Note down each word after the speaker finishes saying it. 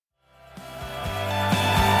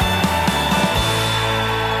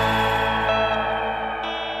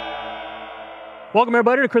Welcome,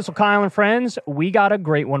 everybody, to Crystal Kyle and Friends. We got a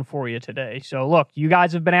great one for you today. So, look, you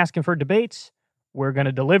guys have been asking for debates. We're going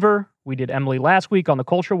to deliver. We did Emily last week on the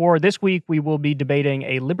culture war. This week, we will be debating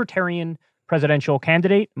a Libertarian presidential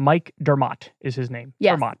candidate. Mike ter Maat is his name.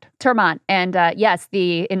 Yes, ter Maat. ter Maat. And yes,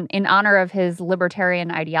 in honor of his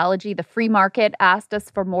libertarian ideology, the free market asked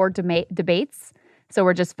us for more debates. So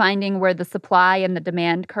we're just finding where the supply and the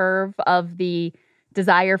demand curve of the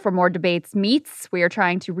desire for more debates meets. We are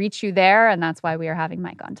trying to reach you there, and that's why we are having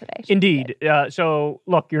Mike on today. Indeed. So,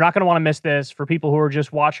 look, you're not going to want to miss this. For people who are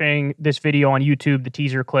just watching this video on YouTube, the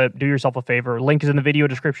teaser clip, do yourself a favor. Link is in the video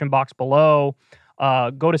description box below.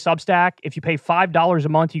 Go to Substack. If you pay $5 a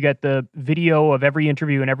month, you get the video of every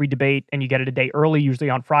interview and every debate, and you get it a day early, usually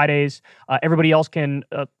on Fridays. Everybody else can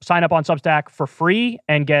sign up on Substack for free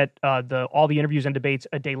and get all the interviews and debates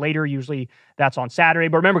a day later. Usually that's on Saturday.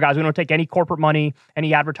 But remember, guys, we don't take any corporate money,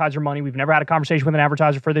 any advertiser money. We've never had a conversation with an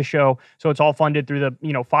advertiser for this show, so it's all funded through the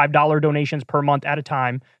 $5 donations per month at a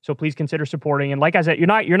time. So please consider supporting. And like I said, you're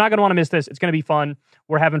not going to want to miss this. It's going to be fun.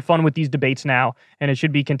 We're having fun with these debates now, and it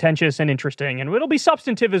should be contentious and interesting, and it'll be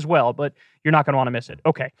substantive as well, but you're not going to want to miss it.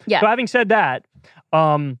 Okay. Yeah. So having said that,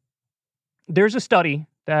 there's a study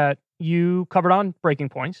that you covered on Breaking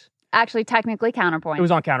Points. Actually, technically Counterpoint. It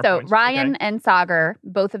was on Counterpoint. So Ryan and Sagar,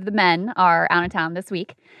 both of the men, are out of town this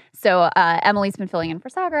week. So Emily's been filling in for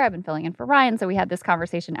Sagar. I've been filling in for Ryan. So we had this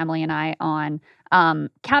conversation, Emily and I, on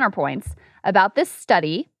Counterpoints about this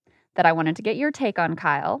study that I wanted to get your take on,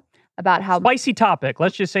 Kyle, about how... Spicy topic.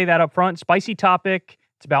 Let's just say that up front. Spicy topic.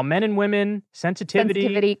 It's about men and women,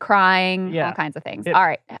 sensitivity, crying, all kinds of things. All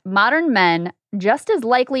right. Modern men just as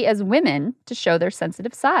likely as women to show their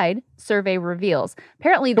sensitive side, survey reveals.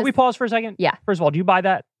 Apparently, Can we pause for a second? Yeah. First of all, do you buy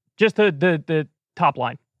that? Just the top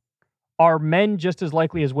line. Are men just as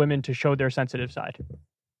likely as women to show their sensitive side?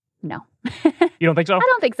 No. You don't think so? I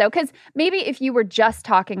don't think so. Because maybe if you were just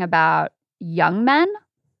talking about young men,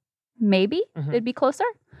 maybe it'd be closer.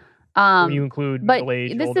 When you include middle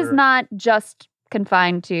age, this older. is not just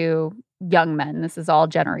confined to young men. This is all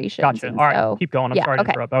generations. Gotcha. All right, keep going. I'm sorry to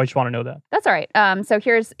okay. interrupt. I just want to know that. That's all right. So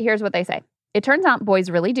here's what they say. It turns out boys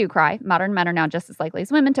really do cry. Modern men are now just as likely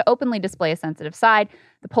as women to openly display a sensitive side.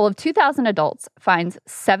 The poll of 2,000 adults finds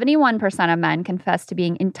 71% of men confess to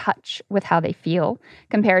being in touch with how they feel,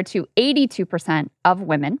 compared to 82% of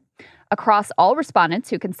women. Across all respondents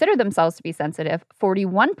who consider themselves to be sensitive,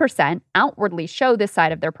 41% outwardly show this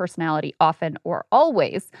side of their personality often or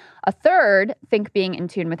always. A third think being in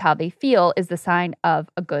tune with how they feel is the sign of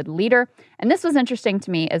a good leader. And this was interesting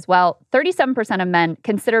to me as well. 37% of men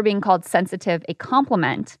consider being called sensitive a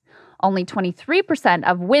compliment. Only 23%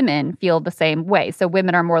 of women feel the same way. So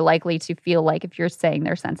women are more likely to feel like if you're saying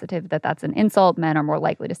they're sensitive, that's an insult. Men are more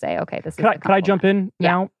likely to say, okay, this is a compliment. Can I jump in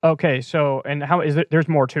now? Okay, so, and how is it? There's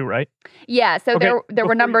more too, right? Yeah, so okay, there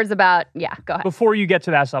were numbers about, go ahead. Before you get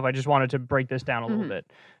to that stuff, I just wanted to break this down a little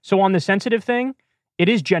bit. So on the sensitive thing, it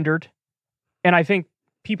is gendered, and I think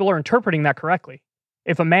people are interpreting that correctly.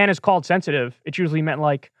 If a man is called sensitive, it's usually meant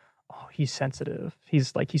like, oh, he's sensitive.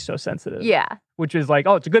 He's so sensitive. Yeah. Which is like,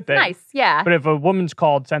 oh, it's a good thing. Nice, yeah. But if a woman's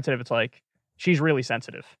called sensitive, it's like, she's really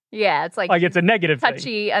sensitive. Yeah, it's like it's a negative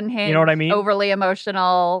touchy, thing. Unhinged, you know what I mean? Overly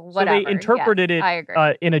emotional, whatever. So they interpreted I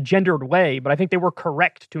agree. in a gendered way, but I think they were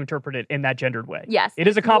correct to interpret it in that gendered way. Yes. It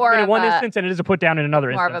is a compliment in one instance, and it is a put down in another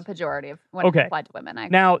more instance. More of a pejorative when it's applied to women.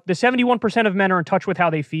 Now, the 71% of men are in touch with how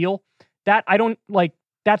they feel. That I don't like.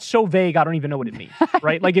 That's so vague, I don't even know what it means,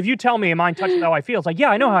 right? Like, if you tell me, am I in touch with how I feel? It's like,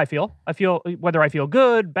 yeah, I know how I feel. I feel, whether I feel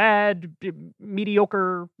good, bad,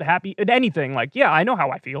 mediocre, happy, anything. Like, yeah, I know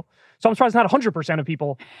how I feel. So I'm surprised not 100% of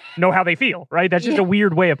people know how they feel, right? That's just a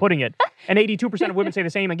weird way of putting it. And 82% of women say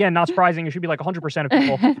the same. Again, not surprising. It should be like 100% of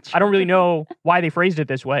people. I don't really know why they phrased it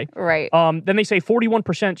this way. Right. Then they say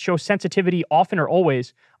 41% show sensitivity often or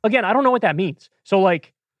always. Again, I don't know what that means. So,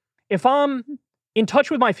 like, if I'm in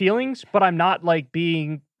touch with my feelings, but I'm not like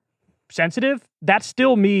being sensitive, that's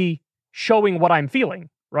still me showing what I'm feeling,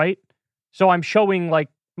 right? So I'm showing like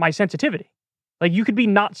my sensitivity. Like, you could be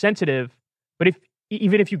not sensitive, but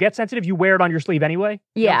even if you get sensitive, you wear it on your sleeve anyway.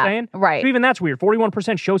 You know what I'm saying? Right. So even that's weird.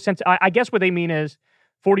 41% show I guess what they mean is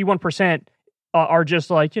 41% are just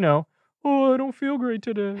like, oh, I don't feel great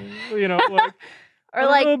today. Like, or I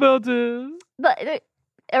like, don't know about this.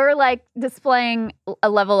 Or like displaying a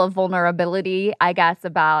level of vulnerability, I guess,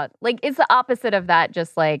 about like, it's the opposite of that,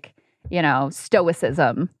 just like,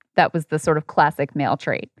 stoicism. That was the sort of classic male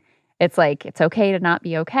trait. It's like, it's okay to not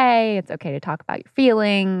be okay. It's okay to talk about your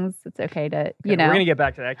feelings. It's okay to, We're going to get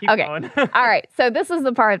back to that. Keep going. All right. So this is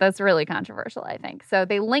the part that's really controversial, I think. So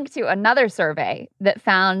they linked to another survey that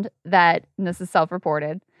found that, and this is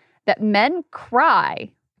self-reported, that men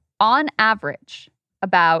cry on average,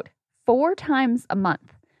 about 4 times a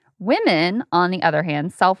month. Women, on the other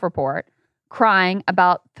hand, self-report crying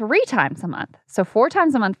about 3 times a month. So 4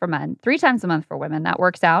 times a month for men, 3 times a month for women. That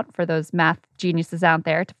works out for those math geniuses out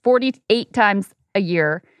there to 48 times a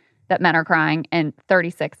year that men are crying and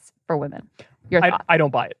 36 for women. Your thoughts? I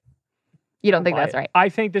don't buy it. You don't think that's right? I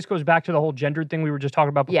think this goes back to the whole gendered thing we were just talking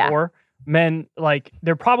about before. Men, like,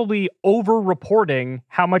 they're probably over-reporting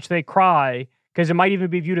how much they cry because it might even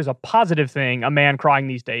be viewed as a positive thing, a man crying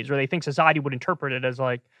these days, or they think society would interpret it as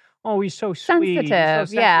like, oh, he's so sweet. Sensitive, he's so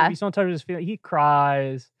sensitive. yeah. He's so in touch with his feelings. He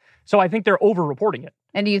cries. So I think they're over-reporting it.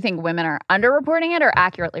 And do you think women are under-reporting it or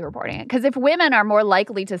accurately reporting it? Because if women are more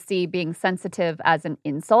likely to see being sensitive as an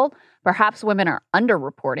insult, perhaps women are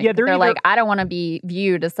under-reporting. Yeah, they're like, I don't want to be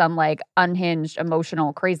viewed as some like unhinged,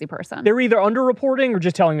 emotional, crazy person. They're either under-reporting or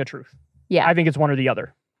just telling the truth. Yeah. I think it's one or the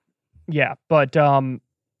other. Yeah, but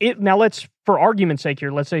now let's, for argument's sake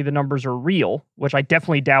here, let's say the numbers are real, which I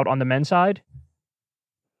definitely doubt on the men's side.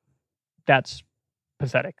 That's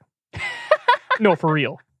pathetic. No, for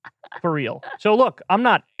real. For real. So look, I'm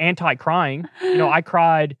not anti-crying. You know, I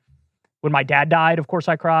cried when my dad died. Of course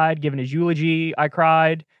I cried. Giving his eulogy, I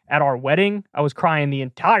cried. At our wedding, I was crying the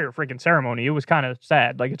entire freaking ceremony. It was kind of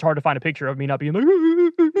sad. Like, it's hard to find a picture of me not being like...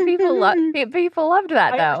 People loved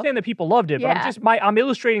that, though. I understand that people loved it, but I'm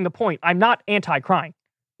illustrating the point. I'm not anti-crying.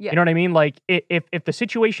 Yeah. You know what I mean? Like, if the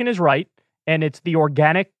situation is right, and it's the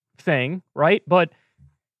organic thing, right? But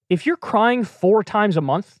if you're crying 4 times a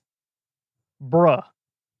month, bruh,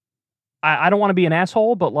 I don't want to be an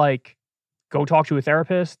asshole, but like, go talk to a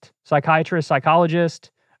therapist, psychiatrist,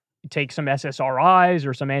 psychologist, take some SSRIs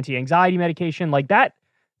or some anti-anxiety medication. Like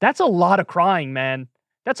that's a lot of crying, man.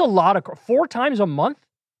 That's a lot of 4 times a month.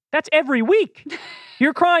 That's every week.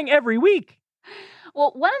 You're crying every week.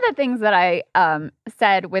 Well, one of the things that I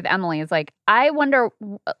said with Emily is like, I wonder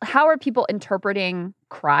how are people interpreting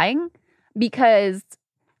crying? Because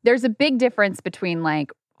there's a big difference between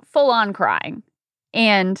like full-on crying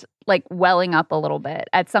and like welling up a little bit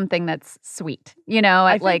at something that's sweet, you know?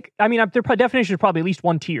 Their definition is probably at least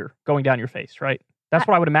 1 tear going down your face, right? That's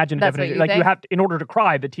what I would imagine. That's definition. What you think? You have to, in order to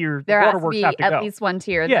cry, the waterworks have to go. At least 1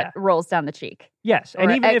 tear that rolls down the cheek. Yes,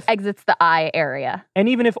 and even if exits the eye area. And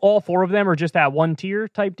even if all 4 of them are just that 1 tier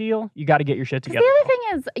type deal, you got to get your shit together. The other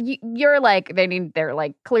thing is, you're like they're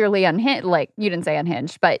like clearly unhinged. Like, you didn't say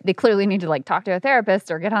unhinged, but they clearly need to like talk to a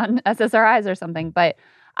therapist or get on SSRIs or something. But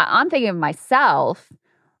I'm thinking of myself.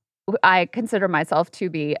 I consider myself to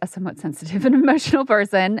be a somewhat sensitive and emotional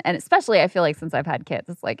person. And especially I feel like since I've had kids,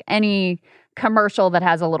 it's like any commercial that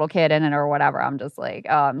has a little kid in it or whatever, I'm just like,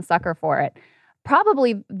 oh, I'm a sucker for it.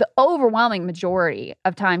 Probably the overwhelming majority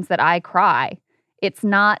of times that I cry, it's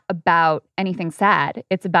not about anything sad.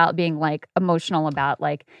 It's about being like emotional about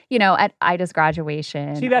like, you know, at Ida's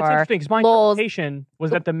graduation. See, that's interesting because my interpretation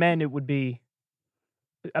was that the men, it would be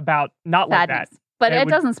about not like sadness. that. But it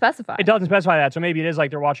doesn't specify. It doesn't specify that. So maybe it is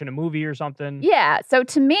like they're watching a movie or something. Yeah. So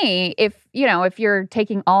to me, if you're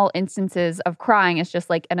taking all instances of crying as just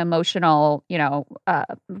like an emotional,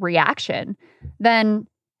 reaction, then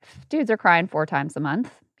dudes are crying 4 times a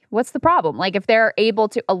month. What's the problem? Like, if they're able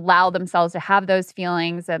to allow themselves to have those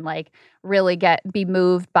feelings and like really be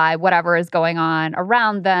moved by whatever is going on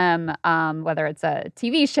around them, whether it's a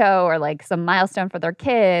TV show or like some milestone for their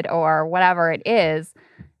kid or whatever it is,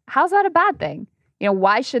 how's that a bad thing? You know,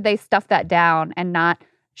 why should they stuff that down and not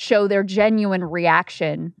show their genuine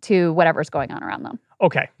reaction to whatever's going on around them?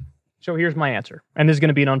 Okay. So here's my answer. And this is going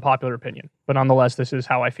to be an unpopular opinion, but nonetheless, this is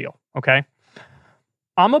how I feel. Okay.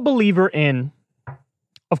 I'm a believer in,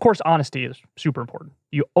 of course, honesty is super important.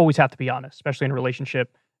 You always have to be honest, especially in a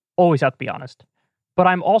relationship. Always have to be honest. But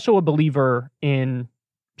I'm also a believer in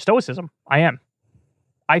stoicism. I am.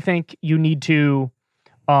 I think you need to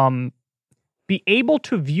be able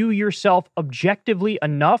to view yourself objectively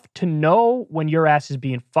enough to know when your ass is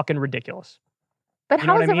being fucking ridiculous. But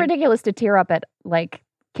how is it ridiculous to tear up at like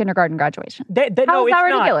kindergarten graduation? How is that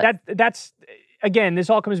ridiculous? That's again, this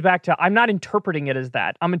all comes back to I'm not interpreting it as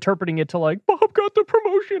that. I'm interpreting it to like, Bob got the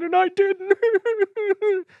promotion and I didn't.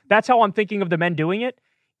 That's how I'm thinking of the men doing it.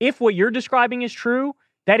 If what you're describing is true,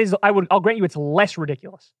 I'll grant you it's less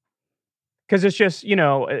ridiculous. Because it's just,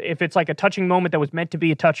 if it's like a touching moment that was meant to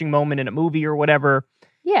be a touching moment in a movie or whatever.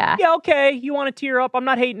 Yeah. Yeah, okay. You want to tear up. I'm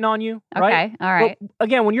not hating on you. Right? Okay. All right. But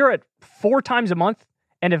again, when you're at 4 times a month,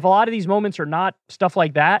 and if a lot of these moments are not stuff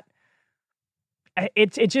like that,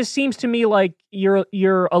 it just seems to me like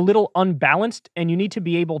you're a little unbalanced and you need to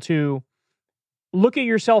be able to look at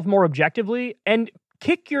yourself more objectively and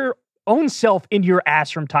kick your own self into your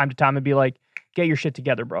ass from time to time and be like, get your shit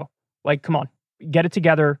together, bro. Like, come on, get it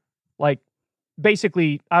together. Like,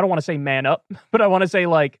 basically, I don't want to say man up, but I want to say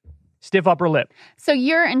like stiff upper lip. So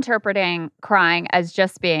you're interpreting crying as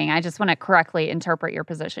just being, I just want to correctly interpret your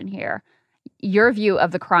position here. Your view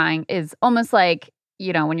of the crying is almost like,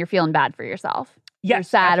 you know, when you're feeling bad for yourself. Yes, you're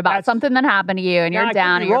sad about something that happened to you and you're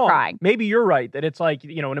down and you're crying. Maybe you're right that it's like,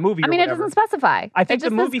 you know, in a movie. I mean, it doesn't specify. I think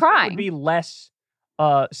the movie would be less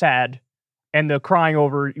sad, and the crying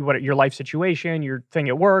over your life situation, your thing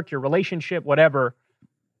at work, your relationship, whatever.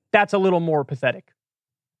 That's a little more pathetic.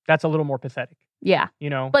 Yeah. You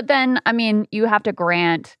know? But then, I mean, you have to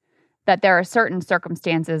grant that there are certain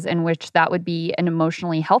circumstances in which that would be an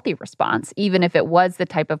emotionally healthy response, even if it was the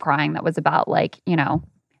type of crying that was about like, you know,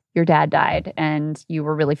 your dad died and you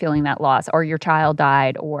were really feeling that loss, or your child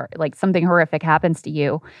died, or like something horrific happens to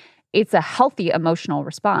you. It's a healthy emotional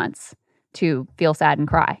response to feel sad and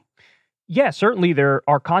cry. Yeah, certainly there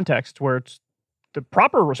are contexts where it's the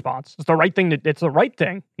proper response. It's the right thing. It's the right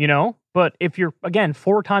thing, you know? But if you're, again,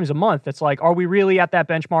 4 times a month, it's like, are we really at that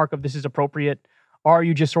benchmark of this is appropriate? Or are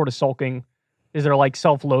you just sort of sulking? Is there like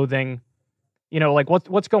self-loathing? You know, like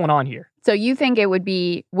what's going on here? So you think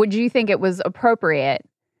would you think it was appropriate,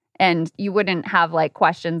 and you wouldn't have like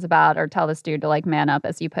questions about or tell this dude to like man up,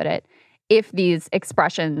 as you put it, if these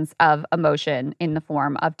expressions of emotion in the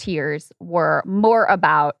form of tears were more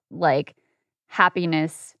about like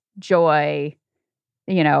happiness, joy,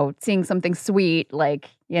 you know, seeing something sweet, like,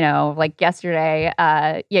 you know, like yesterday,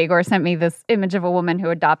 Yegor sent me this image of a woman who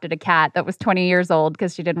adopted a cat that was 20 years old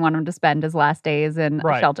because she didn't want him to spend his last days in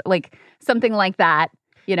a shelter, like something like that.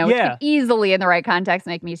 You know, which could easily, in the right context,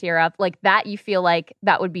 make me tear up. Like that, you feel like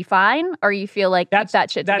that would be fine, or you feel like keep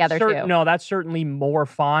that shit together too? No, that's certainly more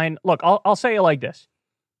fine. Look, I'll say it like this: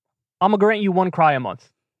 I'm gonna grant you one cry a month.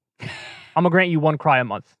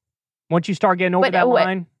 Once you start getting over that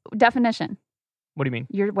line, definition. What do you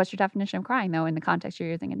mean? What's your definition of crying, though, in the context you're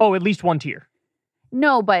using? Oh, at least one tear.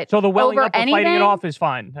 No, but so the welling over up or fighting it off is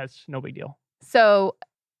fine. That's no big deal. So,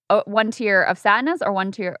 one tear of sadness or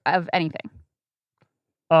one tear of anything.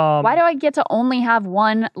 Why do I get to only have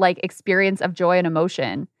one like experience of joy and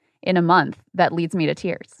emotion in a month that leads me to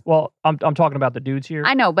tears? Well, I'm talking about the dudes here.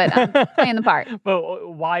 I know, but I'm playing the part. But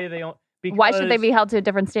why do they? Why should they be held to a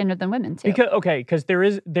different standard than women too? Because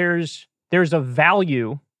there's a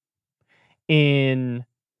value in.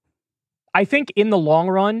 I think in the long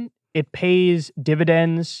run, it pays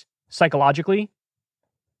dividends psychologically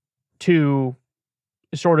to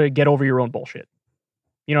sort of get over your own bullshit.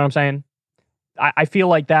 You know what I'm saying? I feel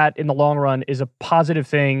like that in the long run is a positive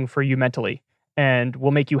thing for you mentally and will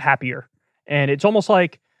make you happier. And it's almost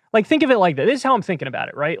like think of it like this. This is how I'm thinking about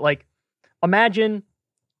it, right? Like imagine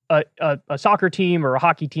a soccer team or a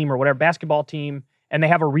hockey team or whatever, basketball team, and they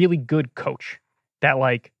have a really good coach that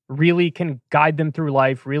like really can guide them through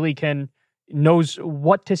life, really knows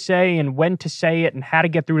what to say and when to say it and how to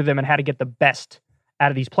get through to them and how to get the best out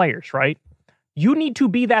of these players, right? You need to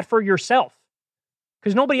be that for yourself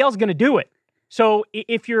because nobody else is going to do it. So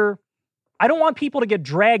I don't want people to get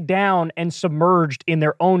dragged down and submerged in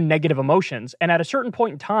their own negative emotions. And at a certain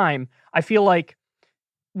point in time, I feel like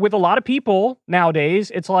with a lot of people nowadays,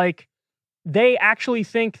 it's like they actually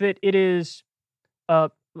think that it is a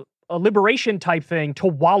liberation type thing to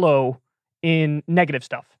wallow in negative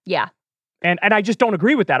stuff. Yeah. And I just don't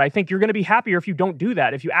agree with that. I think you're going to be happier if you don't do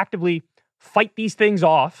that. If you actively fight these things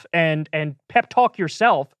off and pep talk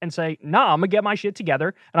yourself and say, nah, I'm going to get my shit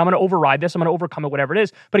together and I'm going to override this. I'm going to overcome it, whatever it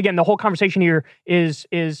is. But again, the whole conversation here is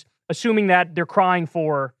assuming that they're crying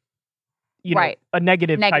for, you know, a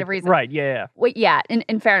negative reason. Right, yeah. Well, yeah,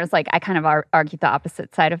 in fairness, like I kind of argued the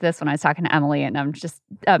opposite side of this when I was talking to Emily, and I'm just,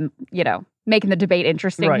 you know, making the debate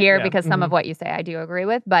interesting here because some of what you say I do agree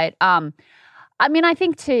with. But, I mean, I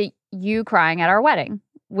think to you crying at our wedding,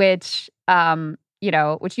 which, you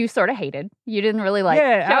know, which you sort of hated. You didn't really like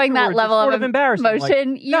showing that level of embarrassing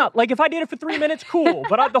emotion. Like if I did it for 3 minutes, cool.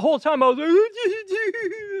 But the whole time I was like,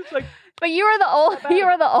 it's like. But you were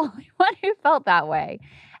the only one who felt that way.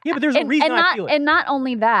 Yeah, but there's a reason I feel it. And not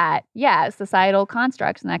only that, societal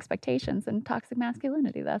constructs and expectations and toxic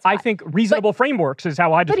masculinity. That's why. I think reasonable frameworks is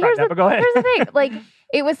how I describe that. But go ahead. Here's the thing. Like,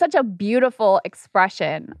 it was such a beautiful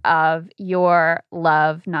expression of your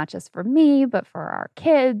love, not just for me, but for our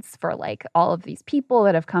kids, for like all of these people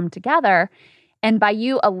that have come together. And by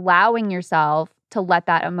you allowing yourself to let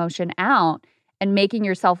that emotion out and making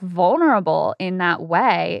yourself vulnerable in that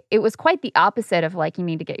way, it was quite the opposite of like, you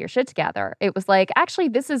need to get your shit together. It was like, actually,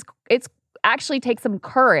 it's actually takes some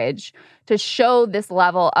courage to show this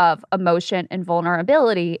level of emotion and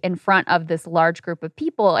vulnerability in front of this large group of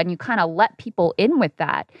people. And you kind of let people in with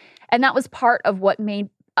that. And that was part of what made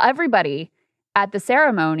everybody at the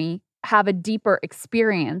ceremony have a deeper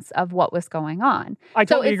experience of what was going on. I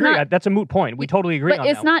totally agree. That's a moot point. We totally agree on that.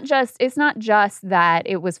 But it's not just that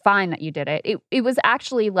it was fine that you did it. It was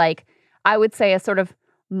actually like, I would say, a sort of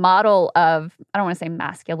model of, I don't want to say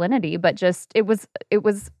masculinity, but just it was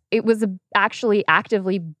actually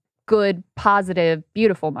actively good, positive,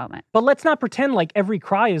 beautiful moment. But let's not pretend like every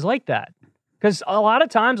cry is like that. Because a lot of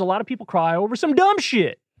times, a lot of people cry over some dumb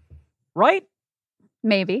shit. Right?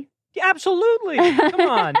 Maybe. Yeah, absolutely. Come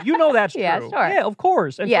on. You know that's true. Yeah, sure. Yeah, of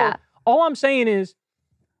course. And so all I'm saying is,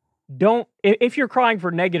 if you're crying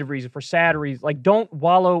for negative reasons, for sad reasons, like, don't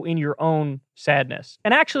wallow in your own sadness.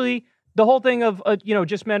 And actually, the whole thing of,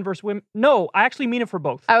 just men versus women, no, I actually mean it for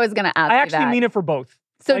both. I was going to ask you that. I actually mean it for both.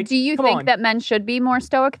 So do you think that men should be more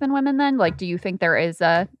stoic than women then? Like, do you think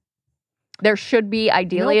there should be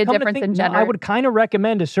ideally a difference in gender? I would kind of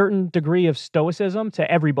recommend a certain degree of stoicism to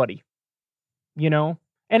everybody, And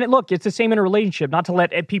look, it's the same in a relationship, not to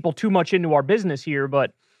let people too much into our business here,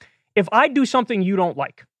 but if I do something you don't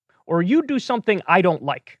like, or you do something I don't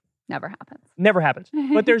like. Never happens. Never happens.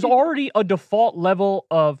 But there's already a default level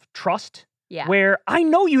of trust where I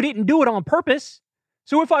know you didn't do it on purpose.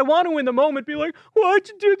 So if I want to in the moment be like, why'd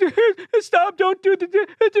you do this? Stop, don't do this.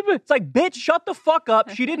 It's like, bitch, shut the fuck up.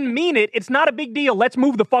 She didn't mean it. It's not a big deal. Let's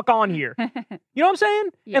move the fuck on here. You know what I'm saying?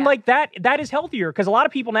 Yeah. And like that is healthier, because a lot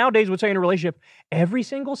of people nowadays would say in a relationship, every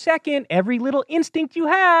single second, every little instinct you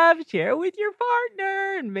have, share with your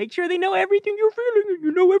partner and make sure they know everything you're feeling and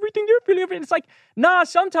you know everything they're feeling. And it's like, nah,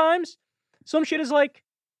 sometimes some shit is like,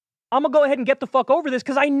 I'm going to go ahead and get the fuck over this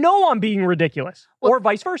because I know I'm being ridiculous, or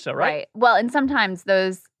vice versa, right? Well, and sometimes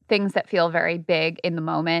those things that feel very big in the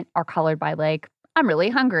moment are colored by like, I'm really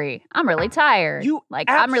hungry. I'm really tired.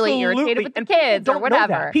 I'm really irritated with the kids or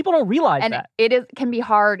whatever. People don't realize and that. It can be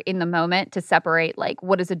hard in the moment to separate like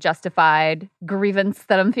what is a justified grievance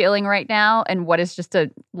that I'm feeling right now and what is just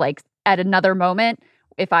at another moment.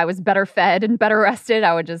 If I was better fed and better rested,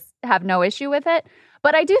 I would just have no issue with it.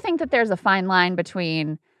 But I do think that there's a fine line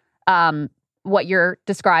between what you're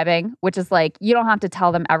describing, which is like, you don't have to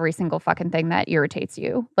tell them every single fucking thing that irritates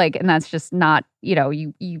you. Like, and that's just not,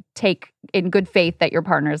 you take in good faith that your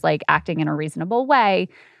partner is like acting in a reasonable way.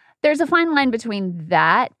 There's a fine line between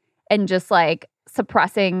that and just like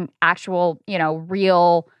suppressing actual,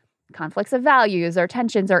 real conflicts of values or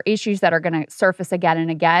tensions or issues that are going to surface again and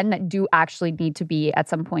again that do actually need to be at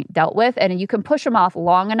some point dealt with. And you can push them off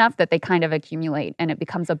long enough that they kind of accumulate and it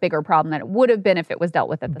becomes a bigger problem than it would have been if it was dealt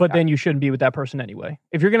with at the start. But then you shouldn't be with that person anyway.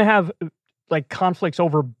 If you're going to have like conflicts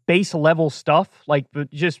over base level stuff, like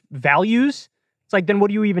just values, it's like, then what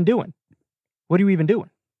are you even doing?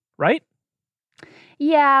 Right?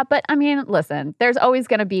 Yeah, but I mean, listen, there's always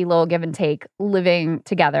going to be little give and take living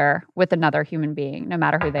together with another human being, no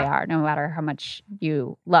matter who they are, no matter how much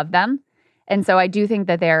you love them. And so I do think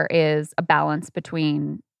that there is a balance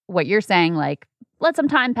between what you're saying, like, let some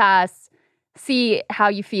time pass, see how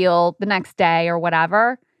you feel the next day or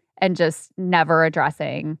whatever, and just never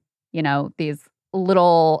addressing, these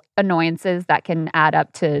little annoyances that can add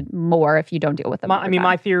up to more if you don't deal with them.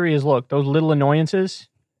 My theory is, look, those little annoyances,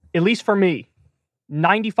 at least for me,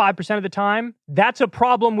 95% of the time, that's a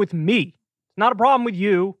problem with me. Not a problem with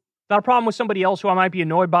you. Not a problem with somebody else who I might be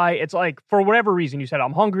annoyed by. It's like, for whatever reason, you said,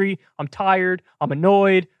 I'm hungry, I'm tired, I'm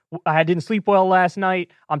annoyed, I didn't sleep well last night,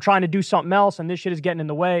 I'm trying to do something else, and this shit is getting in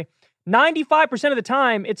the way. 95% of the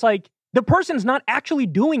time, it's like, the person's not actually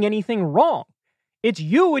doing anything wrong. It's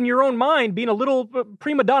you in your own mind being a little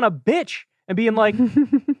prima donna bitch and being like,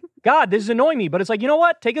 God, this is annoying me. But it's like, you know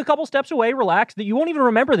what? Take a couple steps away, relax. That you won't even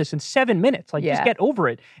remember this in 7 minutes. Like, just get over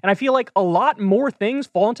it. And I feel like a lot more things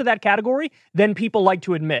fall into that category than people like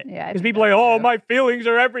to admit. Because people are like, oh, my feelings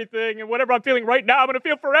are everything. And whatever I'm feeling right now, I'm going to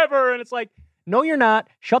feel forever. And it's like, no, you're not.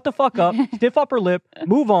 Shut the fuck up. Stiff upper lip.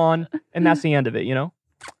 Move on. And that's the end of it,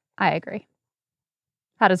 I agree.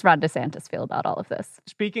 How does Ron DeSantis feel about all of this?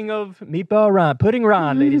 Speaking of meatball Ron, pudding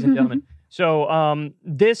Ron, ladies and gentlemen. So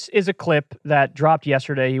this is a clip that dropped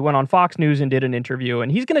yesterday. He went on Fox News and did an interview,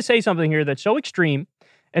 and he's going to say something here that's so extreme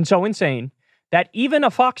and so insane that even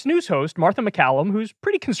a Fox News host, Martha McCallum, who's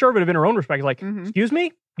pretty conservative in her own respect, is like, excuse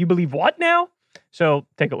me? You believe what now? So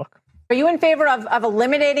take a look. Are you in favor of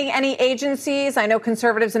eliminating any agencies? I know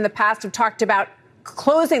conservatives in the past have talked about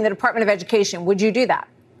closing the Department of Education. Would you do that?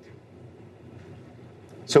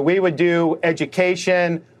 So we would do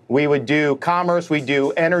education, we would do commerce, we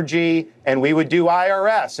do energy, and we would do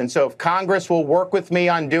IRS. And so if Congress will work with me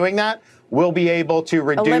on doing that, we'll be able to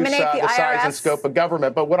reduce the size and scope of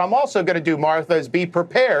government. But what I'm also going to do, Martha, is be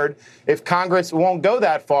prepared if Congress won't go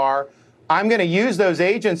that far. I'm going to use those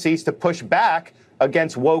agencies to push back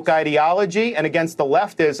against woke ideology and against the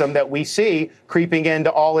leftism that we see creeping into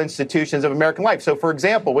all institutions of American life. So, for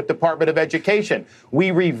example, with Department of Education,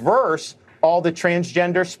 we reverse all the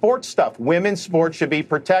transgender sports stuff. Women's sports should be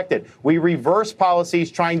protected. We reverse policies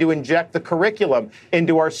trying to inject the curriculum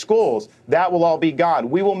into our schools. That will all be gone.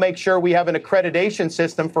 We will make sure we have an accreditation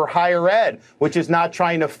system for higher ed, which is not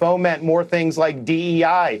trying to foment more things like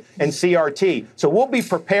DEI and CRT. So we'll be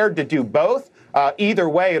prepared to do both. Either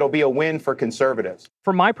way, it'll be a win for conservatives.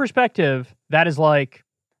 From my perspective, that is like,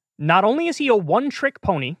 not only is he a one-trick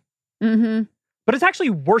pony, but it's actually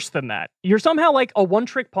worse than that. You're somehow like a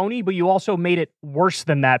one-trick pony, but you also made it worse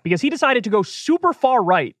than that because he decided to go super far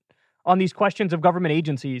right on these questions of government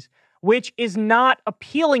agencies, which is not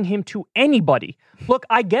appealing him to anybody. Look,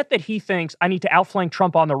 I get that he thinks I need to outflank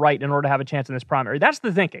Trump on the right in order to have a chance in this primary. That's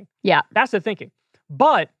the thinking. Yeah. That's the thinking.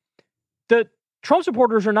 But the Trump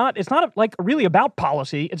supporters are not, it's not like really about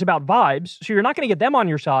policy. It's about vibes. So you're not going to get them on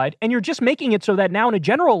your side. And you're just making it so that now in a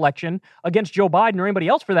general election against Joe Biden or anybody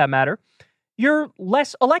else for that matter, you're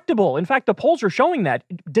less electable. In fact, the polls are showing that.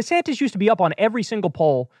 DeSantis used to be up on every single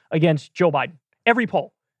poll against Joe Biden. Every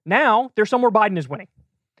poll. Now, there's somewhere Biden is winning.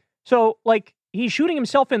 So, like, he's shooting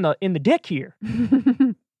himself in the dick here.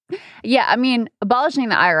 Yeah, I mean, abolishing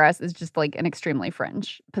the IRS is just like an extremely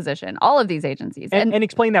fringe position. All of these agencies. And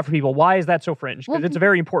explain that for people. Why is that so fringe? Because it's a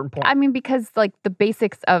very important point. I mean, because like the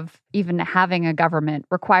basics of even having a government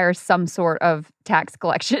requires some sort of tax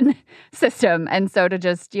collection system. And so to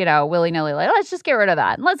just, willy-nilly, like, let's just get rid of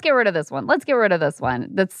that. And let's get rid of this one. Let's get rid of this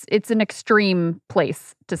one. It's an extreme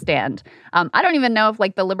place to stand. I don't even know if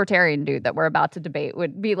like the Libertarian dude that we're about to debate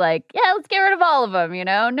would be like, yeah, let's get rid of all of them,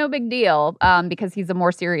 no big deal, because he's a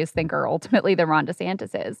more serious thinker ultimately than Ron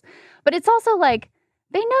DeSantis is. But it's also like,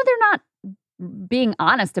 they know they're not being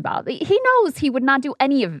honest about it. He knows he would not do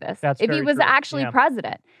any of this if he was actually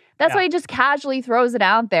president. That's why he just casually throws it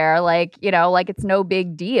out there like it's no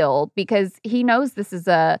big deal because he knows this is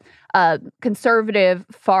a conservative,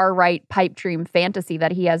 far-right pipe dream fantasy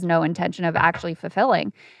that he has no intention of actually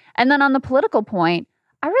fulfilling. And then on the political point,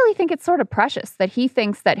 I really think it's sort of precious that he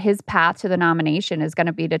thinks that his path to the nomination is going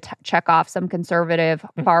to be to check off some conservative,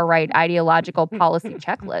 far-right ideological policy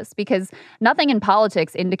checklist, because nothing in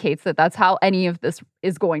politics indicates that that's how any of this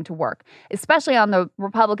is going to work, especially on the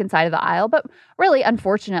Republican side of the aisle. But really,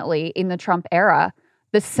 unfortunately, in the Trump era,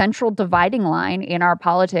 the central dividing line in our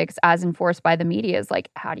politics as enforced by the media is like,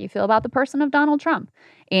 how do you feel about the person of Donald Trump?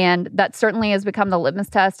 And that certainly has become the litmus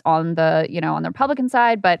test on the, on the Republican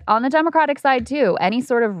side, but on the Democratic side too. Any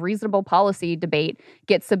sort of reasonable policy debate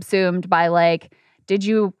gets subsumed by like, did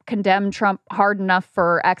you condemn Trump hard enough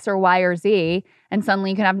for X or Y or Z? And suddenly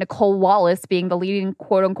you can have Nicole Wallace being the leading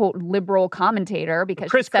quote unquote liberal commentator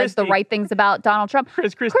because she says the right things about Donald Trump.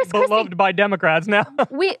 Chris Christie, beloved by Democrats now.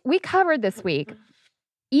 we covered this week.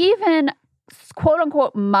 Even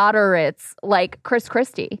quote-unquote moderates like Chris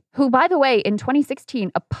Christie, who, by the way, in 2016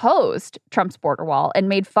 opposed Trump's border wall and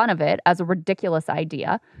made fun of it as a ridiculous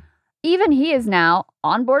idea, even he is now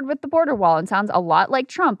on board with the border wall and sounds a lot like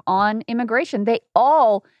Trump on immigration. They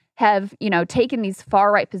all have, taken these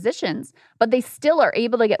far-right positions, but they still are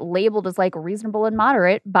able to get labeled as like reasonable and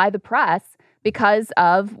moderate by the press because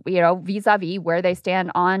of, vis-a-vis where they stand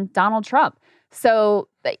on Donald Trump. So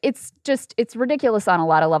it's ridiculous on a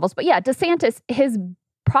lot of levels. But yeah, DeSantis, his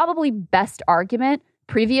probably best argument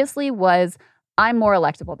previously was, I'm more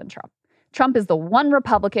electable than Trump. Trump is the one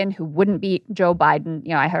Republican who wouldn't beat Joe Biden.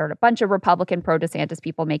 I heard a bunch of Republican pro-DeSantis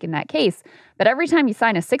people making that case. But every time you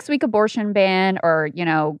sign a 6-week abortion ban or,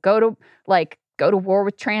 go to war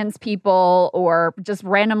with trans people or just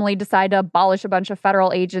randomly decide to abolish a bunch of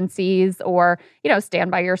federal agencies or, stand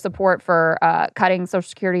by your support for cutting Social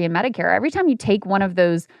Security and Medicare. Every time you take one of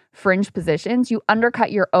those fringe positions, you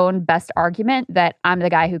undercut your own best argument that I'm the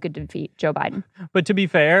guy who could defeat Joe Biden. But to be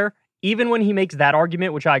fair, even when he makes that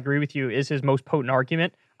argument, which I agree with you is his most potent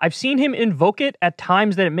argument, I've seen him invoke it at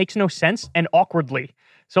times that it makes no sense and awkwardly.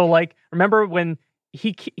 So remember when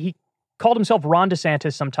he called himself Ron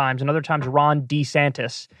DeSantis sometimes and other times Ron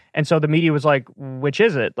DeSantis. And so the media was like, which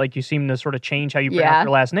is it? Like you seem to sort of change how you pronounce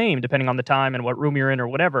your last name depending on the time and what room you're in or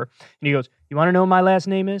whatever. And he goes, you want to know what my last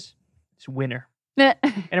name is? It's Winner. And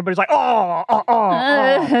everybody's like, So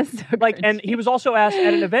and he was also asked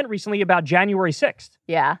at an event recently about January 6th.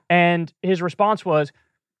 Yeah. And his response was,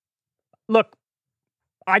 look,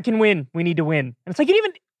 I can win. We need to win. And it's like, you didn't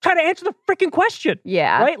even try to answer the freaking question.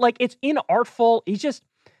 Yeah. Right? Like it's inartful.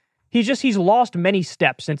 He's lost many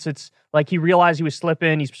steps since it's like he realized he was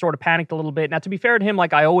slipping. He's sort of panicked a little bit. Now, to be fair to him,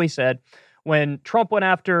 like I always said, when Trump went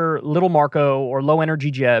after Little Marco or low energy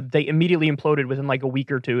Jeb, they immediately imploded within like a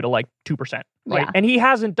week or two to like 2%. Right. Yeah. And he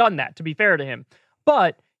hasn't done that, to be fair to him.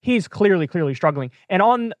 But he's clearly struggling. And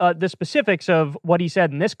on the specifics of what he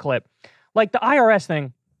said in this clip, like the IRS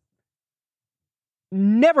thing,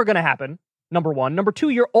 never going to happen. Number one. Number two,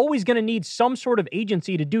 you're always going to need some sort of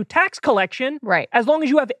agency to do tax collection. Right. As long as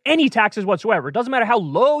you have any taxes whatsoever. It doesn't matter how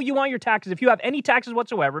low you want your taxes. If you have any taxes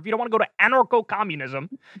whatsoever, if you don't want to go to anarcho-communism,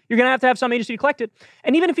 you're going to have some agency to collect it.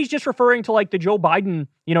 And even if he's just referring to like the Joe Biden,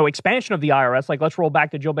 expansion of the IRS, like let's roll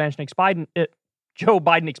back to Joe Biden expansion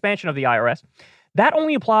of the IRS, that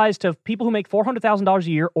only applies to people who make $400,000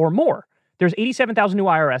 a year or more. There's 87,000 new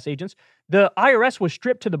IRS agents. The IRS was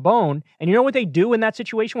stripped to the bone. And you know what they do in that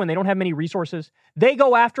situation when they don't have many resources? They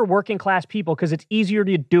go after working class people because it's easier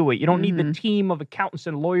to do it. You don't need the team of accountants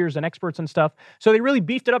and lawyers and experts and stuff. So they really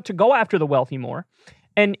beefed it up to go after the wealthy more.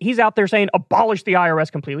 And he's out there saying, abolish the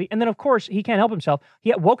IRS completely. And then, of course, he can't help himself.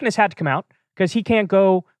 Wokeness had to come out because he can't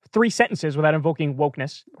go 3 sentences without invoking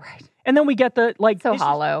wokeness. Right. And then we get the, so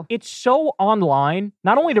hollow. It's so online,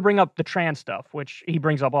 not only to bring up the trans stuff, which he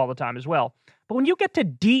brings up all the time as well, but when you get to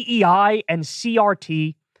DEI and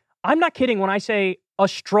CRT, I'm not kidding when I say a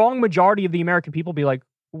strong majority of the American people be like,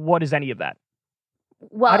 what is any of that?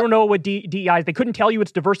 Well, I don't know what DEI is. They couldn't tell you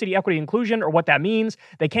it's diversity, equity, inclusion or what that means.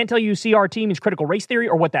 They can't tell you CRT means critical race theory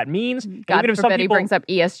or what that means. God forbid he brings up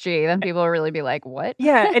ESG, then people will really be like, what?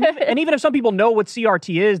 Yeah, and even if some people know what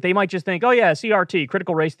CRT is, they might just think, oh yeah, CRT,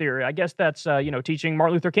 critical race theory. I guess that's, teaching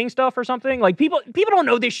Martin Luther King stuff or something. Like people don't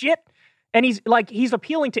know this shit. And he's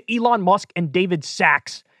appealing to Elon Musk and David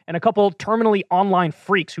Sachs and a couple terminally online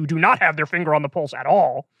freaks who do not have their finger on the pulse at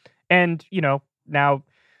all. And, now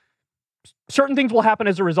certain things will happen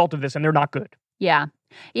as a result of this, and they're not good. Yeah.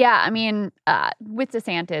 Yeah, I mean, with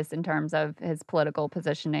DeSantis, in terms of his political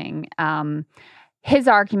positioning, his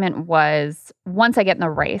argument was, once I get in the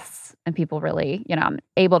race and people really, I'm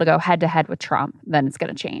able to go head-to-head with Trump, then it's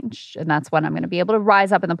going to change. And that's when I'm going to be able to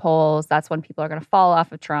rise up in the polls. That's when people are going to fall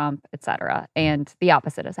off of Trump, et cetera. And the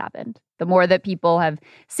opposite has happened. The more that people have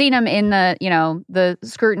seen him in the, the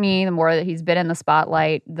scrutiny, the more that he's been in the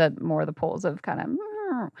spotlight, the more the polls have kind of...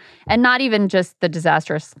 And not even just the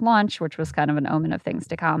disastrous launch, which was kind of an omen of things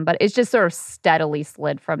to come, but it's just sort of steadily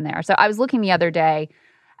slid from there. So I was looking the other day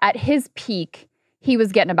at his peak, he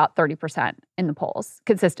was getting about 30% in the polls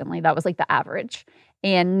consistently. That was like the average.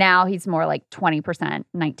 And now he's more like 20%,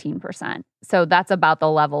 19%. So that's about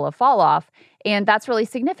the level of fall off. And that's really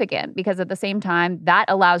significant because at the same time, that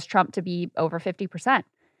allows Trump to be over 50%.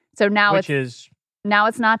 So now now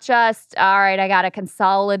it's not just, all right, I got to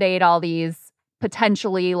consolidate all these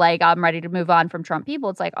potentially like I'm ready to move on from Trump people.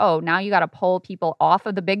 It's like, oh, now you got to pull people off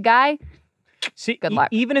of the big guy. See, good luck.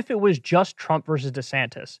 Even if it was just Trump versus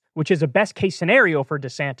DeSantis, which is a best case scenario for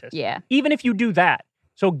DeSantis. Yeah. Even if you do that,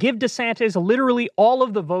 so give DeSantis literally all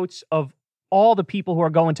of the votes of all the people who are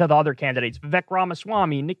going to the other candidates: Vivek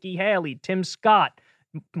Ramaswamy, Nikki Haley, Tim Scott,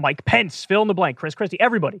 Mike Pence, fill in the blank, Chris Christie,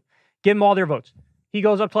 everybody. Give him all their votes. He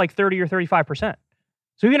goes up to like 30 or 35%.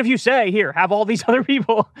 So even if you say, here, have all these other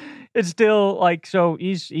people, it's still like, so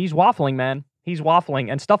he's waffling, man. He's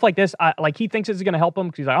waffling. And stuff like this, he thinks it's going to help him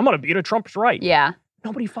because he's like, I'm going to beat a Trump's right. Yeah.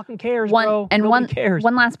 Nobody fucking cares, bro. And Nobody cares.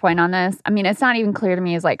 One last point on this. I mean, it's not even clear to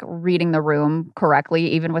me as like reading the room correctly,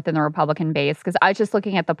 even within the Republican base, because I was just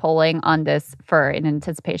looking at the polling on this in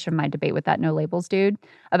anticipation of my debate with that No Labels dude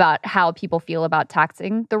about how people feel about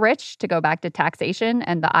taxing the rich, to go back to taxation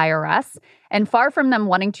and the IRS. And far from them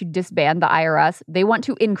wanting to disband the IRS, they want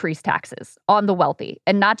to increase taxes on the wealthy.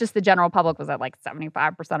 And not just the general public was at like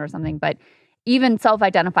 75% or something, but even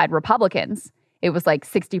self-identified Republicans, it was like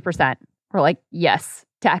 60%. We're like, yes,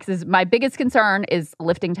 taxes. My biggest concern is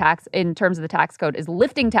lifting tax in terms of the tax code is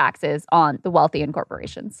lifting taxes on the wealthy and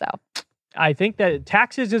corporations. So I think that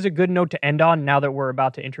taxes is a good note to end on now that we're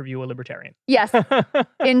about to interview a libertarian. Yes,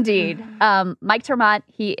 indeed. Mike ter Maat,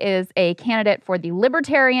 he is a candidate for the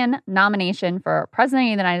Libertarian nomination for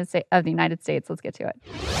President of the United States. Let's get to it.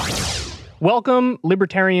 Welcome,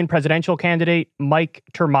 Libertarian presidential candidate Mike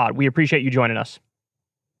ter Maat. We appreciate you joining us.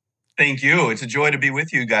 Thank you. It's a joy to be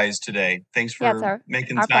with you guys today. Thanks for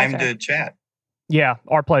making time to chat. Yeah,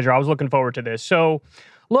 our pleasure. I was looking forward to this. So,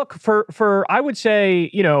 look, for I would say,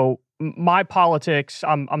 my politics,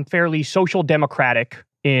 I'm fairly social democratic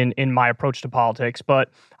in my approach to politics, but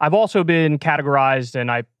I've also been categorized and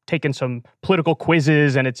I've taken some political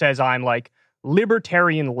quizzes and it says I'm like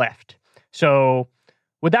libertarian left. So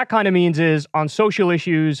what that kind of means is on social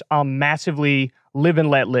issues, I'm massively live and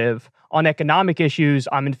let live. On economic issues,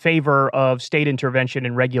 I'm in favor of state intervention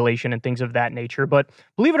and regulation and things of that nature. But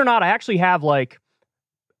believe it or not, I actually have like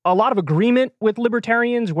a lot of agreement with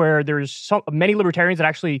libertarians where there's many libertarians that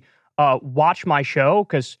actually watch my show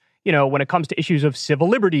because, when it comes to issues of civil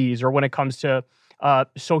liberties or when it comes to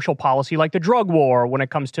social policy like the drug war, when it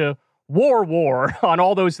comes to war on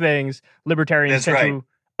all those things, libertarians tend to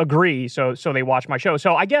agree. So they watch my show.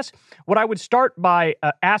 So I guess what I would start by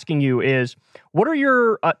asking you is, what are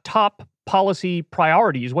your top policy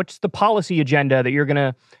priorities? What's the policy agenda that you're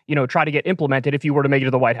going to, try to get implemented if you were to make it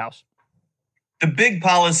to the White House? The big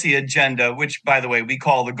policy agenda, which, by the way, we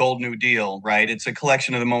call the Gold New Deal, right? It's a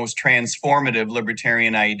collection of the most transformative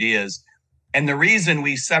libertarian ideas. And the reason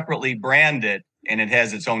we separately brand it, and it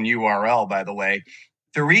has its own URL, by the way,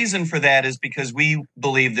 the reason for that is because we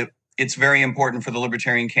believe that it's very important for the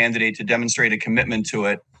libertarian candidate to demonstrate a commitment to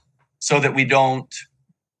it so that we don't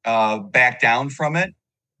back down from it.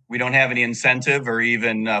 We don't have any incentive or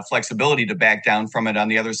even flexibility to back down from it on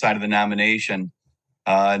the other side of the nomination,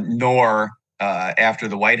 nor after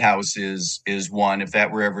the White House is won, if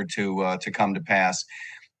that were ever to come to pass.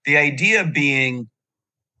 The idea being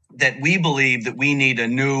that we believe that we need a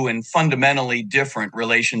new and fundamentally different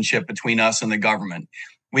relationship between us and the government.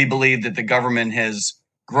 We believe that the government has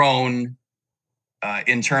grown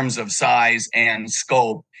in terms of size and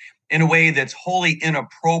scope in a way that's wholly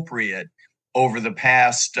inappropriate over the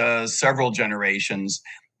past several generations,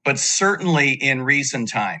 but certainly in recent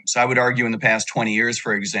times. I would argue in the past 20 years,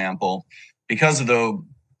 for example, because of the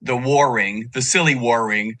silly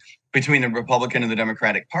warring between the Republican and the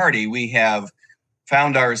Democratic Party, we have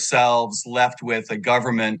found ourselves left with a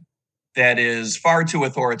government that is far too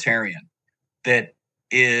authoritarian, that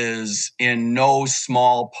is in no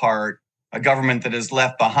small part a government that has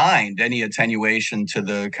left behind any attenuation to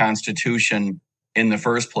the Constitution in the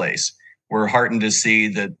first place. We're heartened to see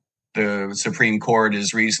that the Supreme Court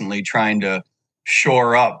is recently trying to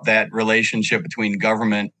shore up that relationship between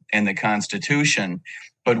government and the Constitution.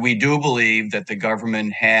 But we do believe that the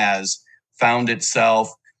government has found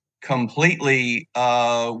itself completely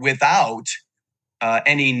without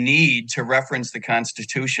any need to reference the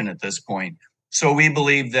Constitution at this point. So we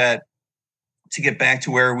believe that to get back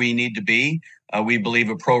to where we need to be, we believe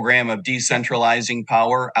a program of decentralizing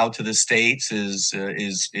power out to the states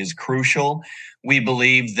is crucial. We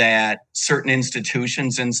believe that certain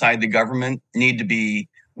institutions inside the government need to be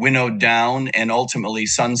winnowed down and ultimately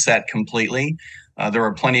sunset completely. There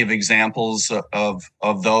are plenty of examples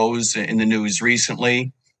of those in the news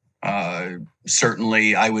recently.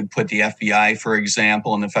 Certainly, I would put the FBI, for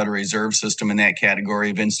example, and the Federal Reserve System in that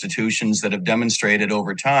category of institutions that have demonstrated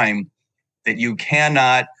over time that you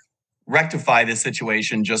cannot rectify the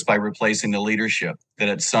situation just by replacing the leadership, that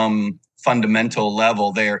at some fundamental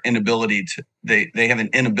level, they have an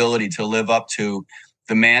inability to live up to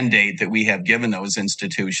the mandate that we have given those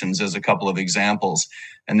institutions, as a couple of examples.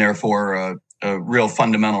 And therefore, a real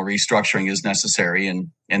fundamental restructuring is necessary,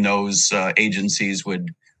 and those agencies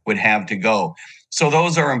would have to go. So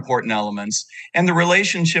those are important elements. And the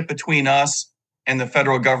relationship between us and the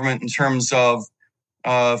federal government in terms of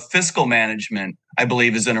fiscal management, I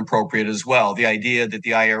believe, is inappropriate as well. The idea that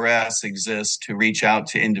the IRS exists to reach out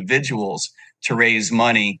to individuals to raise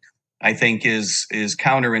money, I think, is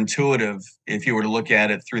counterintuitive if you were to look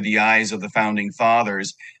at it through the eyes of the founding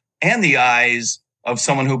fathers and the eyes of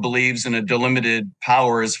someone who believes in a delimited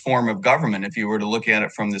powers form of government. If you were to look at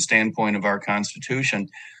it from the standpoint of our Constitution,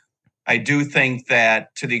 I do think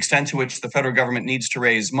that to the extent to which the federal government needs to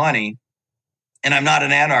raise money, and I'm not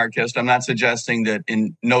an anarchist, I'm not suggesting that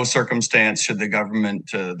in no circumstance should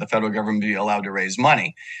the federal government be allowed to raise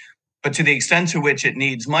money. But to the extent to which it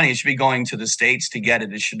needs money, it should be going to the states to get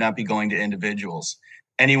it. It should not be going to individuals.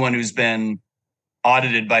 Anyone who's been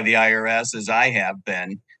audited by the IRS, as I have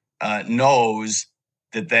been, knows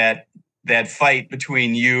that fight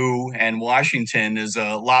between you and Washington is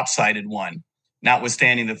a lopsided one.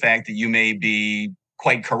 Notwithstanding the fact that you may be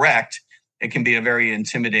quite correct, it can be a very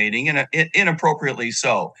intimidating and inappropriately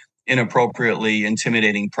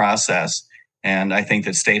intimidating process. And I think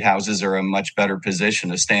that state houses are a much better position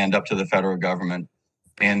to stand up to the federal government.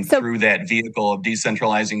 And through that vehicle of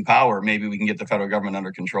decentralizing power, maybe we can get the federal government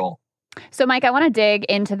under control. So, Mike, I want to dig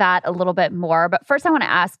into that a little bit more. But first, I want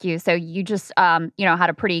to ask you, so you just, had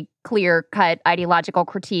a pretty clear-cut ideological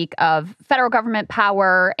critique of federal government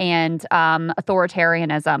power and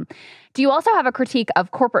authoritarianism. Do you also have a critique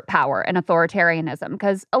of corporate power and authoritarianism?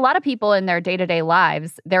 Because a lot of people in their day-to-day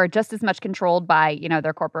lives, they're just as much controlled by,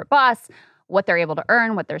 their corporate boss, what they're able to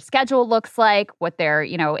earn, what their schedule looks like, what their,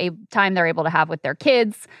 time they're able to have with their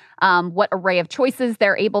kids, what array of choices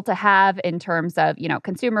they're able to have in terms of,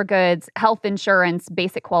 consumer goods, health insurance,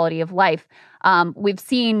 basic quality of life. We've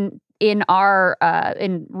seen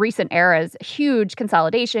in recent eras, huge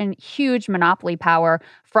consolidation, huge monopoly power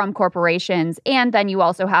from corporations. And then you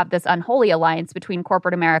also have this unholy alliance between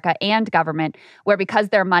corporate America and government, where because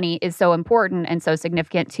their money is so important and so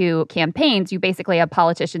significant to campaigns, you basically have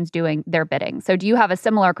politicians doing their bidding. So do you have a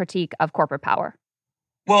similar critique of corporate power?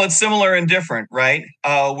 Well, it's similar and different, right?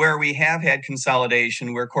 Where we have had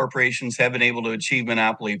consolidation, where corporations have been able to achieve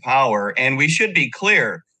monopoly power. And we should be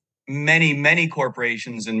clear, many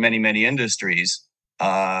corporations in many industries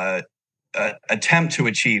attempt to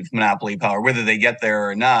achieve monopoly power, whether they get there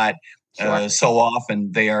or not. Sure. So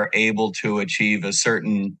often they are able to achieve a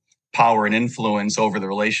certain power and influence over the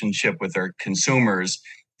relationship with their consumers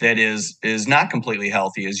that is not completely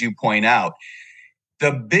healthy, as you point out.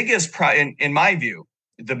 The biggest, in my view,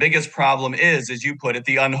 the biggest problem is, as you put it,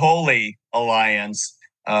 the unholy alliance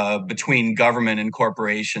between government and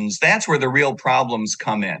corporations. That's where the real problems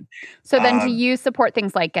come in. So then do you support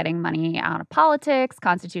things like getting money out of politics,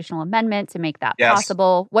 constitutional amendment to make that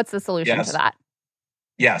possible? What's the solution to that?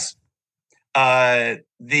 Yes.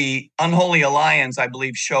 The unholy alliance, I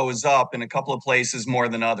believe, shows up in a couple of places more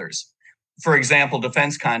than others. For example,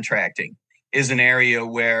 defense contracting is an area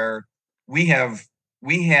where we have,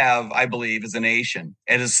 I believe, as a nation,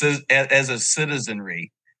 as a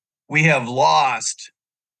citizenry, we have lost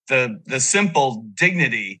the simple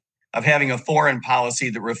dignity of having a foreign policy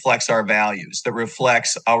that reflects our values, that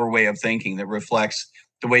reflects our way of thinking, that reflects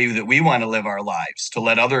the way that we want to live our lives, to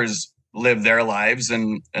let others live their lives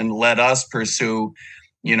and let us pursue,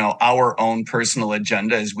 our own personal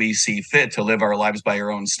agenda as we see fit, to live our lives by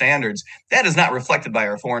our own standards. That is not reflected by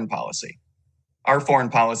our foreign policy. Our foreign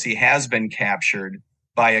policy has been captured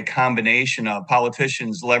by a combination of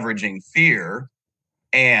politicians leveraging fear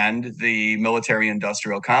and the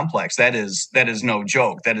military-industrial complex. That is no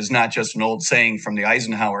joke. That is not just an old saying from the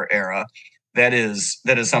Eisenhower era. That is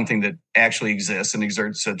something that actually exists and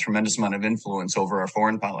exerts a tremendous amount of influence over our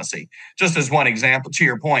foreign policy. Just as one example, to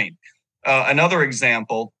your point, another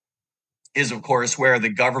example is, of course, where the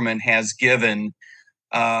government has given,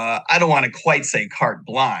 I don't want to quite say carte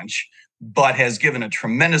blanche, but has given a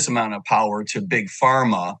tremendous amount of power to big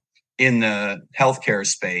pharma in the healthcare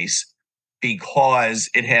space, because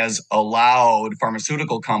it has allowed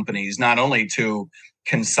pharmaceutical companies not only to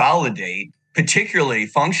consolidate, particularly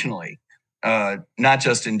functionally, not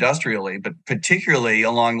just industrially, but particularly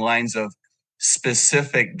along lines of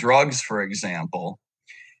specific drugs, for example,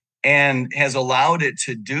 and has allowed it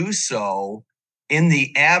to do so in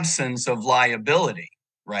the absence of liability,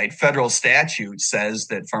 right? Federal statute says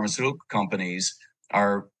that pharmaceutical companies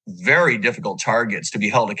are very difficult targets to be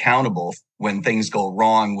held accountable when things go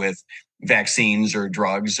wrong with vaccines or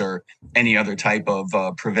drugs or any other type of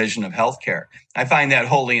provision of healthcare. I find that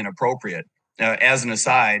wholly inappropriate. As an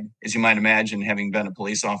aside, as you might imagine, having been a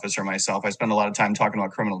police officer myself, I spend a lot of time talking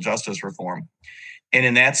about criminal justice reform. And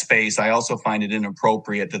in that space, I also find it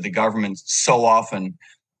inappropriate that the government so often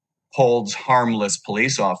holds harmless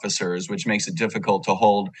police officers, which makes it difficult to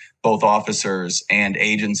hold both officers and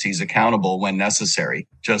agencies accountable when necessary,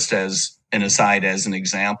 just as an aside, as an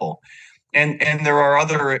example. And there are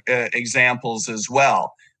other examples as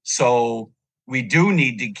well. So we do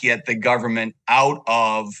need to get the government out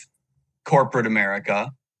of corporate America.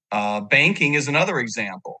 Banking is another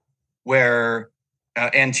example where,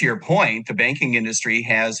 and to your point, the banking industry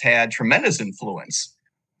has had tremendous influence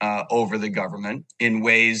over the government in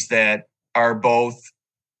ways that are both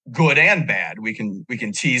good and bad. We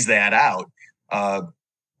can tease that out.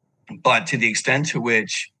 But to the extent to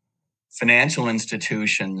which financial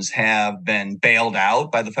institutions have been bailed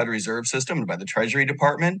out by the Federal Reserve System and by the Treasury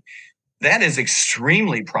Department, that is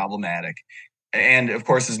extremely problematic. And of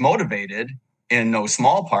course is motivated in no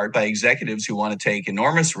small part by executives who want to take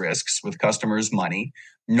enormous risks with customers' money,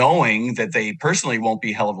 knowing that they personally won't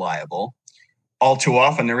be held liable. All too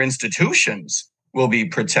often, their institutions will be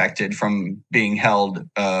protected from being held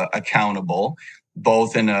accountable,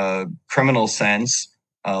 both in a criminal sense,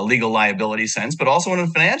 legal liability sense, but also in a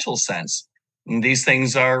financial sense. And these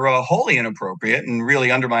things are wholly inappropriate and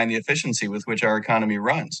really undermine the efficiency with which our economy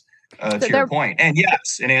runs, to your point. And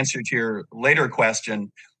yes, in answer to your later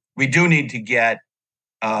question, we do need to get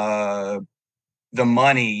the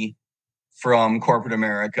money from corporate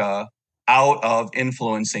America out of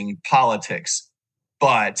influencing politics.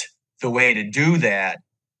 But the way to do that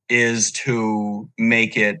is to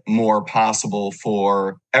make it more possible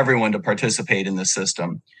for everyone to participate in the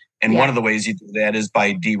system. And one of the ways you do that is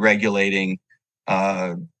by deregulating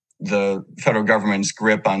the federal government's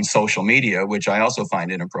grip on social media, which I also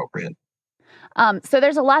find inappropriate. So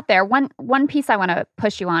there's a lot there. One piece I want to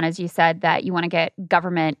push you on is you said that you want to get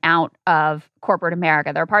government out of corporate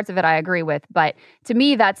America. There are parts of it I agree with, but to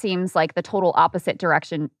me that seems like the total opposite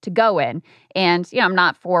direction to go in. And I'm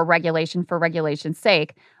not for regulation's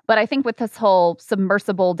sake, but I think with this whole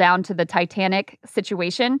submersible down to the Titanic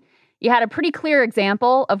situation, you had a pretty clear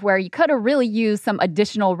example of where you could have really used some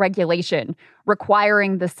additional regulation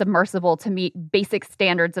requiring the submersible to meet basic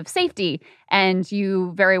standards of safety. And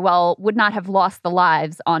you very well would not have lost the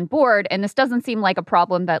lives on board. And this doesn't seem like a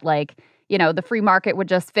problem that the free market would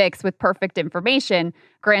just fix with perfect information.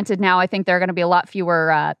 Granted, now I think there are going to be a lot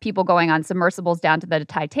fewer people going on submersibles down to the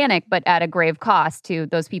Titanic, but at a grave cost to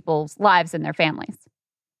those people's lives and their families.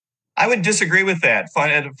 I would disagree with that.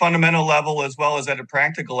 At a fundamental level, as well as at a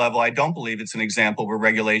practical level, I don't believe it's an example where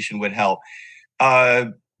regulation would help.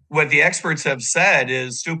 What the experts have said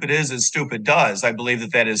is stupid is as stupid does. I believe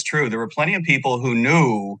that is true. There were plenty of people who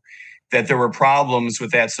knew that there were problems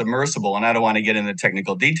with that submersible, and I don't want to get into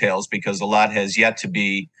technical details because a lot has yet to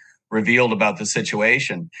be revealed about the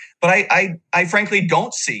situation. But I frankly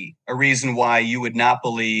don't see a reason why you would not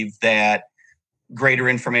believe that greater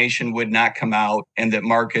information would not come out and that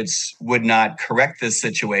markets would not correct this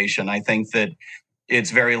situation. I think that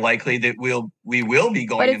it's very likely that we will be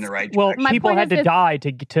going in the right direction. Well, people had to die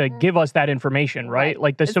to give us that information, right?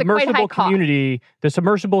 Like the submersible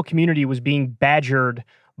community was being badgered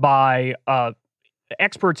by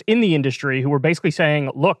experts in the industry who were basically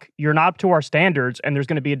saying, look, you're not up to our standards and there's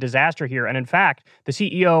going to be a disaster here. And in fact, the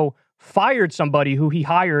CEO fired somebody who he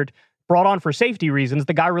hired, brought on for safety reasons.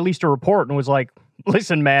 The guy released a report and was like,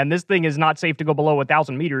 listen, man, this thing is not safe to go below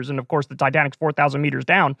 1,000 meters. And of course, the Titanic's 4,000 meters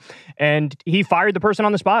down. And he fired the person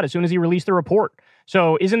on the spot as soon as he released the report.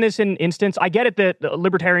 So isn't this an instance? I get it that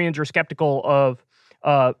libertarians are skeptical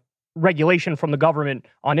of regulation from the government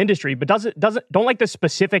on industry, but don't like the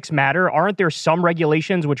specifics matter? Aren't there some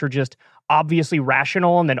regulations which are just obviously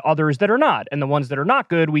rational and then others that are not? And the ones that are not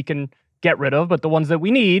good, we can get rid of, but the ones that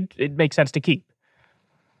we need, it makes sense to keep.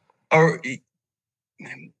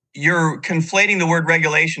 You're conflating the word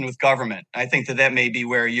regulation with government. I think that may be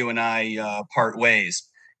where you and I part ways.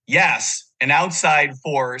 Yes, an outside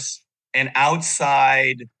force, an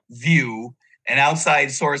outside view, an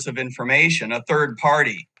outside source of information, a third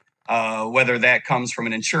party, whether that comes from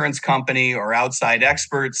an insurance company or outside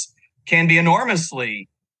experts, can be enormously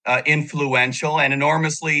influential and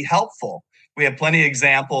enormously helpful. We have plenty of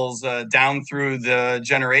examples down through the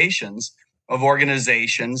generations of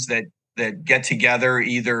organizations that get together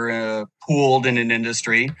either pooled in an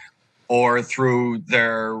industry or through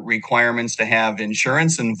their requirements to have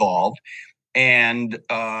insurance involved and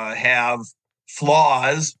have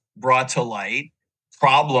flaws brought to light,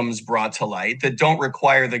 problems brought to light that don't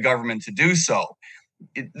require the government to do so.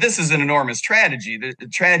 This is an enormous tragedy.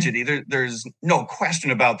 There's no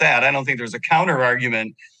question about that. I don't think there's a counter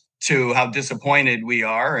argument to how disappointed we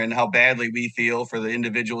are and how badly we feel for the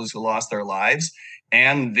individuals who lost their lives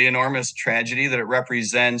and the enormous tragedy that it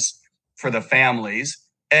represents for the families,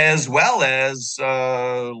 as well as,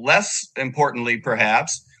 less importantly,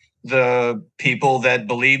 perhaps, the people that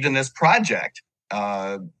believed in this project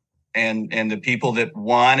and the people that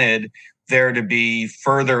wanted there to be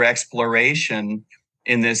further exploration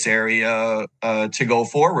in this area to go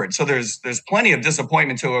forward. So there's plenty of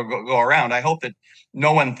disappointment to go around. I hope that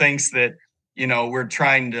no one thinks that, we're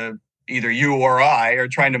trying to, either you or I are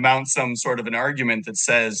trying to mount some sort of an argument that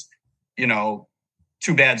says,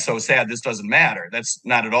 too bad, so sad, this doesn't matter. That's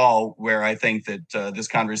not at all where I think that this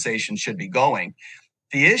conversation should be going.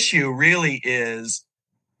 The issue really is,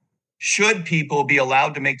 should people be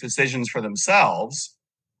allowed to make decisions for themselves?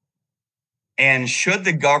 And should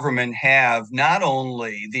the government have not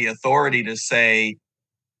only the authority to say,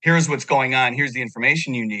 here's what's going on, here's the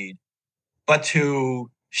information you need, but to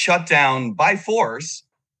shut down by force,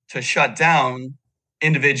 to shut down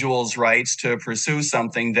individuals' rights to pursue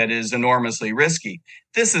something that is enormously risky.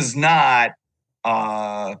 This is not,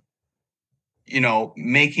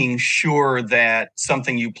 making sure that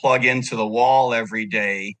something you plug into the wall every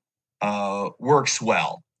day works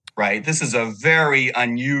well, right? This is a very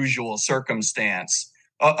unusual circumstance.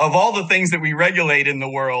 Of all the things that we regulate in the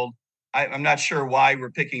world, I'm not sure why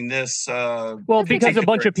we're picking this. Because a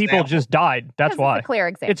bunch of people just died. That's why. It's a clear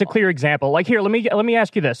example. It's a clear example. Like, here, let me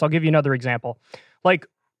ask you this. I'll give you another example. Like,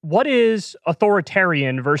 what is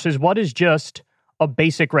authoritarian versus what is just a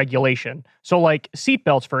basic regulation? So, like,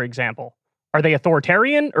 seatbelts, for example, are they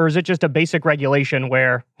authoritarian or is it just a basic regulation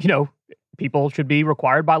where, people should be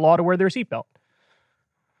required by law to wear their seatbelt?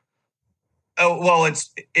 Oh, well, it's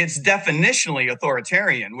definitionally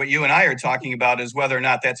authoritarian. What you and I are talking about is whether or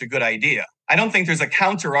not that's a good idea. I don't think there's a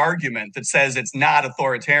counter argument that says it's not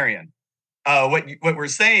authoritarian. What we're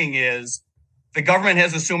saying is the government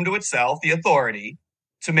has assumed to itself the authority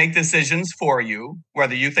to make decisions for you,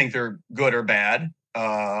 whether you think they're good or bad.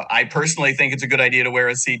 I personally think it's a good idea to wear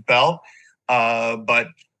a seatbelt, but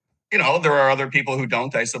there are other people who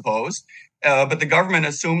don't, I suppose. But the government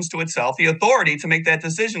assumes to itself the authority to make that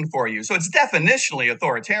decision for you. So it's definitionally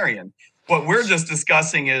authoritarian. What we're just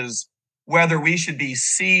discussing is whether we should be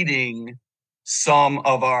ceding some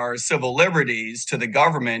of our civil liberties to the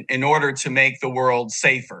government in order to make the world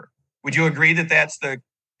safer. Would you agree that that's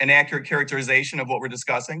an accurate characterization of what we're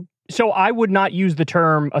discussing? So I would not use the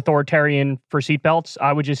term authoritarian for seatbelts.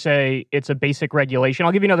 I would just say it's a basic regulation.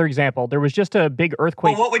 I'll give you another example. There was just a big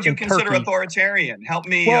earthquake. Well, what would you consider Turkey. Authoritarian? Help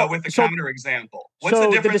me with a counter example. What's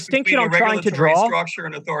the difference between a regulatory structure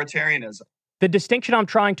and authoritarianism? The distinction I'm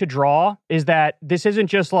trying to draw is that this isn't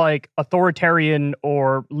just like authoritarian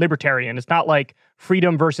or libertarian. It's not like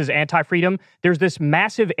freedom versus anti-freedom. There's this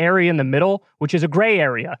massive area in the middle, which is a gray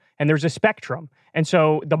area, and there's a spectrum. And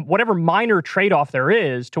so whatever minor trade-off there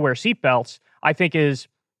is to wear seatbelts, I think is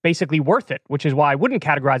basically worth it, which is why I wouldn't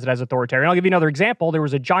categorize it as authoritarian. I'll give you another example. There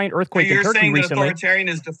was a giant earthquake in Turkey recently. You're saying that authoritarian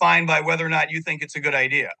is defined by whether or not you think it's a good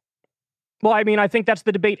idea. Well, I mean, I think that's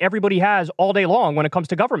the debate everybody has all day long when it comes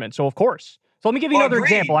to government. So, of course. So let me give you another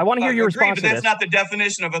example. I want to hear your response to this. But that's not the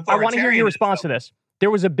definition of authoritarian. I want to hear your response to this.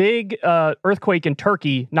 There was a big earthquake in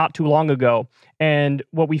Turkey not too long ago, and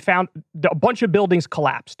what we found, a bunch of buildings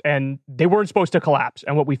collapsed, and they weren't supposed to collapse.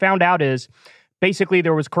 And what we found out is basically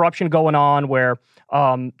there was corruption going on where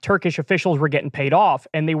Turkish officials were getting paid off,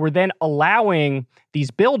 and they were then allowing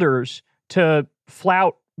these builders to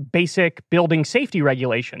flout basic building safety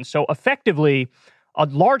regulations. So effectively, a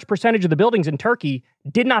large percentage of the buildings in Turkey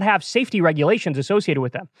did not have safety regulations associated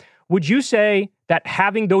with them. Would you say that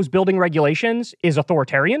having those building regulations is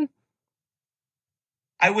authoritarian?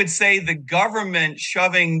 I would say the government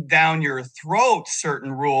shoving down your throat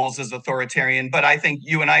certain rules is authoritarian, but I think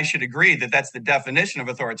you and I should agree that that's the definition of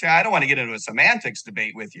authoritarian. I don't want to get into a semantics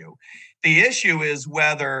debate with you. The issue is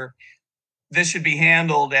whether this should be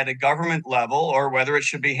handled at a government level or whether it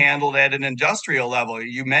should be handled at an industrial level.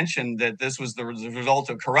 You mentioned that this was the result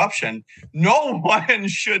of corruption. No one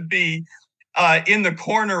should be in the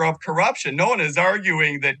corner of corruption. No one is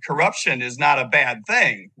arguing that corruption is not a bad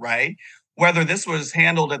thing, right? Whether this was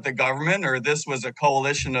handled at the government or this was a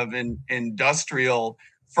coalition of industrial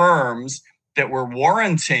firms that were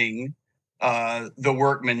warranting the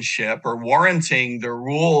workmanship or warranting the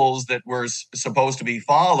rules that were supposed to be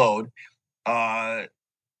followed, that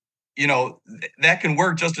can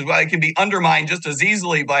work just as well. It can be undermined just as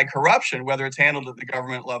easily by corruption, whether it's handled at the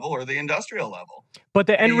government level or the industrial level. But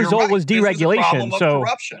the end result was deregulation.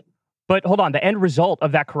 Corruption. But hold on, the end result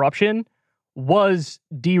of that corruption was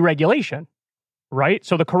deregulation, right?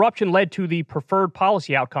 So the corruption led to the preferred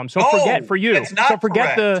policy outcome. So forget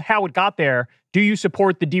how it got there. Do you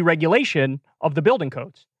support the deregulation of the building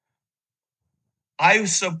codes? I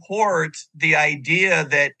support the idea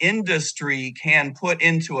that industry can put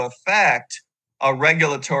into effect a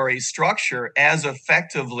regulatory structure as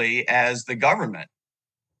effectively as the government.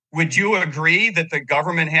 Would you agree that the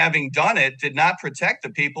government, having done it, did not protect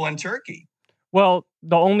the people in Turkey? Well,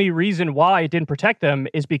 the only reason why it didn't protect them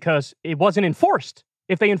is because it wasn't enforced.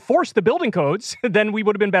 If they enforced the building codes, then we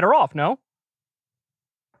would have been better off, no?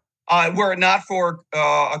 Were it not for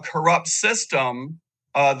a corrupt system,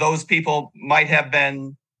 those people might have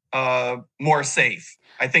been more safe.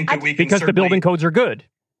 I think that we can because the building codes are good.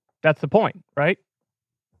 That's the point, right?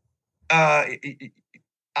 I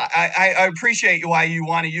appreciate why you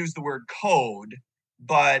want to use the word code,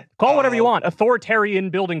 but call whatever you want. Authoritarian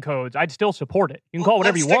building codes, I'd still support it. You can call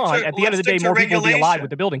whatever you want. At the end of the day, more people will be alive with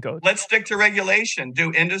the building codes. Let's stick to regulation.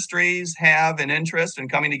 Do industries have an interest in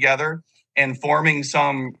coming together and forming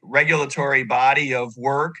some regulatory body of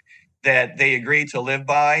work that they agree to live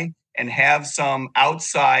by and have some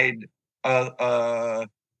outside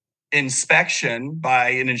inspection by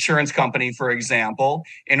an insurance company, for example,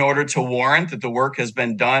 in order to warrant that the work has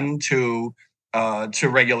been done to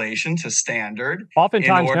regulation, to standard,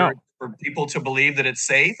 oftentimes in order for people to believe that it's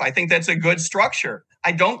safe? I think that's a good structure.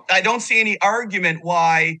 I don't see any argument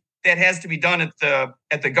why that has to be done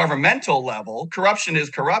at the governmental level. Corruption is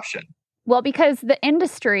corruption. Well, because the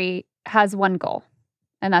industry has one goal,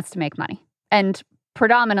 and that's to make money, and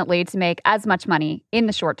predominantly to make as much money in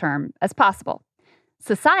the short term as possible.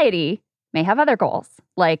 Society may have other goals,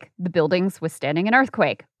 like the buildings withstanding an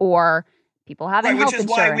earthquake, or people having health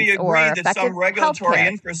insurance, which is why we agree that some regulatory healthcare.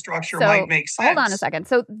 Infrastructure might make sense. Hold on a second.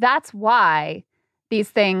 So that's why these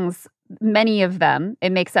things, many of them,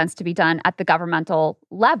 it makes sense to be done at the governmental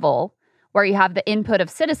level, where you have the input of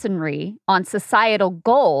citizenry on societal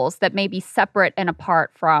goals that may be separate and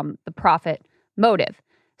apart from the profit motive.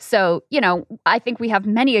 So, I think we have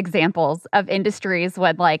many examples of industries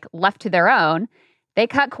when, left to their own, they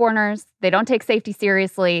cut corners, they don't take safety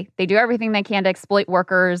seriously, they do everything they can to exploit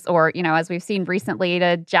workers or, as we've seen recently,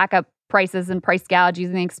 to jack up prices and price gouge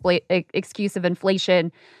using the excuse of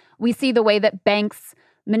inflation. We see the way that banks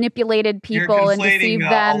manipulated people and deceived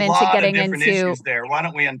them into getting into issues there. Why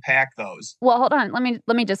don't we unpack those? Well, hold on.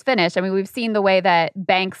 Let me just finish. I mean, we've seen the way that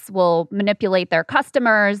banks will manipulate their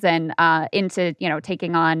customers and into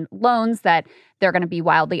taking on loans that they're going to be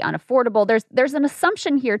wildly unaffordable. There's an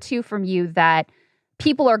assumption here too from you that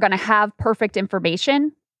people are going to have perfect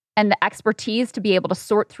information and the expertise to be able to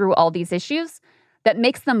sort through all these issues that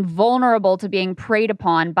makes them vulnerable to being preyed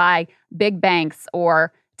upon by big banks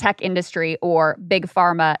or tech industry or big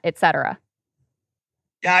pharma, et cetera.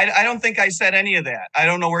 Yeah, I don't think I said any of that. I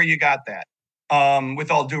don't know where you got that, with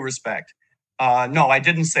all due respect. No, I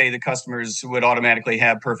didn't say the customers would automatically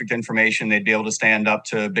have perfect information. They'd be able to stand up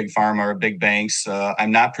to big pharma or big banks.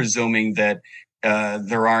 I'm not presuming that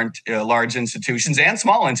there aren't large institutions and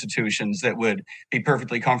small institutions that would be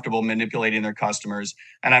perfectly comfortable manipulating their customers.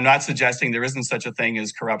 And I'm not suggesting there isn't such a thing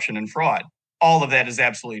as corruption and fraud. All of that is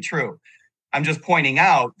absolutely true. I'm just pointing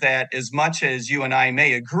out that as much as you and I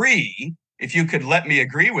may agree, if you could let me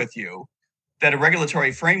agree with you, that a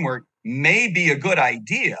regulatory framework may be a good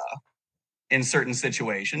idea in certain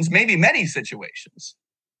situations, maybe many situations,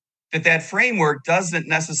 that framework doesn't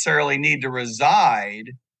necessarily need to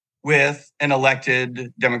reside with an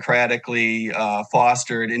elected, democratically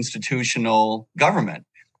fostered institutional government.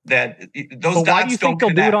 That those but dots why do you think they'll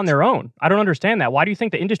connect. do it on their own? I don't understand that. Why do you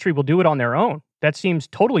think the industry will do it on their own? That seems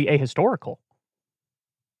totally ahistorical.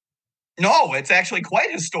 No, it's actually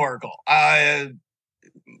quite historical.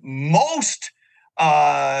 Most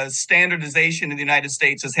standardization in the United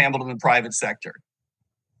States is handled in the private sector.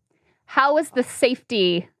 How is the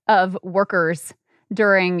safety of workers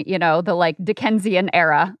during, the Dickensian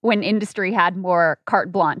era when industry had more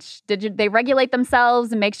carte blanche? Did they regulate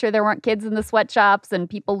themselves and make sure there weren't kids in the sweatshops and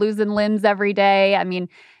people losing limbs every day? I mean,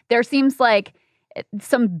 there seems like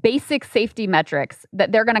some basic safety metrics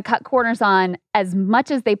that they're going to cut corners on as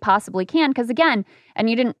much as they possibly can. Because again, and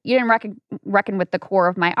you didn't reckon with the core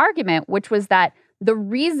of my argument, which was that the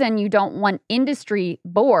reason you don't want industry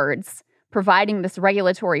boards providing this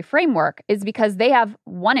regulatory framework is because they have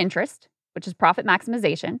one interest, which is profit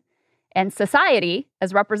maximization, and society,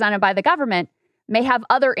 as represented by the government, may have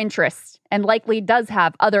other interests and likely does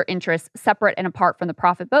have other interests separate and apart from the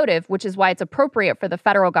profit motive, which is why it's appropriate for the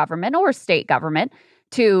federal government or state government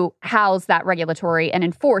to house that regulatory and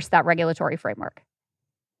enforce that regulatory framework.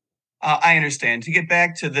 I understand. To get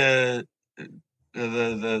back to the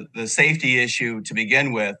safety issue to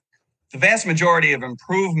begin with, the vast majority of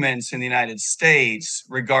improvements in the United States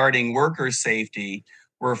regarding worker safety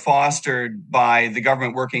were fostered by the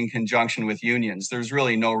government working in conjunction with unions. There's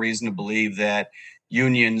really no reason to believe that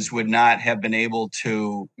unions would not have been able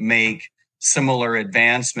to make similar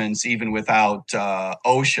advancements even without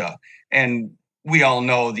OSHA. And we all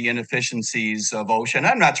know the inefficiencies of OSHA. And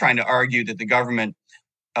I'm not trying to argue that the government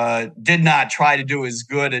did not try to do as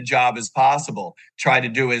good a job as possible, try to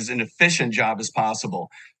do as an efficient job as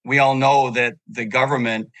possible. We all know that the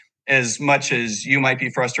government, as much as you might be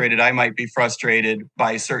frustrated, I might be frustrated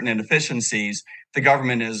by certain inefficiencies, the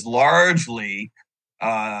government is largely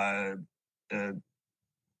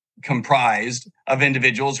comprised of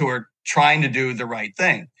individuals who are trying to do the right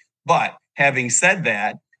thing. But having said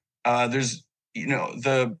that, there's,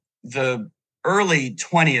 the early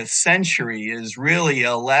 20th century is really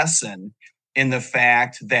a lesson in the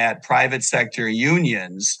fact that private sector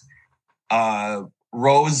unions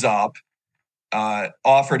rose up,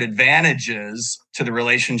 offered advantages to the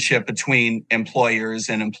relationship between employers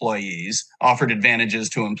and employees, offered advantages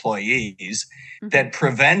to employees that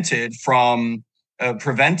prevented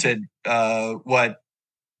what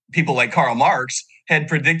people like Karl Marx had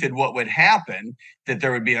predicted what would happen, that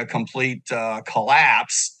there would be a complete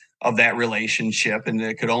collapse of that relationship and that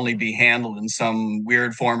it could only be handled in some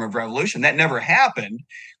weird form of revolution. That never happened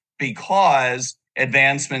because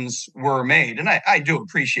advancements were made. And I do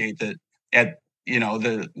appreciate that at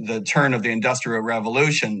the turn of the Industrial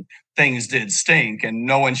Revolution, things did stink, and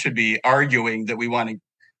no one should be arguing that we want to,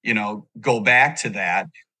 go back to that.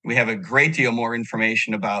 We have a great deal more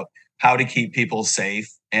information about how to keep people safe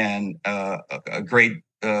and a great,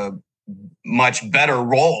 much better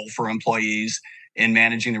role for employees in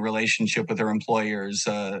managing the relationship with their employers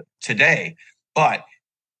today. But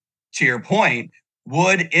to your point,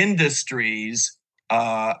 would industries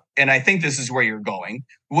and I think this is where you're going,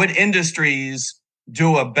 would industries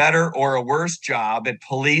do a better or a worse job at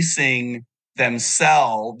policing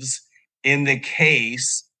themselves in the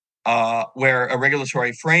case where a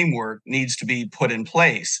regulatory framework needs to be put in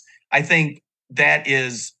place? I think that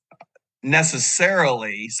is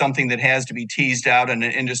necessarily something that has to be teased out on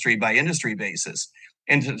an industry by industry basis.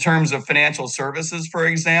 In terms of financial services, for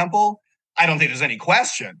example, I don't think there's any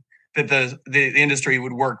question that the industry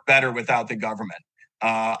would work better without the government.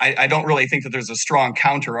 I don't really think that there's a strong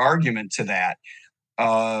counter argument to that.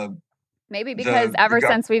 Maybe because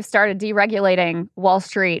since we've started deregulating Wall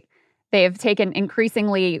Street, they've taken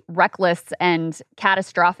increasingly reckless and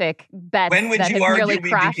catastrophic bets that have nearly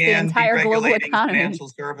crashed the entire global economy. Financial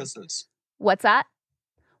services? What's that?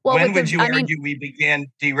 Well, when would you argue we began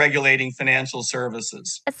deregulating financial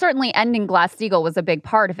services? Certainly ending Glass-Steagall was a big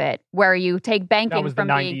part of it, where you take banking from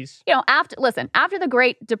the 90s. being, after the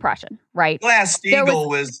Great Depression, right? Glass-Steagall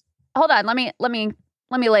was... Hold on, let me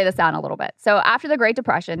lay this down a little bit. So after the Great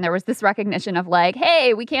Depression, there was this recognition of like,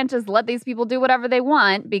 hey, we can't just let these people do whatever they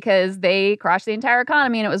want because they crashed the entire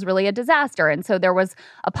economy and it was really a disaster. And so there was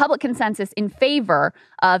a public consensus in favor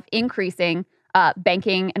of increasing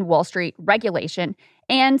banking and Wall Street regulation.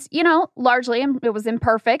 And, largely it was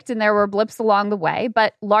imperfect and there were blips along the way,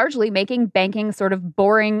 but largely making banking sort of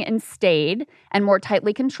boring and staid and more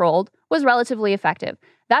tightly controlled was relatively effective.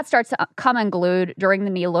 That starts to come unglued during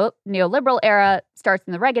the neoliberal era, starts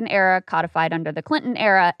in the Reagan era, codified under the Clinton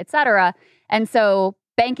era, et cetera. And so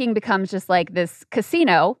banking becomes just like this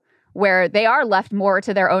casino where they are left more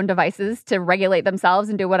to their own devices to regulate themselves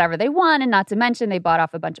and do whatever they want. And not to mention, they bought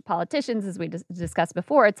off a bunch of politicians, as we discussed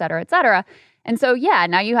before, et cetera, et cetera. And so,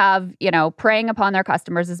 now you have, preying upon their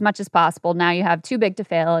customers as much as possible. Now you have too big to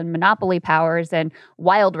fail and monopoly powers and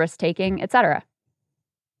wild risk taking, et cetera.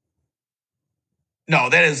 No,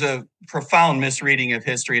 that is a profound misreading of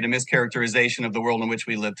history and a mischaracterization of the world in which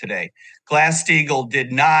we live today. Glass-Steagall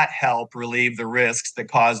did not help relieve the risks that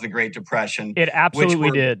caused the Great Depression. It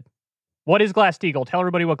absolutely did. What is Glass-Steagall? Tell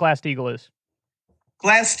everybody what Glass-Steagall is.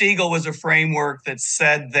 Glass-Steagall was a framework that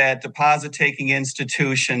said that deposit-taking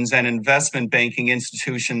institutions and investment banking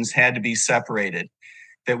institutions had to be separated,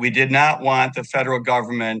 that we did not want the federal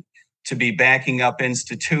government to be backing up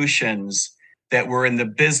institutions that were in the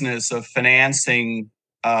business of financing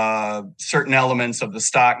certain elements of the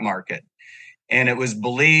stock market. And it was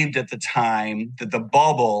believed at the time that the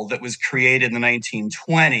bubble that was created in the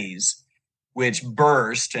 1920s, which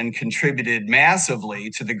burst and contributed massively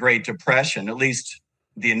to the Great Depression, at least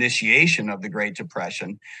the initiation of the Great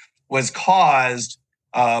Depression, was caused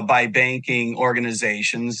by banking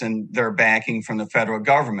organizations and their backing from the federal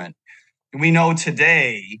government. We know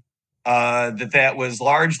today that was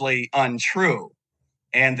largely untrue,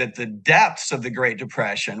 and that the depths of the Great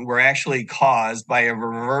Depression were actually caused by a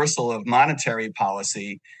reversal of monetary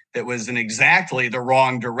policy that was in exactly the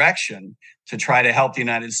wrong direction to try to help the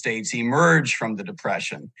United States emerge from the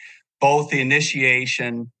Depression. Both the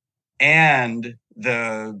initiation and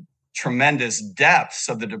the tremendous depths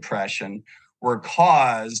of the Depression were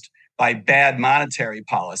caused by bad monetary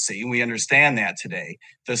policy. We understand that today.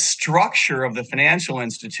 The structure of the financial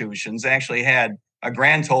institutions actually had a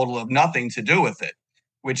grand total of nothing to do with it,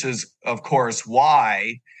 which is, of course,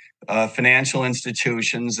 why financial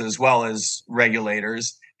institutions, as well as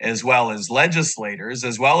regulators, as well as legislators,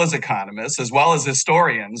 as well as economists, as well as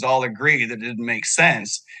historians, all agree that it didn't make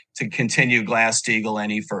sense to continue Glass-Steagall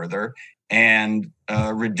any further and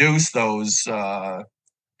reduce those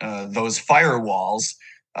firewalls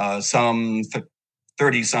some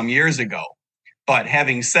 30-some years ago. But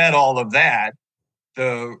having said all of that,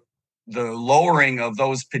 the lowering of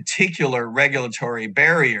those particular regulatory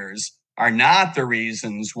barriers are not the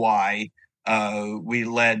reasons why we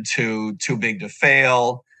led to too big to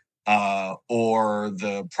fail or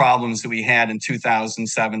the problems that we had in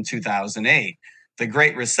 2007, 2008. The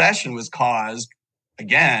Great Recession was caused,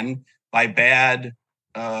 again, by bad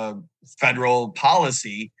federal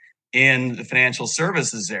policy in the financial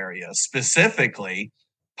services area, specifically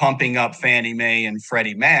pumping up Fannie Mae and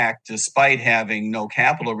Freddie Mac, despite having no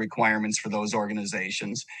capital requirements for those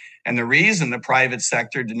organizations. And the reason the private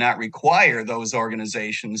sector did not require those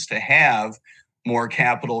organizations to have more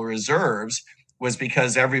capital reserves was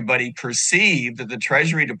because everybody perceived that the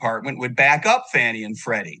Treasury Department would back up Fannie and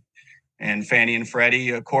Freddie. And Fannie and Freddie,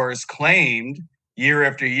 of course, claimed year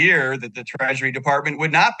after year that the Treasury Department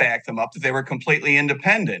would not back them up, that they were completely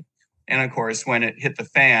independent. And of course, when it hit the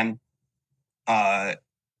fan,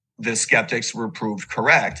 the skeptics were proved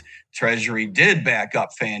correct. Treasury did back up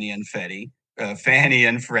Fannie and Freddie,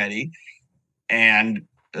 and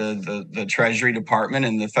the Treasury Department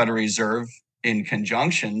and the Federal Reserve in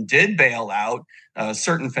conjunction, did bail out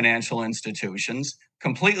certain financial institutions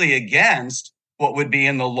completely against what would be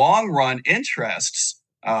in the long run interests.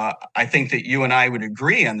 I think that you and I would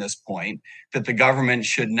agree on this point that the government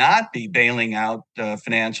should not be bailing out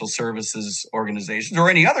financial services organizations or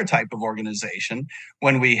any other type of organization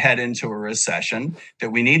when we head into a recession,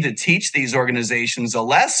 that we need to teach these organizations a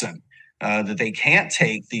lesson that they can't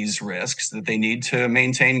take these risks, that they need to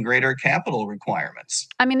maintain greater capital requirements.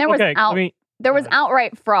 I mean, there was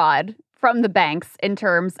outright fraud from the banks in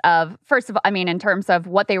terms of, first of all, in terms of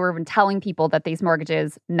what they were even telling people that these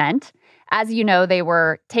mortgages meant. As you know, they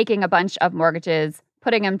were taking a bunch of mortgages,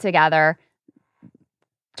 putting them together,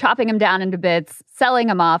 chopping them down into bits, selling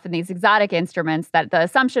them off in these exotic instruments that the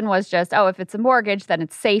assumption was just, if it's a mortgage, then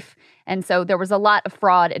it's safe. And so there was a lot of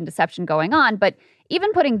fraud and deception going on. But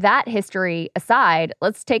even putting that history aside,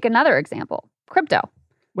 let's take another example, crypto.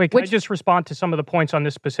 Wait, can I just respond to some of the points on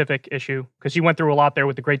this specific issue? Because you went through a lot there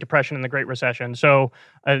with the Great Depression and the Great Recession. So,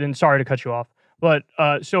 and sorry to cut you off. But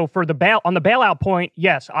so for the bailout point,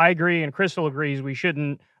 yes, I agree, and Crystal agrees we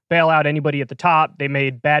shouldn't bail out anybody at the top. They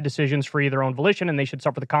made bad decisions for their own volition, and they should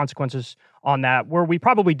suffer the consequences on that. Where we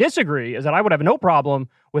probably disagree is that I would have no problem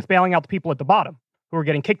with bailing out the people at the bottom who are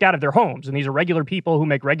getting kicked out of their homes. And these are regular people who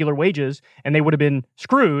make regular wages, and they would have been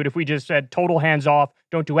screwed if we just said total hands off,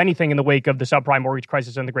 don't do anything in the wake of the subprime mortgage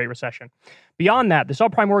crisis and the Great Recession. Beyond that, the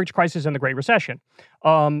subprime mortgage crisis and the Great Recession,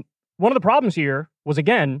 one of the problems here was,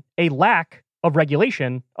 again, a lack of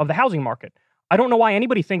regulation of the housing market. I don't know why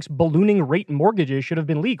anybody thinks ballooning rate mortgages should have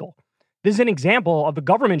been legal. This is an example of the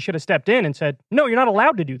government should have stepped in and said, no, you're not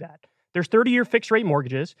allowed to do that. There's 30-year fixed rate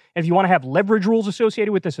mortgages. And if you want to have leverage rules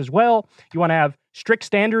associated with this as well, you want to have strict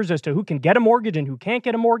standards as to who can get a mortgage and who can't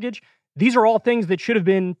get a mortgage. These are all things that should have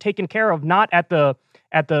been taken care of, not at the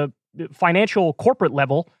financial corporate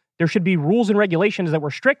level. There should be rules and regulations that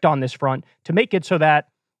were strict on this front to make it so that,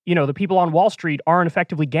 the people on Wall Street aren't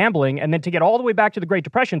effectively gambling. And then to get all the way back to the Great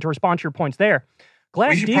Depression, to respond to your points there,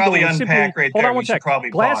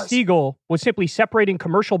 Glass-Steagall was simply separating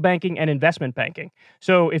commercial banking and investment banking.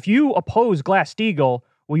 So if you oppose Glass-Steagall,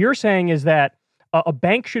 what you're saying is that a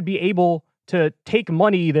bank should be able to take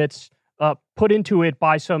money that's put into it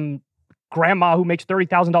by some grandma who makes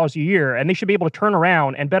 $30,000 a year, and they should be able to turn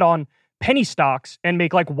around and bet on penny stocks and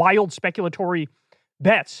make like wild speculatory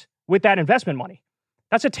bets with that investment money.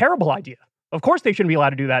 That's a terrible idea. Of course they shouldn't be allowed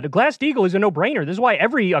to do that. Glass-Steagall is a no-brainer. This is why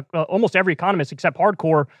almost every economist except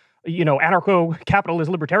hardcore,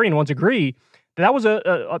 anarcho-capitalist libertarian ones agree that was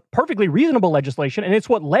a perfectly reasonable legislation, and it's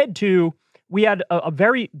what led to we had a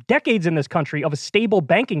very decades in this country of a stable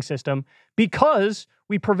banking system because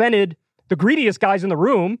we prevented the greediest guys in the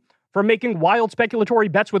room from making wild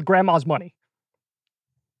speculatory bets with grandma's money.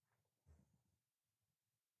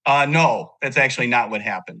 No, that's actually not what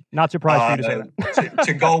happened. Not surprised for you to say that.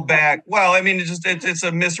 To go back, well, it's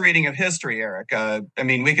a misreading of history, Eric.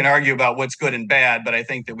 We can argue about what's good and bad, but I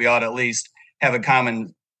think that we ought to at least have a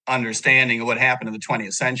common understanding of what happened in the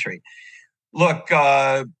 20th century. Look,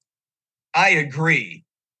 I agree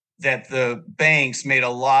that the banks made a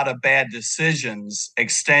lot of bad decisions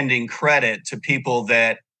extending credit to people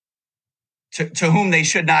that to whom they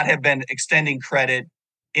should not have been extending credit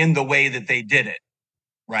in the way that they did it.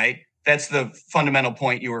 Right? That's the fundamental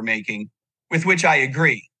point you were making, with which I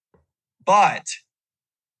agree. But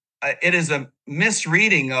it is a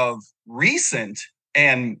misreading of recent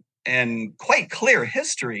and quite clear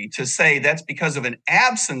history to say that's because of an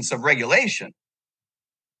absence of regulation.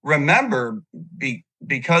 Remember,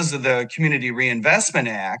 because of the Community Reinvestment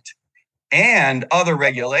Act and other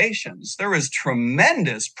regulations, there was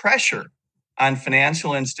tremendous pressure on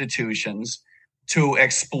financial institutions to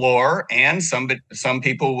explore, and some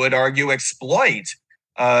people would argue exploit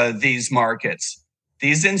these markets.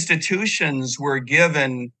 These institutions were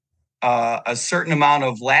given a certain amount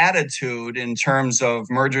of latitude in terms of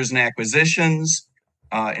mergers and acquisitions,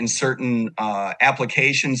 in certain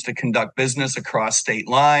applications to conduct business across state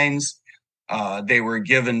lines. They were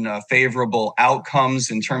given favorable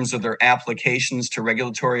outcomes in terms of their applications to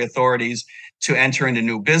regulatory authorities to enter into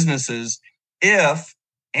new businesses if,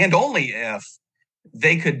 and only if,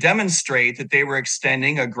 they could demonstrate that they were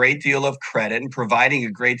extending a great deal of credit and providing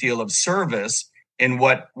a great deal of service in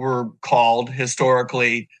what were called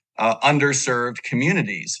historically underserved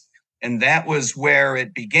communities. And that was where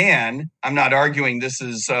it began. I'm not arguing this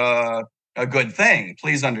is a good thing.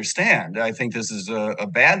 Please understand. I think this is a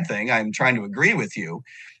bad thing. I'm trying to agree with you.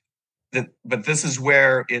 But this is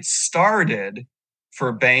where it started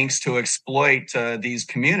for banks to exploit these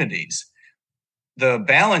communities. The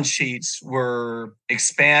balance sheets were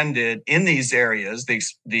expanded in these areas,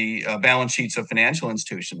 the balance sheets of financial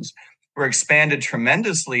institutions were expanded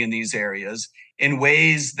tremendously in these areas in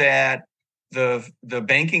ways that the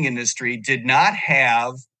banking industry did not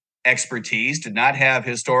have expertise, did not have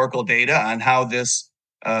historical data on how this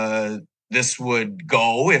would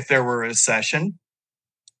go if there were a recession.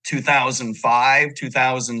 2005,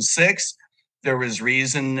 2006, there was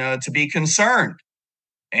reason to be concerned.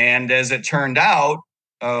 And as it turned out,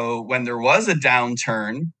 when there was a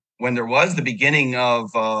downturn, when there was the beginning of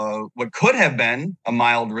what could have been a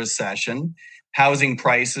mild recession, housing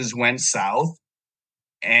prices went south,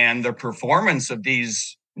 and the performance of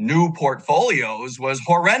these new portfolios was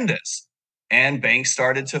horrendous. And banks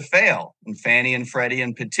started to fail. And Fannie and Freddie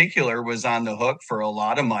in particular was on the hook for a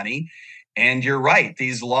lot of money. And you're right,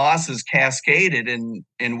 these losses cascaded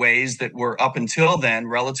in ways that were up until then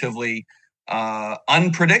relatively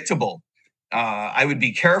unpredictable. I would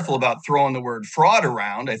be careful about throwing the word fraud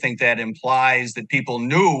around. I think that implies that people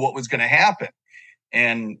knew what was going to happen.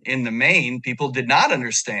 And in the main, people did not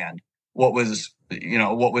understand what was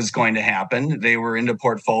going to happen. They were into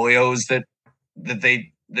portfolios that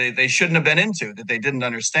they shouldn't have been into, that they didn't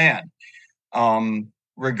understand.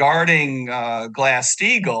 Regarding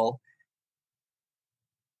Glass-Steagall,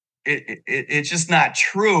 it's just not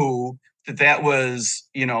true that was,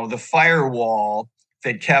 the firewall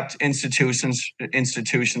that kept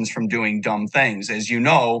institutions from doing dumb things. As you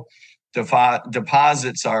know,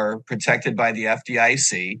 deposits are protected by the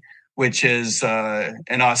FDIC, which is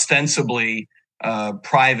an ostensibly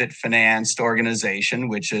private financed organization,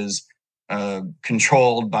 which is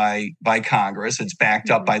controlled by Congress. It's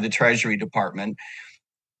backed up by the Treasury Department.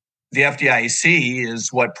 The FDIC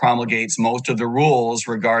is what promulgates most of the rules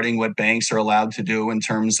regarding what banks are allowed to do in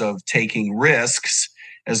terms of taking risks,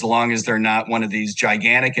 as long as they're not one of these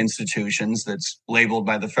gigantic institutions that's labeled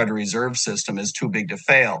by the Federal Reserve System as too big to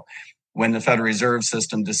fail. When the Federal Reserve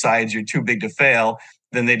System decides you're too big to fail,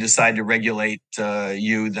 then they decide to regulate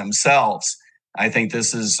you themselves. I think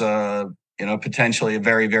this is potentially a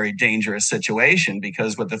very, very dangerous situation,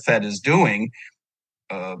 because what the Fed is doing,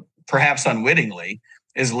 perhaps unwittingly,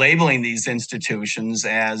 is labeling these institutions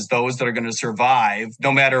as those that are going to survive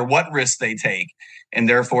no matter what risk they take. And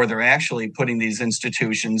therefore, they're actually putting these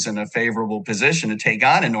institutions in a favorable position to take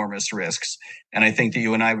on enormous risks. And I think that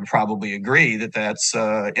you and I would probably agree that that's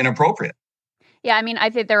inappropriate. Yeah, I mean, I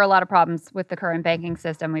think there are a lot of problems with the current banking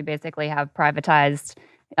system. We basically have privatized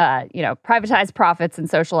profits and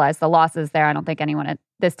socialized the losses there. I don't think anyone at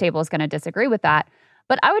this table is going to disagree with that.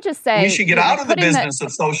 But I would just say you should get out of the business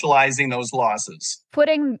of socializing those losses.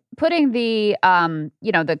 Putting the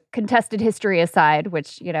the contested history aside,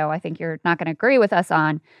 which I think you're not going to agree with us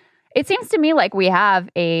on, it seems to me like we have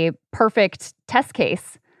a perfect test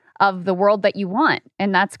case of the world that you want,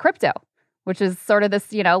 and that's crypto, which is sort of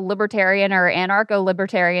this libertarian or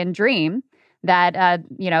anarcho-libertarian dream that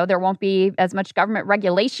there won't be as much government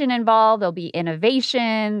regulation involved. There'll be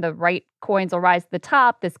innovation. The right coins will rise to the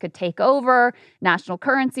top. This could take over national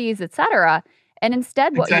currencies, etc. And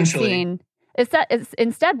instead, what you've seen is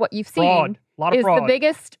fraud. The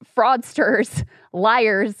biggest fraudsters,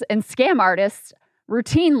 liars, and scam artists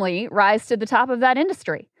routinely rise to the top of that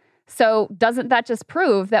industry. So doesn't that just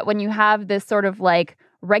prove that when you have this sort of like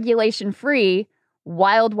regulation-free,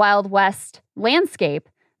 wild, wild west landscape,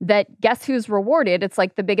 that guess who's rewarded? It's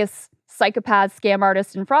like the biggest psychopath, scam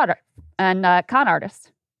artist, and fraud and con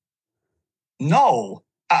artist. No,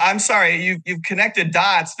 I'm sorry. You've connected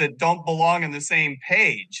dots that don't belong on the same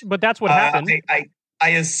page. But that's what happened. I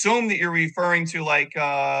assume that you're referring to like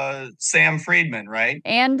Sam Friedman, right?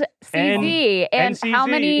 And CZ. And CZ. How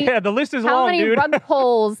many? Yeah, the list is long, dude. How many rug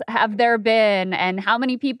pulls have there been? And how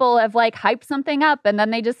many people have like hyped something up and then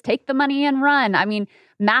they just take the money and run? I mean,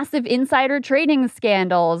 massive insider trading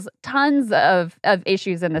scandals, tons of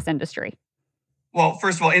issues in this industry. Well,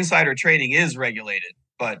 first of all, insider trading is regulated,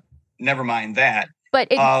 but never mind that. But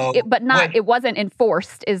it wasn't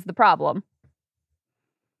enforced is the problem.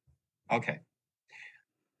 Okay.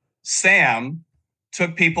 Sam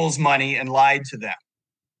took people's money and lied to them,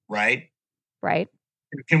 right? Right.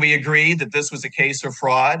 Can we agree that this was a case of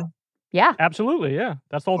fraud? Yeah. Absolutely, yeah.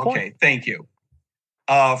 That's the whole point. Okay, thank you.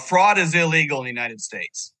 Fraud is illegal in the United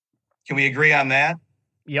States. Can we agree on that?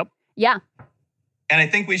 Yep. Yeah. And I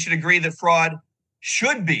think we should agree that fraud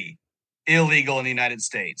should be illegal in the United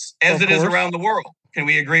States, as it is around the world. Can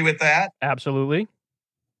we agree with that? Absolutely.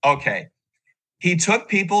 Okay. He took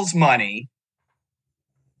people's money,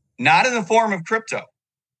 not in the form of crypto.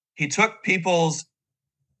 He took people's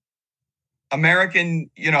American,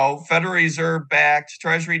 Federal Reserve-backed,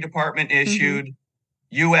 Treasury Department-issued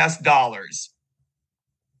U.S. dollars,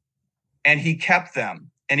 and he kept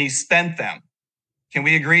them, and he spent them. Can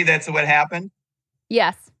we agree that's what happened?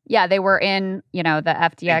 Yes. Yeah, they were in, the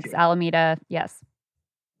FTX, Alameda. Yes.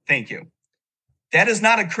 Thank you. That is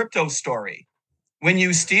not a crypto story. When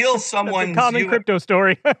you steal someone's... That's a common crypto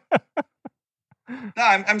story. No,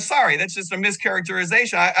 I'm sorry. That's just a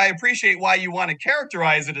mischaracterization. I appreciate why you want to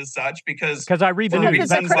characterize it as such, because I read the news.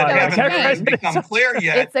 Reasons that haven't become clear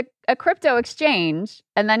yet. It's a crypto exchange,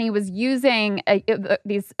 and then he was using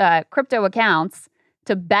these crypto accounts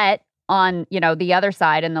to bet on the other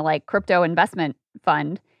side in the crypto investment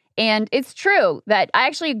fund. And it's true that I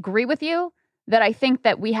actually agree with you that I think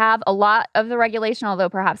that we have a lot of the regulation, although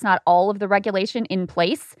perhaps not all of the regulation in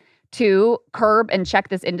place to curb and check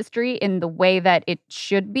this industry in the way that it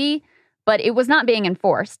should be, but it was not being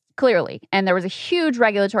enforced, clearly. And there was a huge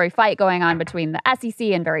regulatory fight going on between the SEC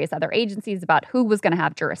and various other agencies about who was going to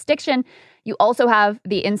have jurisdiction. You also have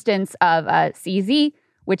the instance of CZ,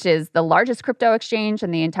 which is the largest crypto exchange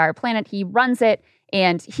on the entire planet. He runs it,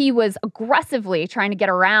 and he was aggressively trying to get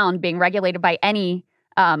around being regulated by any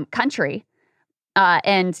country.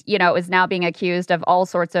 And is now being accused of all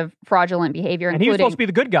sorts of fraudulent behavior. And he was supposed to be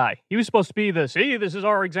the good guy. He was supposed to be this is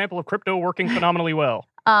our example of crypto working phenomenally well.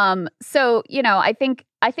 So, I think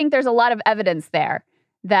there's a lot of evidence there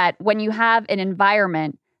that when you have an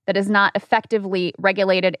environment that is not effectively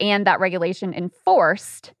regulated and that regulation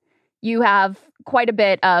enforced, you have quite a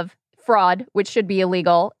bit of fraud, which should be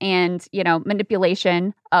illegal, and,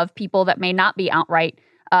 manipulation of people that may not be outright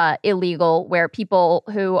illegal, where people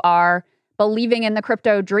who are believing in the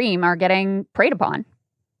crypto dream are getting preyed upon.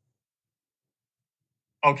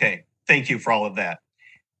 Okay, thank you for all of that.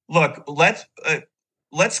 Look,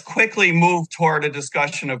 let's quickly move toward a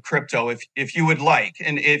discussion of crypto, if you would like,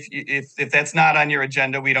 and if that's not on your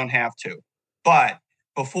agenda, we don't have to. But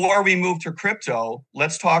before we move to crypto,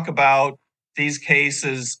 let's talk about these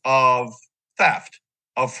cases of theft,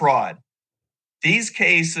 of fraud. These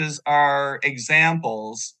cases are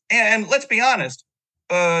examples, and let's be honest,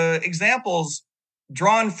 examples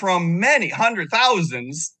drawn from many hundred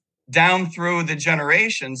thousands down through the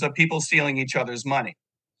generations of people stealing each other's money.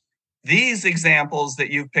 These examples that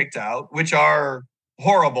you've picked out, which are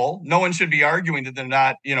horrible, no one should be arguing that they're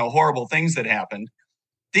not, horrible things that happened.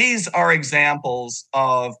 These are examples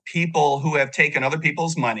of people who have taken other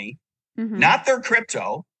people's money, not their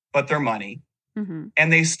crypto, but their money,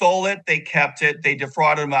 and they stole it, they kept it, they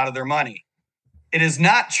defrauded them out of their money. It is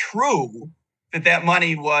not true that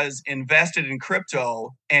money was invested in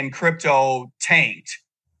crypto and crypto tanked,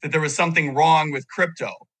 that there was something wrong with crypto.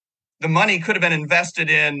 The money could have been invested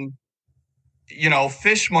in,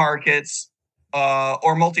 fish markets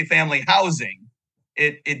or multifamily housing.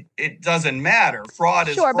 It doesn't matter. Fraud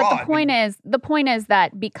is fraud. Sure, but the point is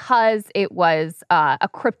that because it was a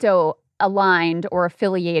crypto aligned or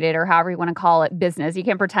affiliated or however you want to call it business, you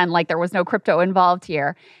can't pretend like there was no crypto involved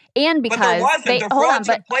here. And because there wasn't. The fraud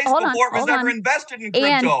took place before it was ever invested in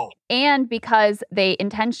crypto. And because they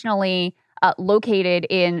intentionally located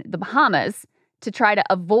in the Bahamas to try to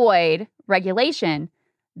avoid regulation,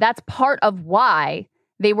 that's part of why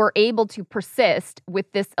they were able to persist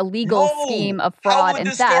with this illegal scheme of fraud and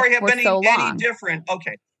theft for so long. Any different?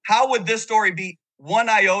 Okay. How would this story be one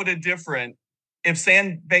iota different if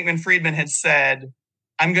Sam Bankman-Friedman had said,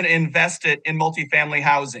 I'm going to invest it in multifamily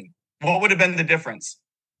housing? What would have been the difference?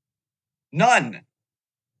 None.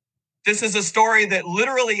 This is a story that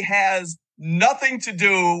literally has nothing to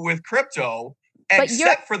do with crypto,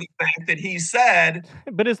 except for the fact that he said...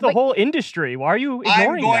 But it's the whole industry. Why are you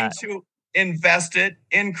ignoring that? I'm going to invest it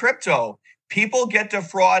in crypto. People get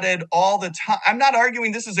defrauded all the time. I'm not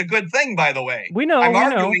arguing this is a good thing, by the way. I'm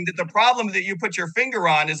arguing that the problem that you put your finger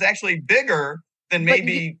on is actually bigger than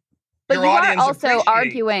maybe your audience appreciates. But you are also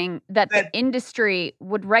arguing that the industry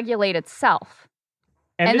would regulate itself.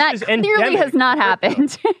 And that clearly has not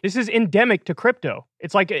happened. This is endemic to crypto.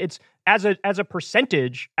 It's like it's as a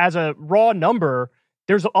percentage, as a raw number,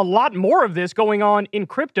 there's a lot more of this going on in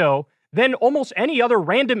crypto than almost any other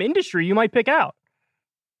random industry you might pick out.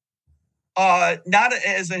 Not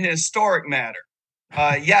as a historic matter.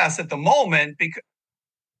 Yes, at the moment, because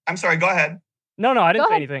I'm sorry, go ahead. No, I didn't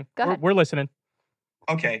say anything. We're listening.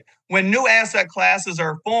 Okay. When new asset classes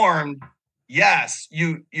are formed, yes,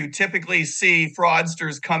 you typically see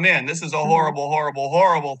fraudsters come in. This is a horrible, horrible,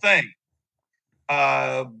 horrible thing.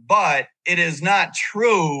 But it is not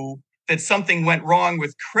true that something went wrong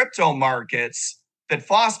with crypto markets that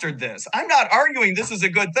fostered this. I'm not arguing this is a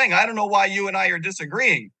good thing. I don't know why you and I are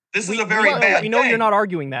disagreeing. This is a very bad thing. We know you're not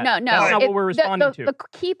arguing that. No. That's not what we're responding to. The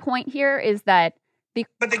key point here is that the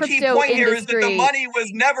key point here is that the money was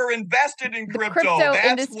never invested in crypto.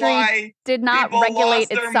 That's why did not people regulate lost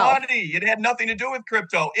their itself. money. It had nothing to do with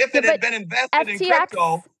crypto. If it had been invested in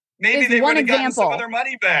crypto, maybe they would have gotten some of their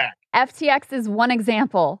money back. FTX is one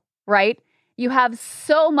example, right? You have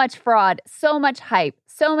so much fraud, so much hype,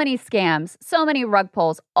 so many scams, so many rug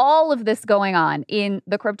pulls, all of this going on in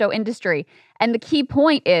the crypto industry. And the key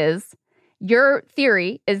point is, your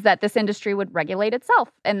theory is that this industry would regulate itself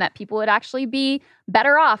and that people would actually be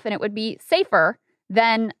better off and it would be safer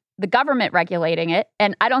than the government regulating it.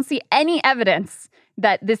 And I don't see any evidence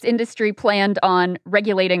that this industry planned on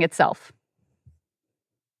regulating itself.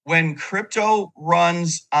 When crypto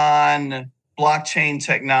runs on blockchain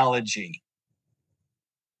technology,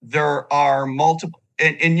 there are multiple,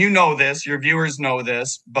 and you know this, your viewers know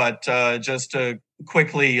this, but just to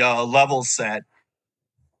quickly level set,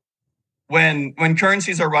 when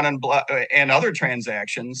currencies are running and other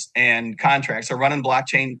transactions and contracts are running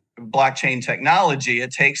blockchain technology,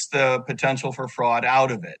 it takes the potential for fraud out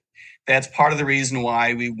of it. That's part of the reason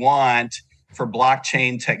why we want for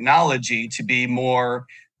blockchain technology to be more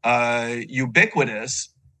ubiquitous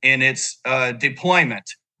in its deployment.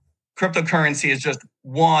 Cryptocurrency is just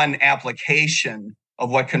one application of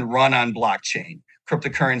what can run on blockchain.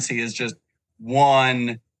 Cryptocurrency is just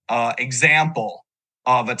one example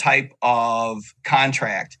of a type of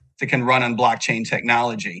contract that can run on blockchain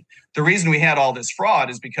technology. The reason we had all this fraud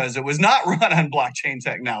is because it was not run on blockchain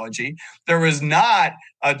technology. There was not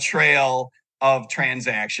a trail of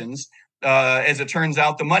transactions. As it turns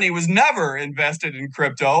out, the money was never invested in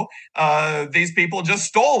crypto. These people just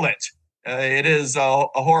stole it. It is a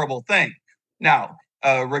horrible thing. Now,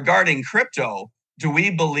 regarding crypto, do we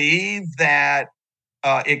believe that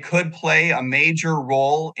it could play a major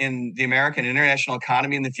role in the American international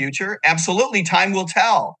economy in the future? Absolutely. Time will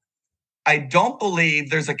tell. I don't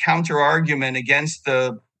believe there's a counter argument against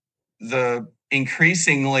the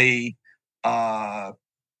increasingly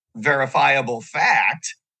verifiable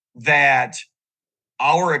fact that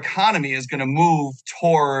our economy is going to move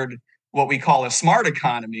toward what we call a smart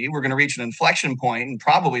economy. We're going to reach an inflection point in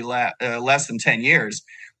probably less than 10 years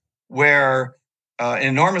where an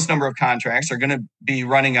enormous number of contracts are going to be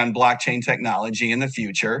running on blockchain technology in the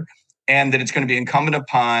future, and that it's going to be incumbent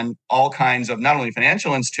upon all kinds of not only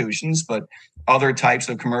financial institutions, but other types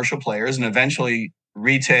of commercial players, and eventually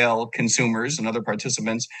retail consumers and other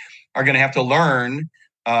participants are going to have to learn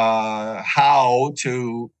how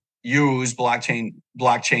to use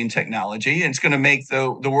blockchain technology. And it's going to make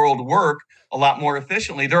the world work a lot more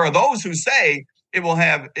efficiently. There are those who say it will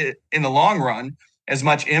have, in the long run, as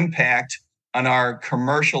much impact on our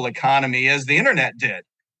commercial economy as the internet did.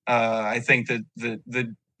 I think that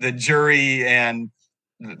the jury and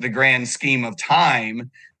the grand scheme of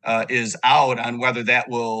time is out on whether that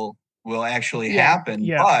will actually happen.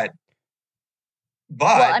 Yeah.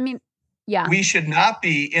 But well, I mean, yeah, we should not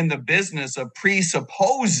be in the business of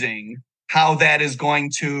presupposing how that is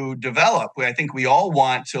going to develop. I think we all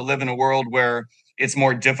want to live in a world where it's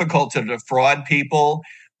more difficult to defraud people,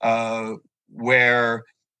 where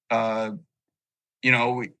while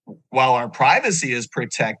our privacy is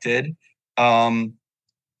protected,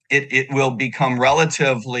 it will become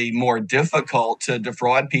relatively more difficult to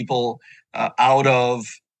defraud people out of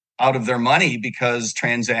their money because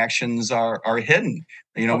transactions are hidden.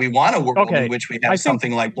 We want a world in which we have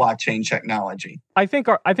something like blockchain technology. I think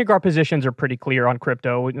our positions are pretty clear on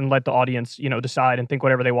crypto, and let the audience, decide and think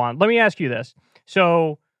whatever they want. Let me ask you this.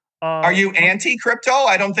 So, are you anti-crypto?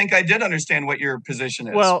 I don't think I did understand what your position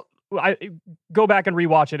is. Well, I go back and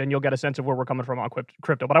rewatch it, and you'll get a sense of where we're coming from on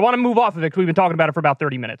crypto. But I want to move off of it because we've been talking about it for about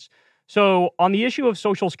 30 minutes. So, on the issue of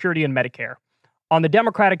Social Security and Medicare, on the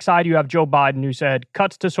Democratic side, you have Joe Biden, who said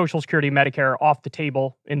cuts to Social Security and Medicare off the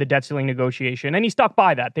table in the debt ceiling negotiation. And he stuck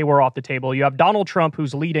by that. They were off the table. You have Donald Trump,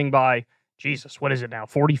 who's leading by, what is it now,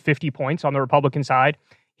 40, 50 points on the Republican side.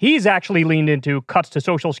 He's actually leaned into cuts to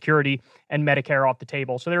Social Security and Medicare off the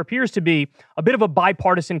table. So there appears to be a bit of a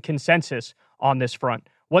bipartisan consensus on this front.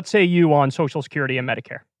 What say you on Social Security and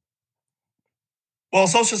Medicare? Well,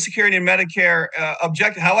 Social Security and Medicare,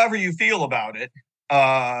 however you feel about it,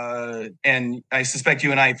 and I suspect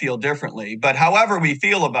you and I feel differently, but however we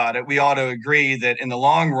feel about it, we ought to agree that in the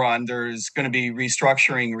long run, there's going to be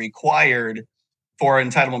restructuring required for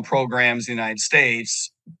entitlement programs in the United States.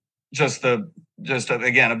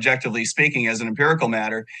 Again, objectively speaking, as an empirical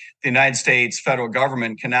matter, the United States federal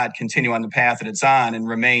government cannot continue on the path that it's on and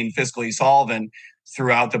remain fiscally solvent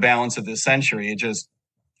throughout the balance of this century. It just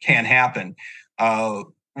can't happen.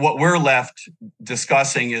 What we're left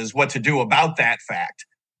discussing is what to do about that fact,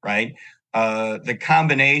 right? The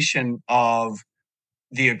combination of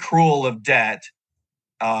the accrual of debt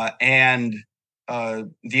and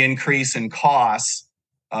the increase in costs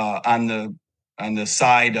on the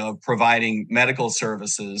side of providing medical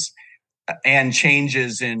services and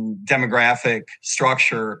changes in demographic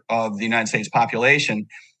structure of the United States population,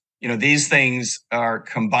 these things are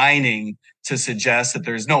combining to suggest that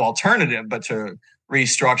there's no alternative but to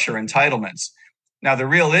restructure entitlements. Now, the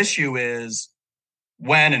real issue is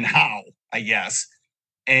when and how, I guess.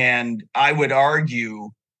 And I would argue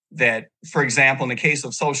that, for example, in the case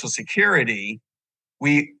of Social Security,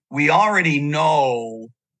 we already know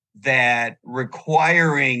that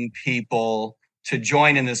requiring people to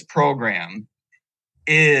join in this program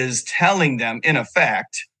is telling them, in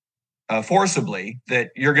effect, forcibly, that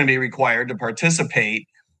you're going to be required to participate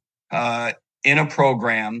in a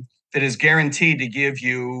program that is guaranteed to give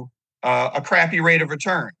you a crappy rate of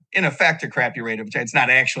return. In effect, a crappy rate of return. It's not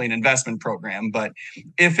actually an investment program, but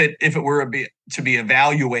if it were to be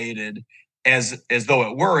evaluated as though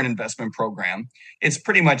it were an investment program, it's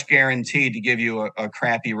pretty much guaranteed to give you a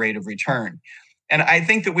crappy rate of return. And I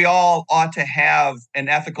think that we all ought to have an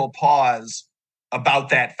ethical pause about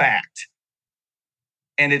that fact.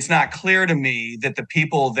 And it's not clear to me that the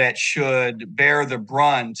people that should bear the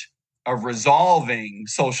brunt of resolving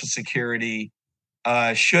Social Security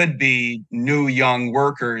should be new young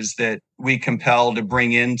workers that we compel to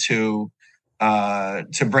bring into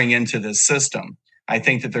this system. I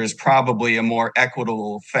think that there's probably a more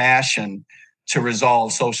equitable fashion to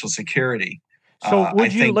resolve Social Security. So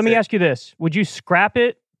let me ask you this. Would you scrap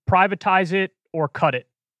it, privatize it, or cut it?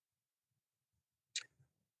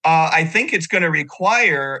 I think it's going to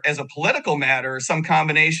require, as a political matter, some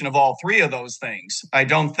combination of all three of those things. I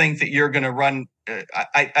don't think that you're going to run.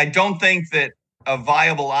 I don't think that a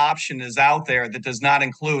viable option is out there that does not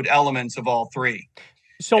include elements of all three.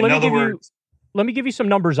 So let me give you some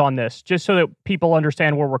numbers on this, just so that people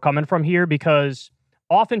understand where we're coming from here, because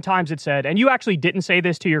oftentimes it's said, and you actually didn't say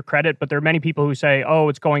this to your credit, but there are many people who say, oh,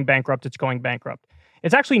 it's going bankrupt.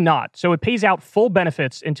 It's actually not. So it pays out full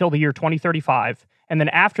benefits until the year 2035. And then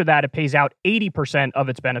after that, it pays out 80% of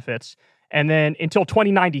its benefits. And then until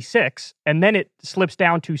 2096, and then it slips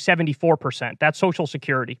down to 74%. That's Social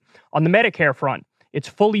Security. On the Medicare front, it's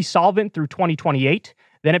fully solvent through 2028.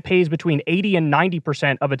 Then it pays between 80 and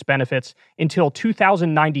 90% of its benefits until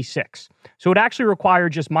 2096. So it actually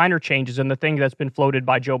required just minor changes. And the thing that's been floated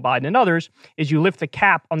by Joe Biden and others is you lift the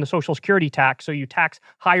cap on the Social Security tax, so you tax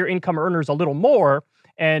higher income earners a little more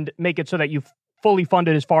and make it so that you fully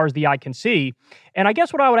funded as far as the eye can see. And I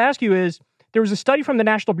guess what I would ask you is, there was a study from the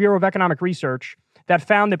National Bureau of Economic Research that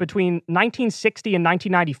found that between 1960 and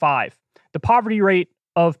 1995, the poverty rate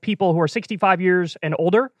of people who are 65 years and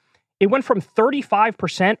older, it went from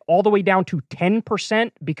 35% all the way down to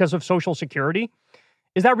 10% because of Social Security.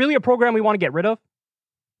 Is that really a program we want to get rid of?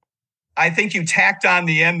 I think you tacked on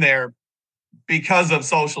the end there because of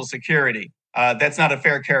Social Security. That's not a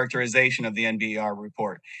fair characterization of the NBER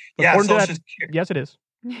report. Yes, it is.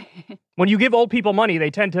 When you give old people money,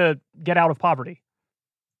 they tend to get out of poverty.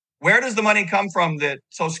 Where does the money come from that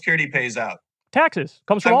Social Security pays out? Taxes.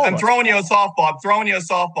 Comes from all of us. I'm throwing you a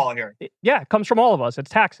softball here. Yeah, it comes from all of us.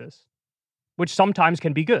 It's taxes, which sometimes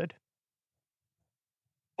can be good.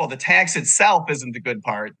 Well, the tax itself isn't the good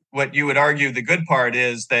part. What you would argue the good part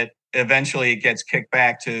is that eventually it gets kicked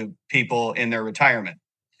back to people in their retirement.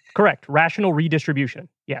 Correct. Rational redistribution.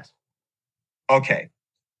 Yes. Okay.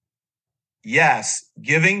 Yes,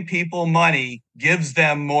 giving people money gives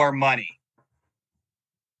them more money.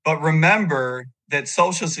 But remember that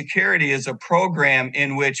Social Security is a program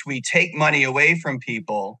in which we take money away from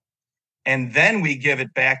people and then we give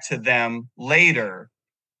it back to them later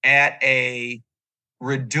at a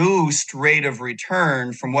reduced rate of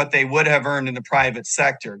return from what they would have earned in the private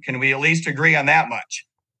sector. Can we at least agree on that much?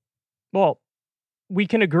 Well, we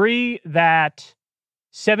can agree that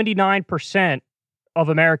 79% of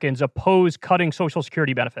Americans oppose cutting Social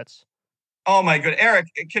Security benefits. Oh my good, Eric!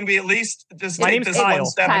 Can we at least just take this one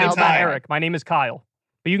step at a time? Eric, my name is Kyle,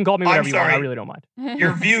 but you can call me whatever you want. I really don't mind.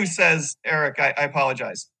 Your view says Eric. I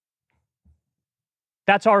apologize.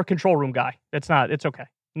 That's our control room guy. It's not. It's okay.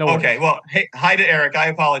 No worries. Okay. Well, hey, hi to Eric. I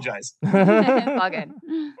apologize. All good.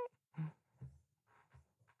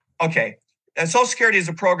 Okay. Social Security is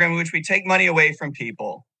a program in which we take money away from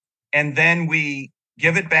people and then we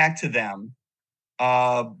give it back to them.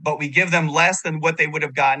 But we give them less than what they would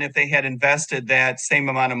have gotten if they had invested that same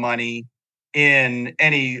amount of money in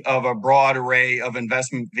any of a broad array of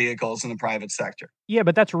investment vehicles in the private sector. Yeah,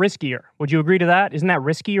 but that's riskier. Would you agree to that? Isn't that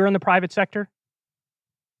riskier in the private sector?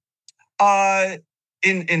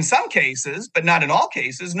 In some cases, but not in all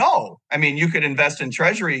cases, no. I mean, you could invest in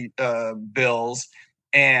treasury bills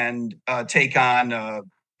and take on a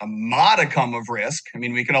modicum of risk. I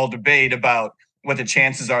mean, we can all debate about what the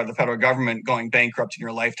chances are of the federal government going bankrupt in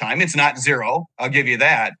your lifetime. It's not zero. I'll give you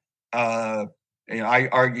that. I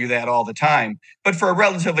argue that all the time. But for a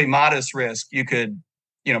relatively modest risk, you could,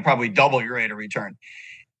 probably double your rate of return.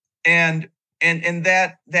 And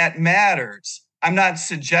that matters. I'm not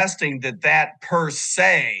suggesting that per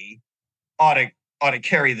se ought to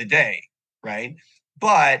carry the day, right?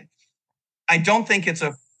 But I don't think it's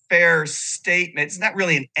a fair statement. It's not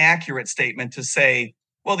really an accurate statement to say,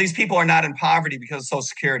 well, these people are not in poverty because of Social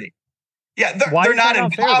Security. Yeah, they're not in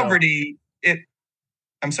poverty.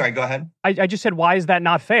 I'm sorry, go ahead. I just said, why is that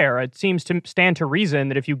not fair? It seems to stand to reason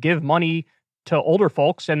that if you give money to older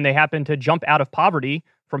folks and they happen to jump out of poverty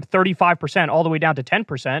from 35% all the way down to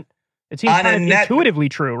 10%, it seems kind of intuitively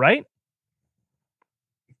true, right?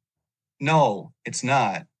 No, it's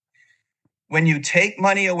not. When you take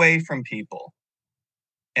money away from people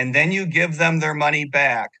and then you give them their money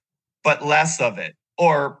back, but less of it,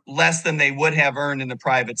 or less than they would have earned in the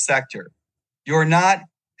private sector, you're not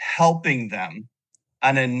helping them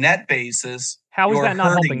on a net basis. How is that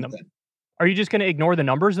not helping them? Are you just going to ignore the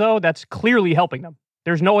numbers, though? That's clearly helping them.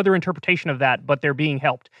 There's no other interpretation of that, but they're being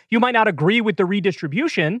helped. You might not agree with the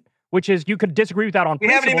redistribution, which is, you could disagree with that on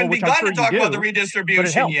principle. We haven't even begun to talk about the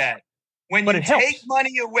redistribution yet. When you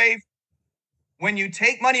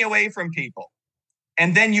take money away from people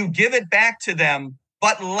and then you give it back to them,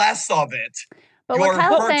 but less of it, but what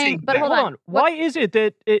Kyle's saying, but hold on. Why is it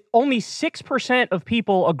that only 6% of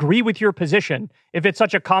people agree with your position if it's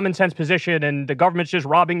such a common sense position and the government's just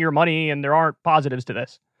robbing your money and there aren't positives to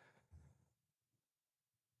this?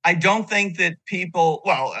 I don't think that people,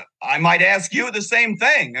 I might ask you the same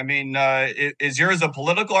thing. I mean, is yours a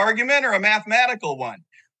political argument or a mathematical one?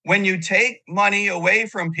 When you take money away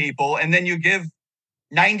from people and then you give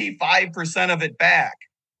 95% of it back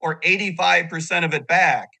or 85% of it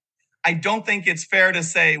back, I don't think it's fair to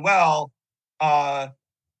say, they're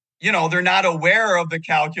not aware of the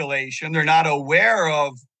calculation. They're not aware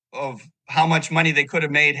of how much money they could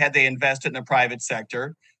have made had they invested in the private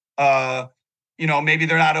sector. Maybe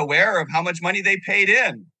they're not aware of how much money they paid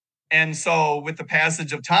in. And so with the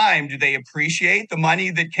passage of time, do they appreciate the money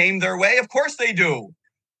that came their way? Of course they do.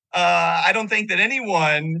 I don't think that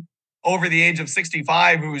anyone over the age of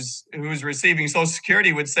 65 who's receiving Social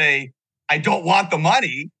Security would say, I don't want the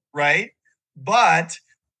money, right? But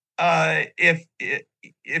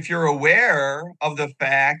if you're aware of the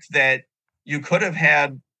fact that you could have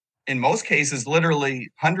had, in most cases, literally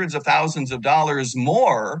hundreds of thousands of dollars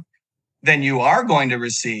more than you are going to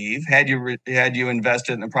receive had you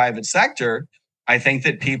invested in the private sector, I think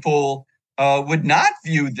that people would not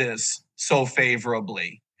view this so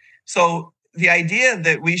favorably. So the idea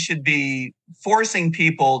that we should be forcing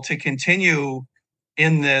people to continue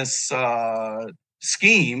in this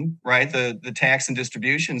scheme, right, the tax and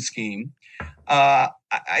distribution scheme, I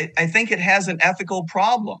think it has an ethical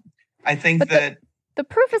problem. I think that the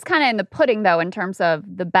proof is kind of in the pudding, though, in terms of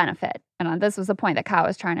the benefit. And this was the point that Kyle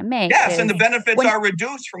was trying to make. Yes, and the benefits are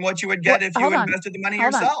reduced from what you would get if you invested the money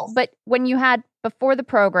yourself. But when you had, before the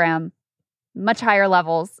program, much higher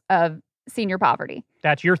levels of senior poverty.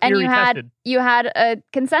 That's your theory tested. You had a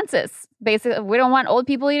consensus. Basically, we don't want old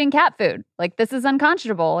people eating cat food. Like, this is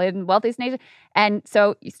unconscionable in wealthiest nations. And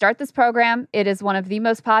so you start this program. It is one of the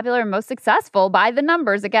most popular and most successful by the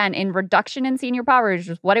numbers, again, in reduction in senior poverty, which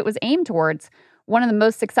is what it was aimed towards. One of the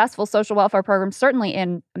most successful social welfare programs, certainly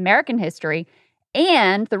in American history.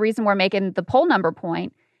 And the reason we're making the poll number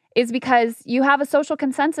point is because you have a social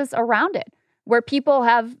consensus around it, where people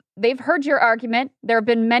they've heard your argument. There have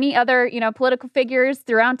been many other, political figures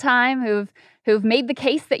throughout time who've made the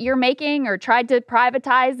case that you're making or tried to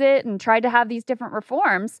privatize it and tried to have these different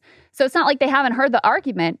reforms. So it's not like they haven't heard the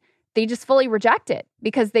argument. They just fully reject it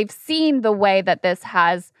because they've seen the way that this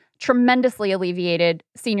has tremendously alleviated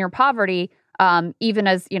senior poverty, even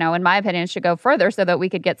as, in my opinion, it should go further so that we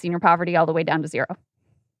could get senior poverty all the way down to zero.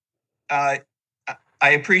 I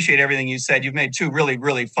appreciate everything you said. You've made two really,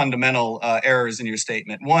 really fundamental errors in your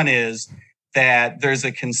statement. One is that there's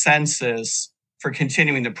a consensus for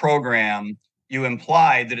continuing the program. You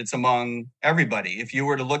implied that it's among everybody. If you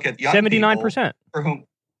were to look at young 79% people for whom,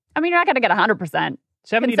 I mean, you're not going to get 100%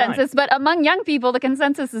 consensus, but among young people, the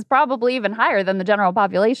consensus is probably even higher than the general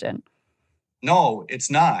population. No, it's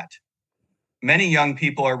not. Many young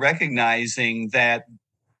people are recognizing that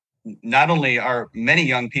not only are many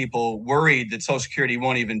young people worried that Social Security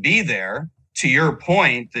won't even be there, to your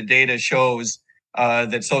point, the data shows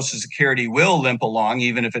that Social Security will limp along,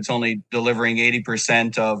 even if it's only delivering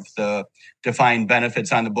 80% of the defined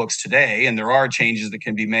benefits on the books today. And there are changes that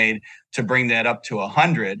can be made to bring that up to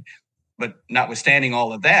 100. But notwithstanding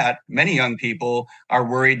all of that, many young people are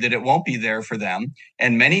worried that it won't be there for them.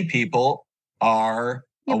 And many people are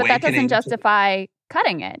but that doesn't justify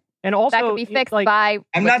cutting it. And also, that could be fixed by.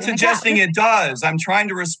 I'm not suggesting it does. I'm trying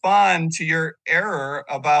to respond to your error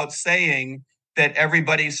about saying that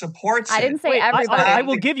everybody supports it. I didn't say everybody. I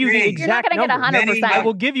will give you the exact You're not going to get 100%. I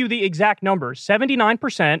will give you the exact numbers.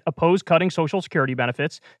 79% oppose cutting Social Security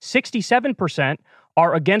benefits. 67%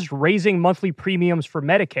 are against raising monthly premiums for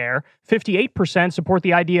Medicare. 58% support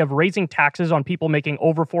the idea of raising taxes on people making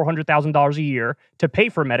over $400,000 a year to pay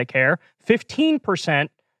for Medicare. 15%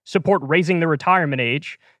 support raising the retirement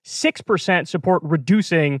age. 6% support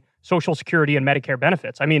reducing Social Security and Medicare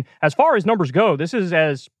benefits. I mean, as far as numbers go, this is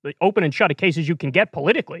as open and shut a case as you can get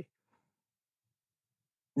politically.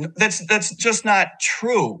 That's just not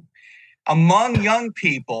true. Among young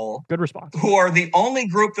people, good response, who are the only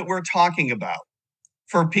group that we're talking about,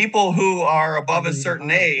 for people who are above a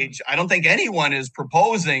certain age, I don't think anyone is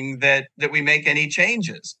proposing that we make any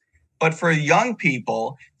changes. But for young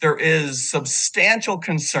people, there is substantial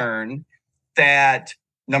concern that,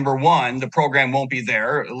 number one, the program won't be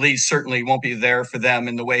there, at least certainly won't be there for them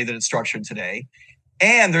in the way that it's structured today.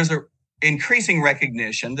 And there's an increasing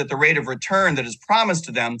recognition that the rate of return that is promised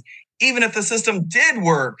to them, even if the system did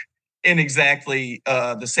work in exactly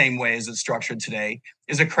the same way as it's structured today,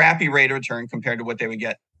 is a crappy rate of return compared to what they would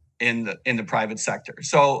get in the private sector.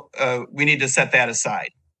 So we need to set that aside.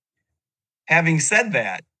 Having said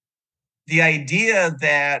that, the idea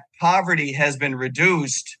that poverty has been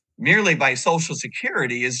reduced merely by Social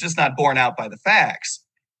Security is just not borne out by the facts.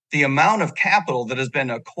 The amount of capital that has been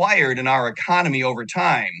acquired in our economy over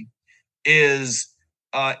time is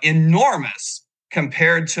enormous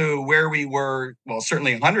compared to where we were, well,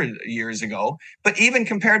 certainly 100 years ago, but even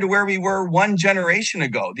compared to where we were one generation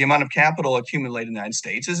ago. The amount of capital accumulated in the United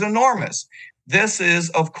States is enormous. This is,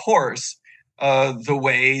 of course, the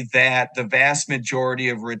way that the vast majority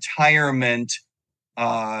of retirement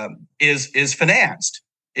is financed,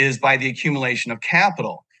 is by the accumulation of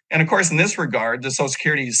capital. And of course, in this regard, the Social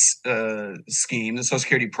Security scheme, the Social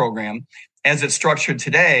Security program, as it's structured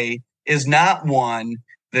today, is not one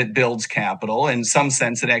that builds capital. In some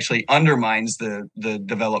sense, it actually undermines the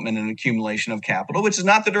development and accumulation of capital, which is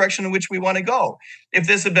not the direction in which we want to go. If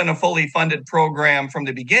this had been a fully funded program from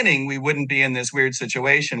the beginning, we wouldn't be in this weird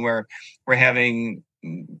situation where we're having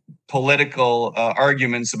political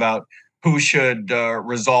arguments about who should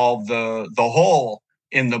resolve the hole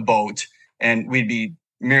in the boat. And we'd be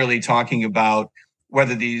merely talking about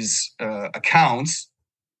whether these accounts,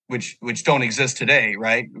 which don't exist today,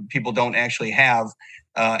 right? People don't actually have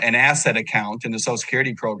an asset account in the Social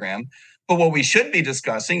Security program. But what we should be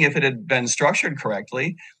discussing, if it had been structured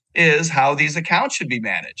correctly, is how these accounts should be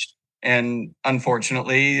managed. And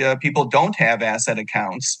unfortunately, people don't have asset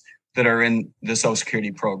accounts that are in the Social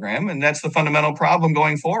Security program. And that's the fundamental problem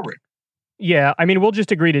going forward. Yeah, I mean, we'll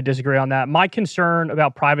just agree to disagree on that. My concern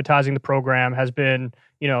about privatizing the program has been,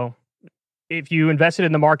 if you invested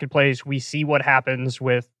in the marketplace, we see what happens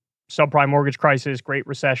with subprime mortgage crisis, Great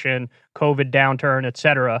Recession, COVID downturn, et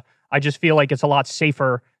cetera. I just feel like it's a lot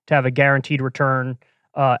safer to have a guaranteed return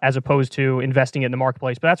as opposed to investing in the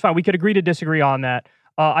marketplace. But that's fine. We could agree to disagree on that.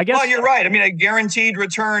 I guess. Well, you're right. I mean, a guaranteed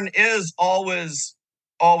return is always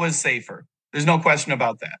safer. There's no question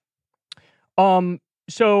about that.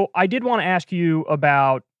 So I did want to ask you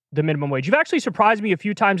about the minimum wage. You've actually surprised me a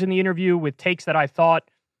few times in the interview with takes that I thought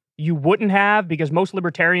you wouldn't have, because most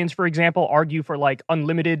libertarians, for example, argue for like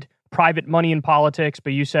unlimited private money in politics,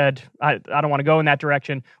 but you said, I don't want to go in that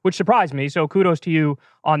direction, which surprised me. So kudos to you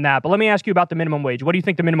on that. But let me ask you about the minimum wage. What do you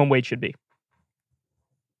think the minimum wage should be?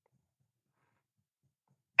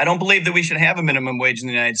 I don't believe that we should have a minimum wage in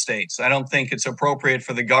the United States. I don't think it's appropriate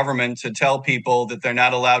for the government to tell people that they're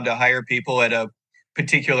not allowed to hire people at a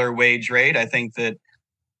particular wage rate. I think that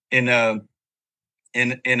in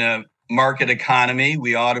a market economy,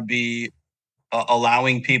 we ought to be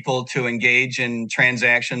allowing people to engage in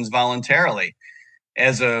transactions voluntarily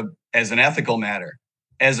as an ethical matter.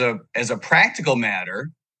 As a practical matter,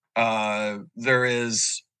 there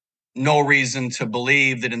is no reason to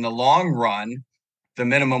believe that in the long run, the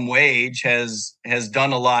minimum wage has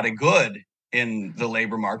done a lot of good in the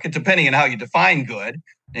labor market, depending on how you define good.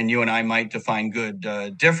 And you and I might define good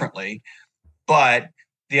differently. But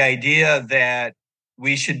the idea that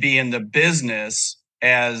we should be in the business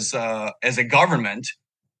as a government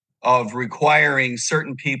of requiring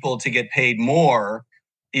certain people to get paid more,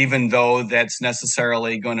 even though that's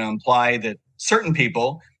necessarily going to imply that certain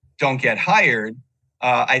people don't get hired,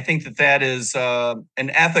 I think that is an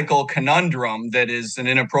ethical conundrum that is an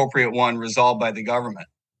inappropriate one resolved by the government.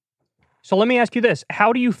 So let me ask you this.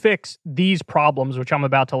 How do you fix these problems, which I'm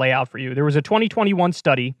about to lay out for you? There was a 2021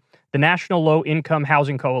 study, the National Low Income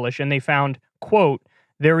Housing Coalition. They found, quote,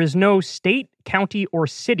 There is no state, county, or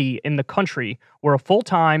city in the country where a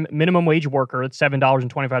full-time minimum wage worker at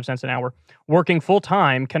 $7.25 an hour working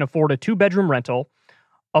full-time can afford a 2-bedroom rental.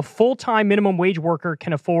 A full-time minimum wage worker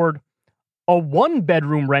can afford a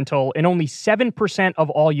 1-bedroom rental in only 7%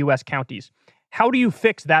 of all U.S. counties. How do you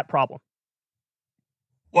fix that problem?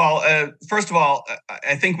 Well, first of all,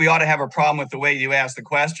 I think we ought to have a problem with the way you ask the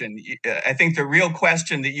question. I think the real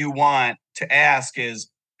question that you want to ask is,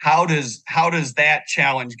 how does that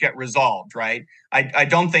challenge get resolved, right? I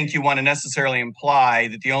don't think you want to necessarily imply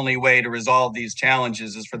that the only way to resolve these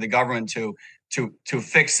challenges is for the government to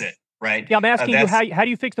fix it, right? Yeah, I'm asking you, how do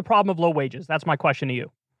you fix the problem of low wages? That's my question to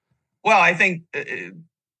you. Well, I think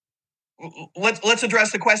let's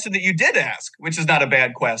address the question that you did ask, which is not a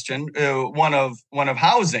bad question. One of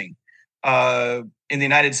housing. In the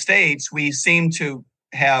United States, we seem to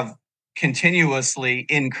have continuously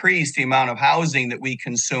increased the amount of housing that we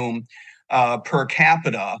consume per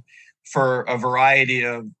capita for a variety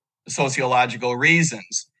of sociological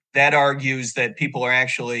reasons. That argues that people are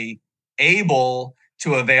actually able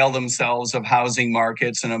to avail themselves of housing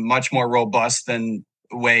markets in a much more robust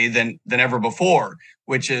way than ever before,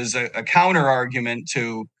 which is a counter argument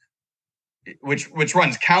to which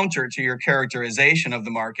runs counter to your characterization of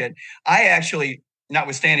the market. I actually,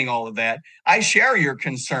 notwithstanding all of that, I share your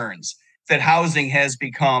concerns that housing has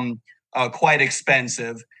become quite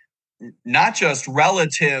expensive, not just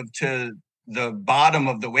relative to the bottom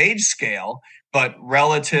of the wage scale, but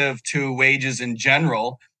relative to wages in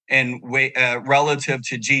general and relative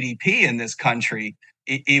to GDP in this country,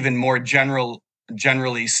 even more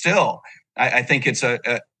generally still. I think it's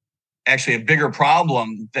actually a bigger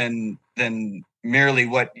problem than merely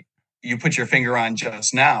what you put your finger on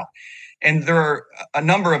just now. And there are a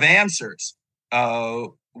number of answers.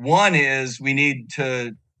 One is we need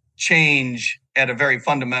to change at a very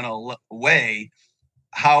fundamental way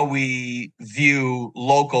how we view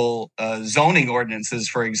local zoning ordinances,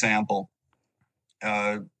 for example.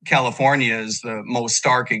 California is the most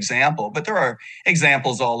stark example, but there are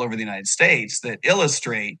examples all over the United States that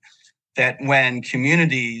illustrate that when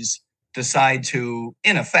communities decide to,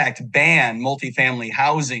 in effect, ban multifamily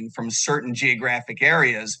housing from certain geographic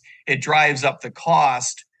areas, it drives up the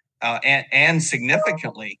cost and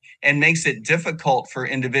significantly, and makes it difficult for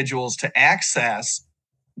individuals to access,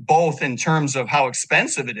 both in terms of how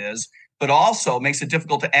expensive it is, but also makes it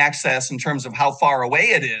difficult to access in terms of how far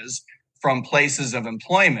away it is from places of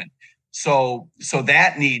employment. So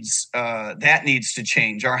that needs to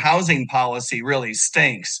change. Our housing policy really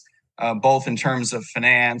stinks, both in terms of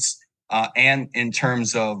finance and in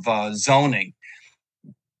terms of zoning.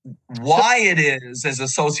 Why it is, as a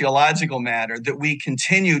sociological matter, that we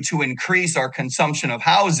continue to increase our consumption of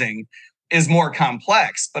housing is more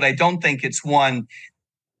complex, but I don't think it's one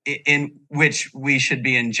in which we should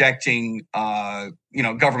be injecting,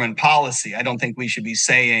 government policy. I don't think we should be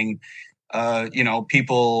saying,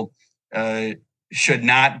 people should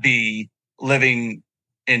not be living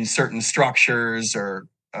in certain structures or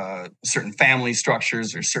certain family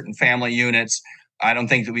structures or certain family units. I don't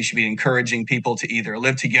think that we should be encouraging people to either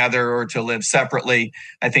live together or to live separately.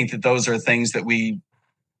 I think that those are things that we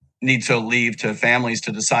need to leave to families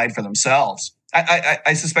to decide for themselves.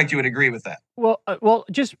 I suspect you would agree with that. Well,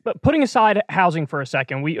 just putting aside housing for a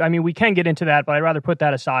second, we can get into that, but I'd rather put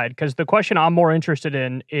that aside, because the question I'm more interested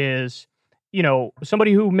in is,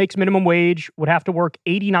 somebody who makes minimum wage would have to work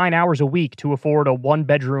 89 hours a week to afford a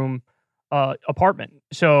 1-bedroom apartment.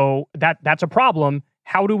 So that's a problem.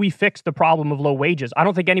 How do we fix the problem of low wages? I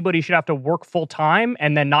don't think anybody should have to work full time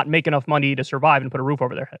and then not make enough money to survive and put a roof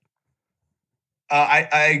over their head.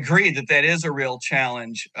 I agree that is a real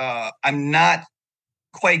challenge. I'm not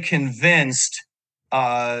quite convinced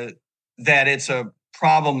that it's a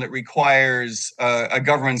problem that requires a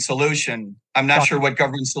government solution. I'm not sure what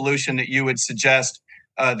government solution that you would suggest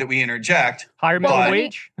that we interject. Higher minimum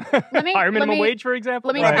wage? Higher minimum wage, for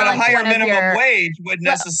example? But a higher minimum wage would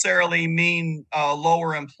necessarily mean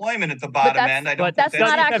lower employment at the bottom end. I don't think that's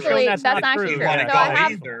not true. So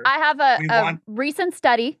I have a recent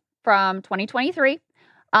study from 2023.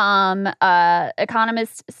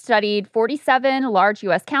 Economists studied 47 large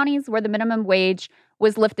U.S. counties where the minimum wage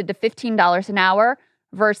was lifted to $15 an hour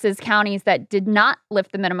versus counties that did not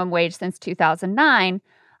lift the minimum wage since 2009.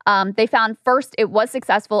 They found, first, it was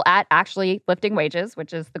successful at actually lifting wages,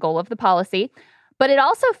 which is the goal of the policy. But it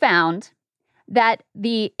also found that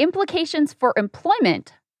the implications for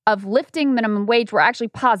employment of lifting minimum wage were actually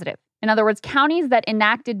positive. In other words, counties that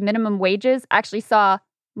enacted minimum wages actually saw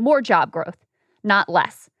more job growth, not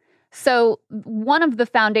less. So one of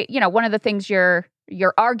the things you're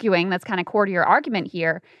you're arguing, that's kind of core to your argument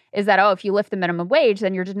here, is that, if you lift the minimum wage,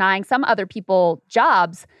 then you're denying some other people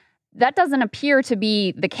jobs. That doesn't appear to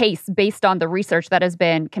be the case based on the research that has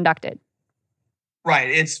been conducted. Right.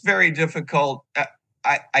 It's very difficult.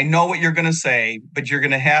 I know what you're going to say, but you're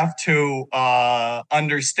going to have to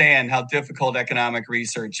understand how difficult economic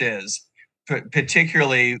research is,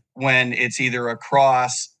 particularly when it's either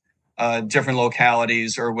across different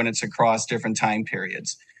localities or when it's across different time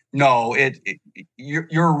periods. No,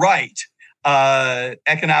 you're right.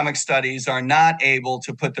 Economic studies are not able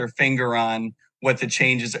to put their finger on what the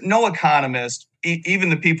changes. No economist, even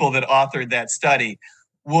the people that authored that study,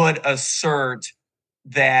 would assert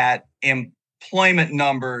that employment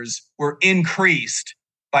numbers were increased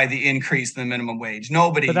by the increase in the minimum wage.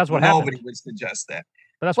 Nobody would suggest that.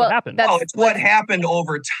 But that's what happened. It's what happened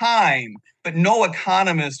over time. But no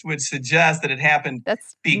economist would suggest that it happened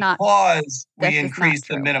because we increased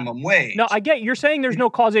the minimum wage. No, I get you're saying there's no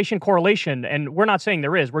causation correlation, and we're not saying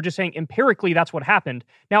there is. We're just saying empirically that's what happened.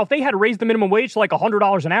 Now, if they had raised the minimum wage to like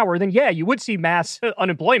 $100 an hour, then yeah, you would see mass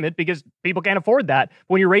unemployment because people can't afford that.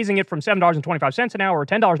 When you're raising it from $7.25 an hour or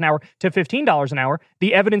 $10 an hour to $15 an hour,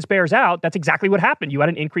 the evidence bears out that's exactly what happened. You had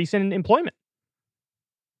an increase in employment.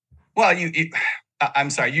 Well,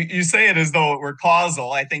 I'm sorry, you say it as though it were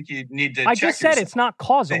causal. I think you need to check just said yourself. It's not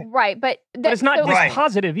causal. Right, but it's not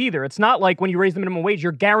dispositive either. It's not like when you raise the minimum wage,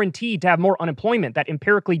 you're guaranteed to have more unemployment. That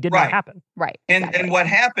empirically did not happen. Right. Exactly. And what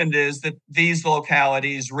happened is that these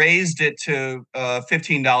localities raised it to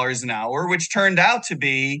 $15 an hour, which turned out to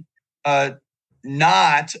be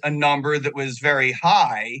not a number that was very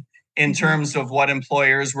high in terms of what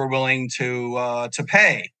employers were willing to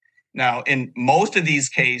pay. Now, in most of these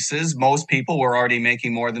cases, most people were already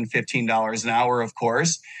making more than $15 an hour, of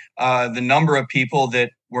course. The number of people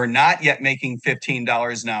that were not yet making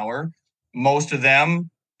 $15 an hour, most of them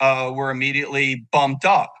were immediately bumped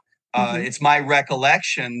up. It's my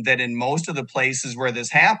recollection that in most of the places where this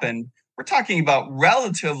happened, we're talking about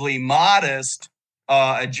relatively modest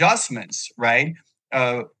adjustments, right?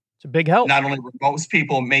 It's a big help. Not only were most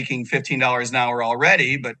people making $15 an hour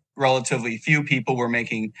already, but relatively few people were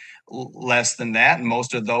making less than that. And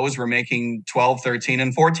most of those were making $12, $13,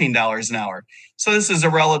 and $14 an hour. So this is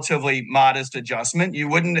a relatively modest adjustment. You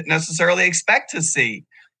wouldn't necessarily expect to see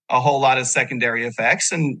a whole lot of secondary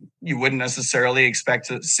effects, and you wouldn't necessarily expect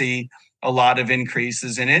to see a lot of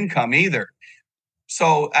increases in income either.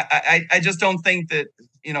 So I just don't think that,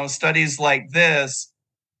 studies like this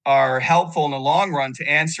are helpful in the long run to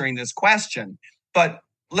answering this question. But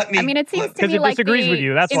it seems to me like disagrees with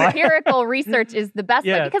you. That's empirical research is the best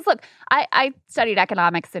way. Because look, I studied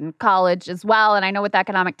economics in college as well, and I know what the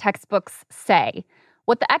economic textbooks say.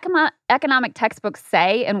 What the economic textbooks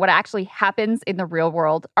say and what actually happens in the real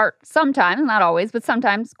world are sometimes, not always, but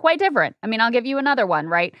sometimes quite different. I mean, I'll give you another one,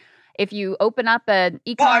 right? If you open up an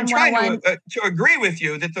econ 101... Well, I'm trying to agree with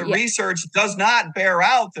you that the research does not bear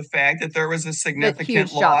out the fact that there was a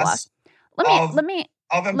significant loss. Let me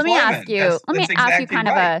ask you. Let me ask you kind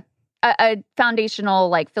of a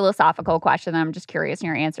foundational, philosophical question that I'm just curious in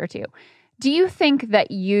your answer to. Do you think that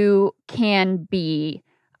you can be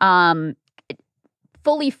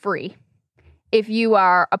fully free if you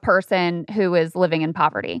are a person who is living in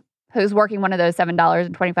poverty, who's working one of those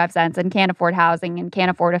 $7.25 and can't afford housing and can't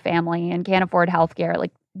afford a family and can't afford healthcare?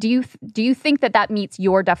 Do you think that meets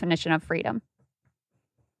your definition of freedom?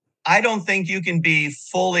 I don't think you can be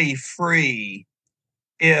fully free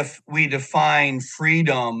if we define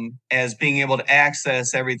freedom as being able to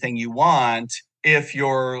access everything you want if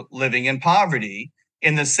you're living in poverty,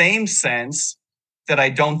 in the same sense that I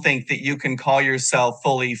don't think that you can call yourself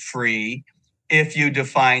fully free if you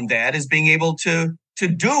define that as being able to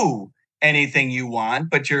do anything you want,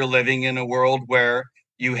 but you're living in a world where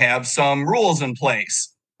you have some rules in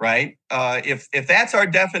place, right? If that's our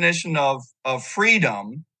definition of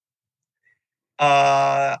freedom,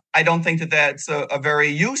 I don't think that that's a very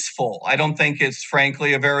useful. I don't think it's,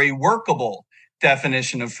 frankly, a very workable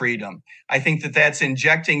definition of freedom. I think that that's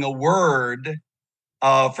injecting a word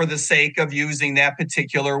for the sake of using that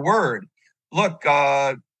particular word. Look,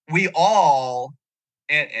 we all,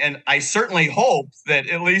 and I certainly hope that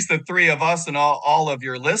at least the three of us and all of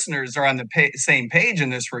your listeners are on the same page in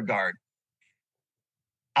this regard.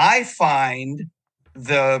 I find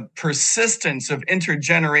the persistence of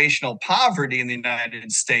intergenerational poverty in the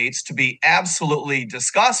United States to be absolutely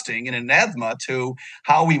disgusting and anathema to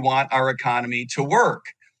how we want our economy to work.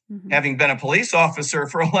 Mm-hmm. Having been a police officer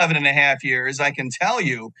for 11 and a half years, I can tell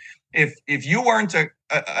you, if you weren't an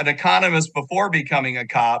economist before becoming a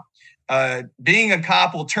cop, being a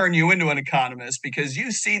cop will turn you into an economist because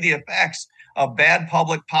you see the effects of bad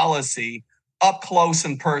public policy up close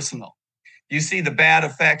and personal. You see the bad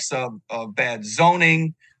effects of bad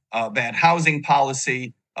zoning, bad housing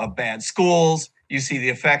policy, of bad schools. You see the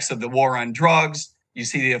effects of the war on drugs. You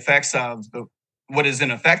see the effects of what is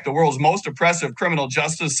in effect the world's most oppressive criminal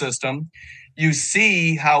justice system. You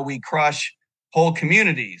see how we crush whole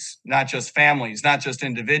communities, not just families, not just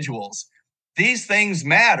individuals. These things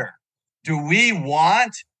matter. Do we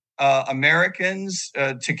want Americans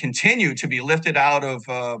to continue to be lifted out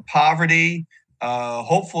of poverty,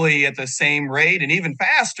 hopefully at the same rate and even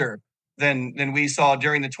faster than we saw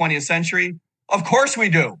during the 20th century? Of course we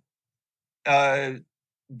do. I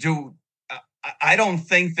don't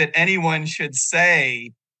think that anyone should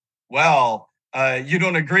say, well, you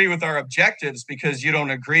don't agree with our objectives because you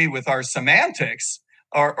don't agree with our semantics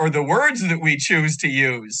or the words that we choose to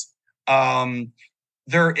use.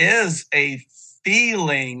 There is a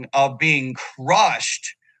feeling of being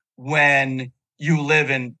crushed when you live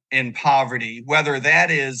in poverty, whether that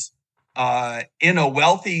is in a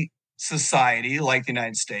wealthy society like the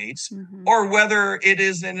United States, or whether it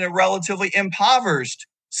is in a relatively impoverished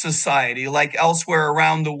society like elsewhere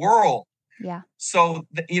around the world. Yeah. So,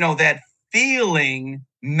 that feeling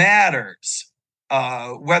matters,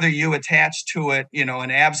 whether you attach to it, an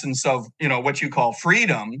absence of, what you call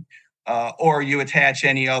freedom, or you attach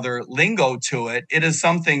any other lingo to it. It is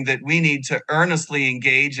something that we need to earnestly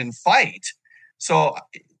engage and fight. So,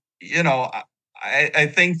 I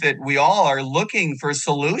think that we all are looking for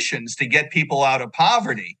solutions to get people out of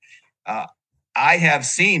poverty. I have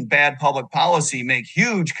seen bad public policy make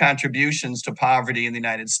huge contributions to poverty in the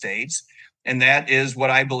United States, and that is what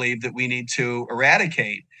I believe that we need to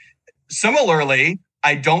eradicate. Similarly,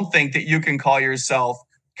 I don't think that you can call yourself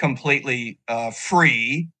completely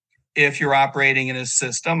free if you're operating in a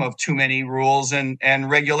system of too many rules and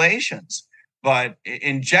regulations. But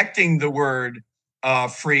injecting the word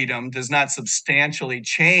freedom does not substantially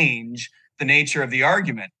change the nature of the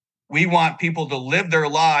argument. We want people to live their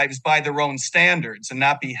lives by their own standards and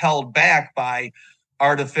not be held back by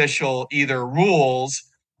artificial either rules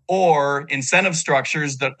or incentive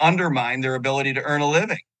structures that undermine their ability to earn a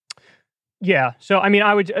living. Yeah. So,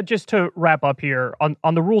 I would just to wrap up here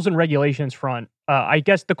on the rules and regulations front, I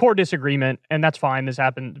guess the core disagreement, and that's fine. This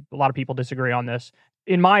happened. A lot of people disagree on this.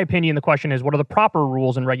 In my opinion, the question is, what are the proper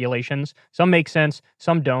rules and regulations? Some make sense,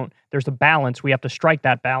 some don't. There's a balance. We have to strike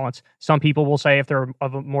that balance. Some people will say if they're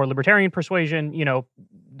of a more libertarian persuasion,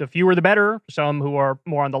 the fewer the better. Some who are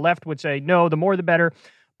more on the left would say, no, the more the better.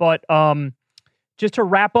 But just to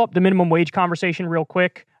wrap up the minimum wage conversation real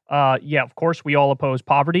quick, of course, we all oppose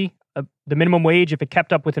poverty. The minimum wage, if it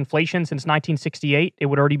kept up with inflation since 1968, it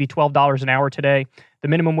would already be $12 an hour today. The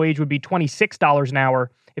minimum wage would be $26 an hour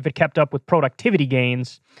if it kept up with productivity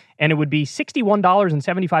gains, and it would be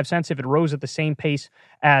 $61.75 if it rose at the same pace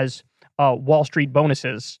as Wall Street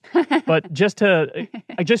bonuses. But just so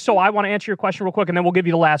I want to answer your question real quick, and then we'll give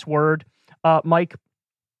you the last word, Mike.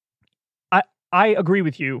 I agree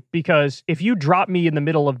with you, because if you drop me in the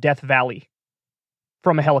middle of Death Valley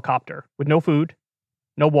from a helicopter with no food,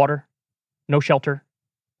 no water, no shelter,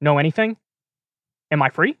 no anything, am I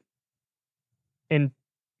free? In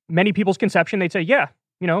many people's conception, they'd say, yeah,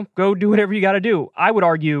 go do whatever you got to do. I would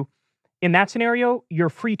argue in that scenario, you're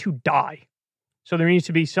free to die. So there needs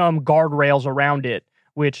to be some guardrails around it,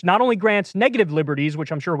 which not only grants negative liberties,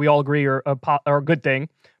 which I'm sure we all agree are a good thing,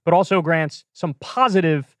 but also grants some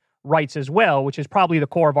positive rights as well, which is probably the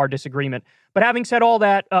core of our disagreement. But having said all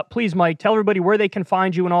that, please, Mike, tell everybody where they can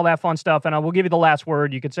find you and all that fun stuff, and I will give you the last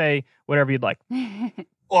word. You could say whatever you'd like.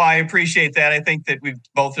 Well, I appreciate that. I think that we've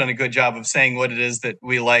both done a good job of saying what it is that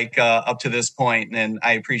we like up to this point, and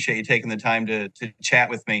I appreciate you taking the time to chat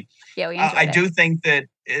with me. Yeah, we enjoyed I it. do think that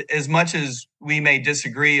as much as we may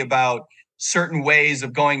disagree about certain ways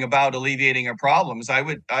of going about alleviating our problems, I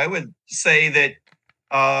would say that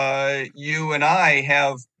you and I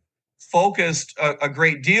have focused a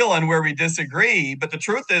great deal on where we disagree, but the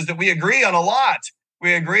truth is that we agree on a lot.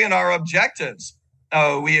 We agree on our objectives.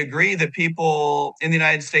 We agree that people in the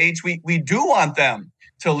United States, we do want them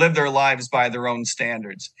to live their lives by their own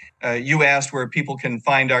standards. You asked where people can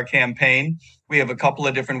find our campaign. We have a couple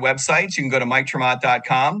of different websites. You can go to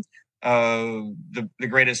ter.maat.com. The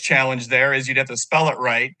greatest challenge there is you'd have to spell it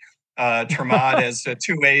right. Ter Maat has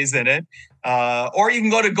two A's in it. Or you can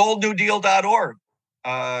go to goldnewdeal.org.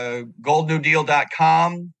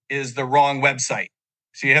 Goldnewdeal.com is the wrong website.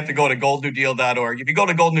 So you have to go to goldnewdeal.org. If you go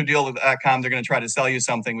to goldnewdeal.com, they're going to try to sell you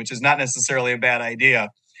something, which is not necessarily a bad idea,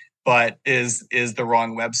 but is the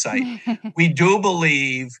wrong website. We do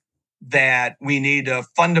believe that we need a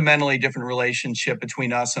fundamentally different relationship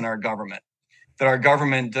between us and our government, that our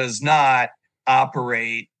government does not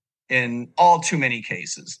operate in all too many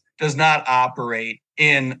cases, does not operate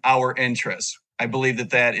in our interests. I believe that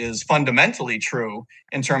that is fundamentally true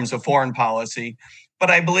in terms of foreign policy, but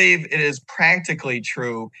I believe it is practically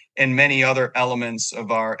true in many other elements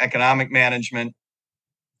of our economic management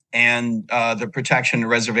and the protection and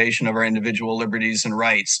reservation of our individual liberties and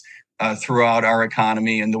rights throughout our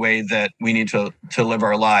economy and the way that we need to live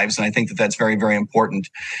our lives. And I think that that's very, very important.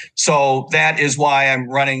 So that is why I'm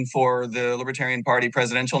running for the Libertarian Party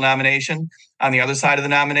presidential nomination. On the other side of the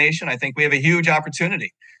nomination, I think we have a huge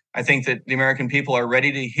opportunity. I think that the American people are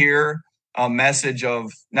ready to hear a message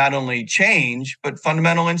of not only change, but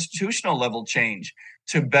fundamental institutional level change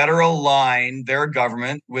to better align their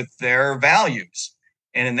government with their values.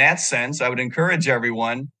 And in that sense, I would encourage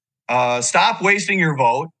everyone, stop wasting your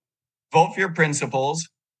vote. Vote for your principles,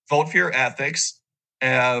 vote for your ethics,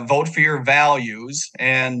 vote for your values,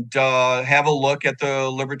 and have a look at the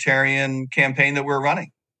libertarian campaign that we're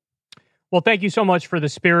running. Well, thank you so much for the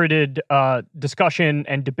spirited discussion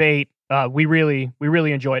and debate. We really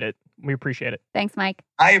enjoyed it. We appreciate it. Thanks, Mike.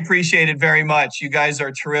 I appreciate it very much. You guys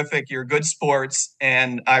are terrific. You're good sports,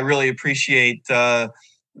 and I really appreciate the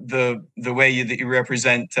way that you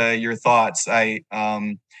represent your thoughts.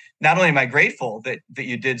 Not only am I grateful that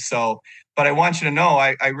you did so, but I want you to know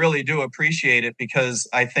I really do appreciate it because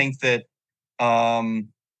I think that, I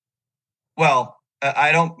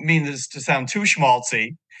don't mean this to sound too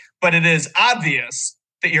schmaltzy, but it is obvious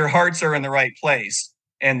that your hearts are in the right place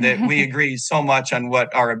and that we agree so much on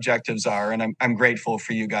what our objectives are. And I'm grateful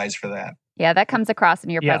for you guys for that. Yeah, that comes across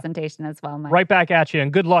in your presentation as well, Mike. Right back at you,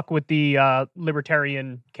 and good luck with the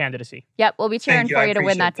Libertarian candidacy. Yep, we'll be cheering for you to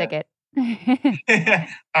win that ticket. All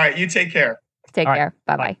right, you take care. Take care.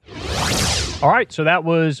 Bye-bye. All right, so that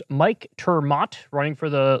was Mike ter Maat running for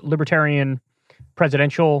the Libertarian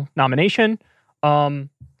presidential nomination. Look,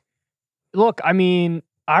 I mean,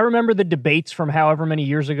 I remember the debates from however many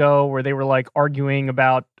years ago where they were like arguing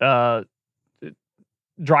about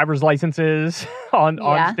driver's licenses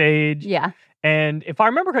on stage. Yeah. And if I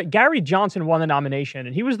remember correctly, Gary Johnson won the nomination,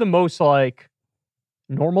 and he was the most like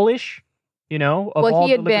normal-ish, of all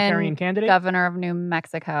he the had Libertarian been candidates. Governor of New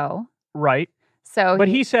Mexico. Right. So but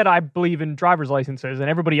he said, I believe in driver's licenses, and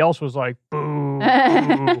everybody else was like, boo,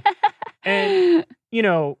 boo. And,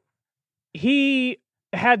 he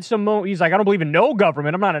had some, he's like, I don't believe in no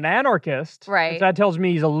government. I'm not an anarchist. Right. So that tells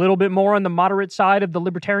me he's a little bit more on the moderate side of the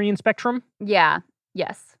libertarian spectrum. Yeah.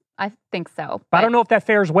 Yes. I think so. But I don't know if that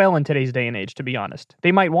fares well in today's day and age, to be honest.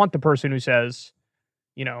 They might want the person who says,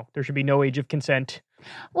 there should be no age of consent.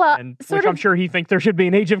 Well, which I'm sure he thinks there should be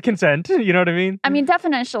an age of consent. You know what I mean? I mean,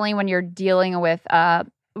 definitionally, when you're dealing with a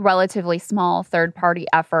relatively small third-party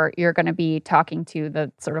effort, you're going to be talking to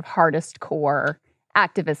the sort of hardest core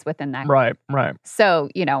activists within that. Right. So,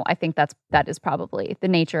 I think that is probably the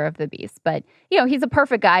nature of the beast. But, he's a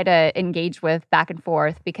perfect guy to engage with back and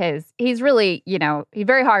forth because he's really, he's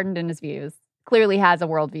very hardened in his views, clearly has a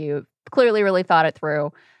worldview, clearly really thought it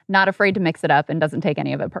through, not afraid to mix it up and doesn't take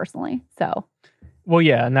any of it personally. So. Well,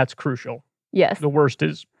 yeah, and that's crucial. Yes. The worst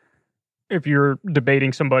is if you're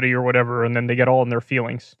debating somebody or whatever, and then they get all in their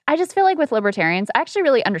feelings. I just feel like with libertarians, I actually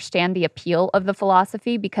really understand the appeal of the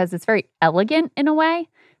philosophy because it's very elegant in a way.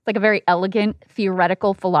 It's like a very elegant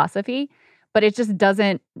theoretical philosophy, but it just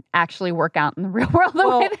doesn't actually work out in the real world.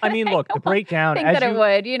 Look, the breakdown, as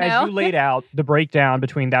you laid out, the breakdown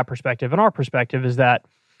between that perspective and our perspective is that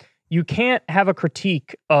you can't have a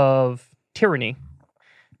critique of tyranny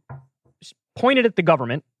pointed at the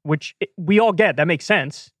government, which we all get. That makes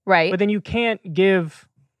sense. Right. But then you can't give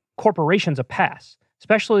corporations a pass,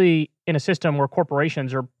 especially in a system where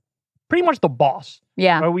corporations are pretty much the boss.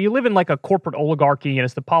 Yeah. Right? You live in like a corporate oligarchy, and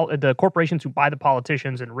it's the corporations who buy the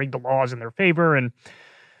politicians and rig the laws in their favor. And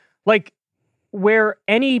like where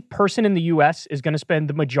any person in the U.S. is going to spend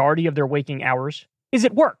the majority of their waking hours is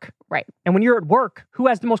at work. Right. And when you're at work, who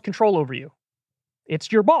has the most control over you?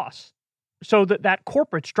 It's your boss. So that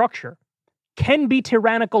corporate structure can be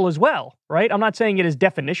tyrannical as well, right? I'm not saying it is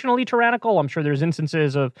definitionally tyrannical. I'm sure there's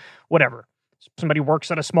instances of whatever. Somebody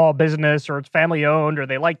works at a small business or it's family owned or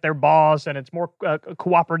they like their boss and it's more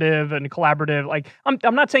cooperative and collaborative. Like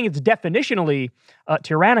I'm not saying it's definitionally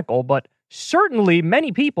tyrannical, but certainly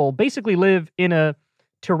many people basically live in a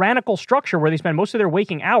tyrannical structure where they spend most of their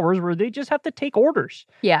waking hours where they just have to take orders.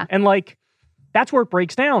 Yeah. And like that's where it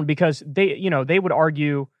breaks down because they would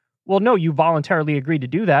argue, well, no, you voluntarily agreed to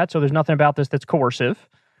do that, so there's nothing about this that's coercive.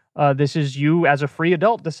 This is you as a free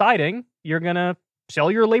adult deciding you're going to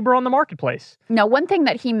sell your labor on the marketplace. No, one thing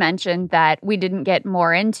that he mentioned that we didn't get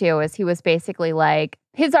more into is he was basically like,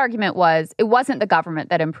 his argument was it wasn't the government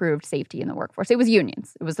that improved safety in the workforce. It was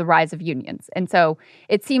unions. It was the rise of unions. And so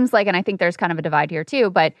it seems like, and I think there's kind of a divide here too,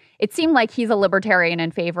 but it seemed like he's a libertarian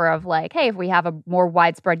in favor of like, hey, if we have a more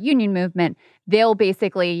widespread union movement,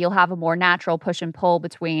 you'll have a more natural push and pull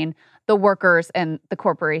between the workers and the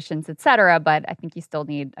corporations, et cetera. But I think you still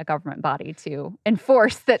need a government body to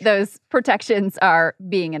enforce that those protections are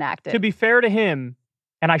being enacted. To be fair to him,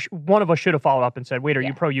 and one of us should have followed up and said, wait, are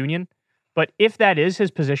you pro-union? But if that is his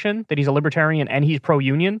position, that he's a libertarian and he's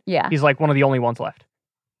pro-union, he's like one of the only ones left.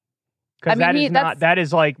 Because that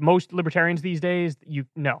is like most libertarians these days,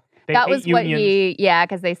 that was what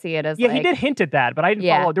because they see it as he did hint at that, but I didn't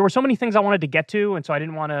follow. There were so many things I wanted to get to, and so I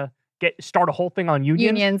didn't want to start a whole thing on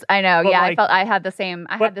unions. I know, I had the same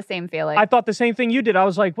feeling. I thought the same thing you did. I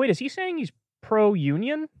was like, wait, is he saying he's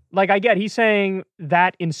pro-union? Like, I get he's saying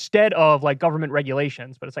that instead of like government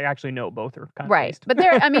regulations, but it's like actually no, both are kind of based. But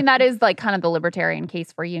that is like kind of the libertarian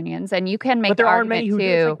case for unions, and you can make. But there aren't many who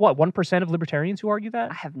do. Like, what 1% of libertarians who argue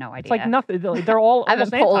that? I have no idea. It's like nothing. They're all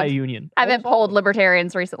almost anti-union. I haven't polled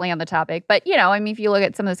libertarians recently on the topic, but if you look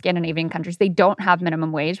at some of the Scandinavian countries, they don't have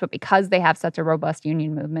minimum wage, but because they have such a robust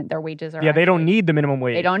union movement, their wages are. They don't need the minimum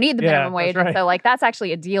wage. They don't need the minimum wage, right. And so like that's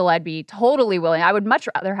actually a deal I'd be totally willing. I would much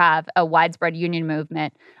rather have a widespread union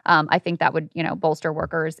movement. I think that would, bolster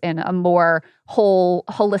workers in a more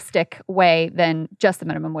holistic way than just the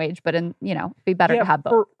minimum wage, but be better to have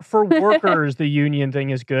both. For workers, the union thing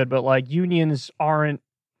is good, but like unions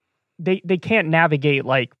they can't navigate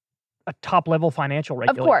like a top level financial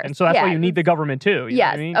regulation. Of course. And so that's why you need the government too. You know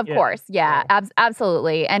what I mean? Of course. Yeah,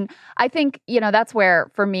 absolutely. And I think, that's where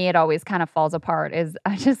for me it always kind of falls apart is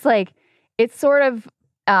I just like, it's sort of,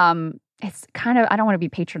 it's kind of, I don't want to be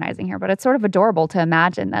patronizing here, but it's sort of adorable to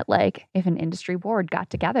imagine that like if an industry board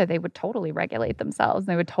got together, they would totally regulate themselves.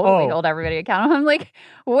 They would totally hold everybody accountable. I'm like,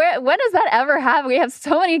 when does that ever happen? We have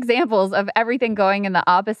so many examples of everything going in the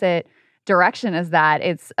opposite direction as that.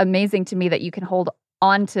 It's amazing to me that you can hold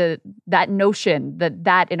on to that notion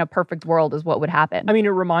that in a perfect world is what would happen. I mean, it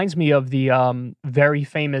reminds me of the very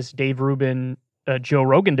famous Dave Rubin, Joe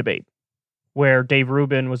Rogan debate, where Dave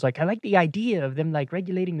Rubin was like, I like the idea of them like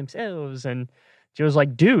regulating themselves. And Joe's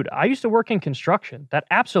like, dude, I used to work in construction. That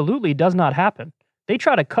absolutely does not happen. They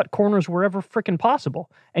try to cut corners wherever freaking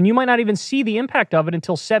possible. And you might not even see the impact of it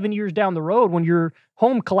until 7 years down the road when your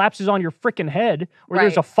home collapses on your freaking head, or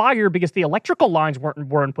there's a fire because the electrical lines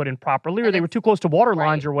weren't put in properly, or they were too close to water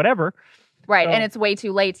lines or whatever. Right. So, and it's way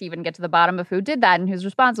too late to even get to the bottom of who did that and who's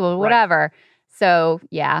responsible, or whatever. So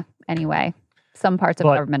anyway. Some parts of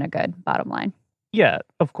government are good, bottom line. Yeah,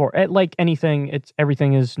 of course. Like anything,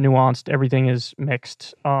 everything is nuanced, everything is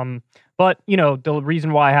mixed. But, the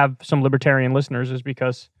reason why I have some libertarian listeners is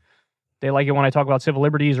because they like it when I talk about civil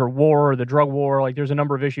liberties or war or the drug war. Like there's a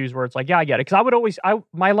number of issues where it's like, yeah, I get it. Because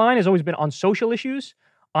my line has always been on social issues.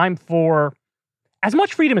 I'm for as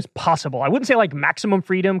much freedom as possible. I wouldn't say like maximum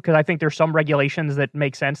freedom because I think there's some regulations that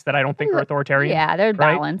make sense that I don't think are authoritarian. Yeah, there's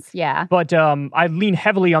balance. Yeah. But I lean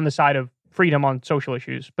heavily on the side of freedom on social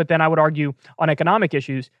issues. But then I would argue on economic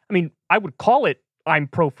issues, I mean, I would call it I'm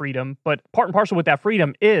pro-freedom, but part and parcel with that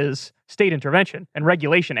freedom is state intervention and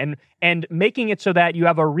regulation and making it so that you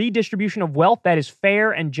have a redistribution of wealth that is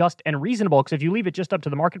fair and just and reasonable. Because if you leave it just up to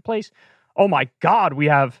the marketplace, oh my God, we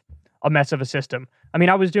have a mess of a system. I mean,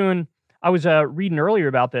 I was reading earlier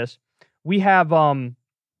about this. We have,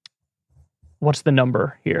 what's the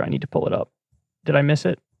number here? I need to pull it up. Did I miss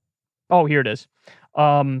it? Oh, here it is.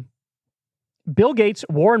 Bill Gates,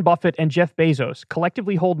 Warren Buffett, and Jeff Bezos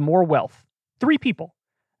collectively hold more wealth, 3 people,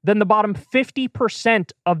 than the bottom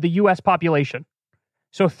 50% of the U.S. population.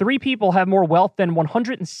 So 3 people have more wealth than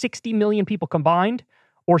 160 million people combined,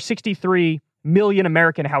 or 63 million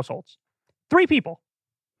American households. 3 people.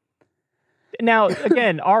 Now,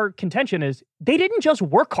 again, our contention is they didn't just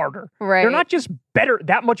work harder. Right. They're not just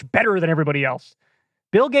that much better than everybody else.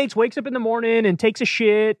 Bill Gates wakes up in the morning and takes a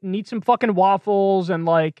shit and eats some fucking waffles and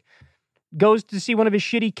like goes to see one of his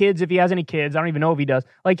shitty kids if he has any kids. I don't even know if he does.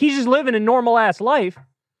 Like he's just living a normal ass life.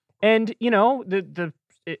 And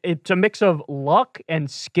it's a mix of luck and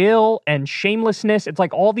skill and shamelessness. It's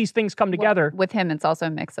like all these things come together. Well, with him, it's also a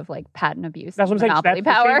mix of like patent abuse. That's what I'm saying. That's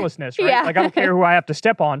power. The shamelessness, right? Yeah. Like I don't care who I have to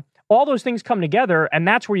step on. All those things come together, and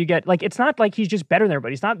that's where you get like it's not like he's just better than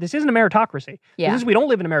everybody. This isn't a meritocracy. Yeah. We don't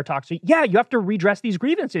live in a meritocracy. Yeah, you have to redress these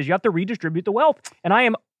grievances. You have to redistribute the wealth. And I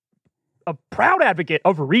am a proud advocate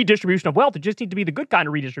of redistribution of wealth. It just needs to be the good kind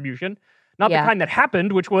of redistribution, Not the kind that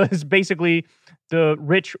happened, which was basically the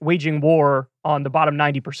rich waging war on the bottom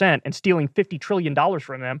 90% and stealing $50 trillion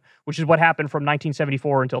from them, which is what happened from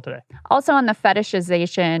 1974 until today. Also on the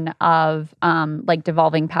fetishization of like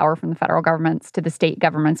devolving power from the federal governments to the state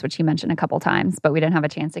governments, which he mentioned a couple times, but we didn't have a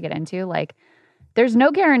chance to get into. Like, there's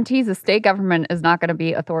no guarantees the state government is not going to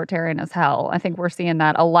be authoritarian as hell. I think we're seeing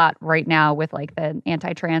that a lot right now with like the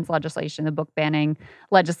anti-trans legislation, the book banning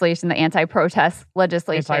legislation, the anti-protest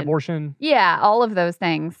legislation, anti-abortion. Yeah, all of those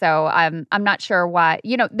things. So I'm not sure why.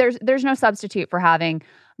 There's no substitute for having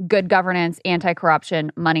good governance,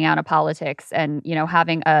 anti-corruption, money out of politics, and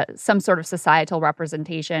having some sort of societal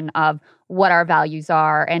representation of what our values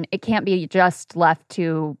are. And it can't be just left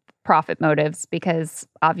to profit motives, because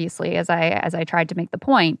obviously, as I tried to make the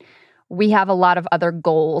point, we have a lot of other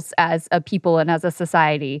goals as a people and as a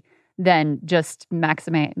society than just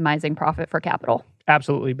maximizing profit for capital.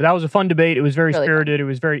 Absolutely. But that was a fun debate. It was very really spirited. fun. It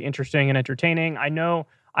was very interesting and entertaining. I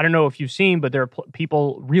don't know if you've seen, but there are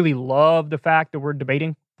people really love the fact that we're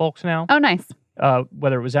debating folks now. Oh, nice.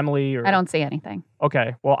 Whether it was Emily or... I don't see anything.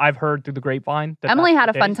 Okay. Well, I've heard through the grapevine that Emily had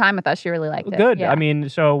a fun time with us. She really liked it. Good. Yeah. I mean,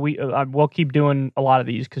 so we'll keep doing a lot of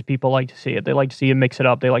these because people like to see it. They like to see it mix it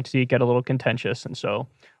up. They like to see it get a little contentious. And so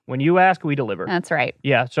when you ask, we deliver. That's right.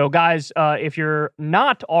 Yeah. So guys, if you're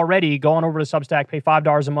not already going over to Substack, pay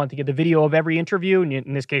 $5 a month to get the video of every interview, and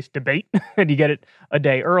in this case, debate, and you get it a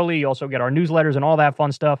day early. You also get our newsletters and all that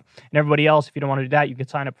fun stuff. And everybody else, if you don't want to do that, you can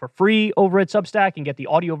sign up for free over at Substack and get the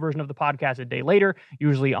audio version of the podcast a day later,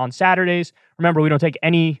 usually on Saturdays. Remember, we don't take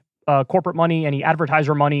any corporate money, any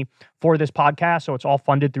advertiser money for this podcast, so it's all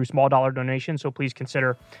funded through small dollar donations. So please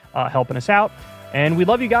consider helping us out. And we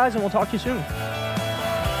love you guys, and we'll talk to you soon.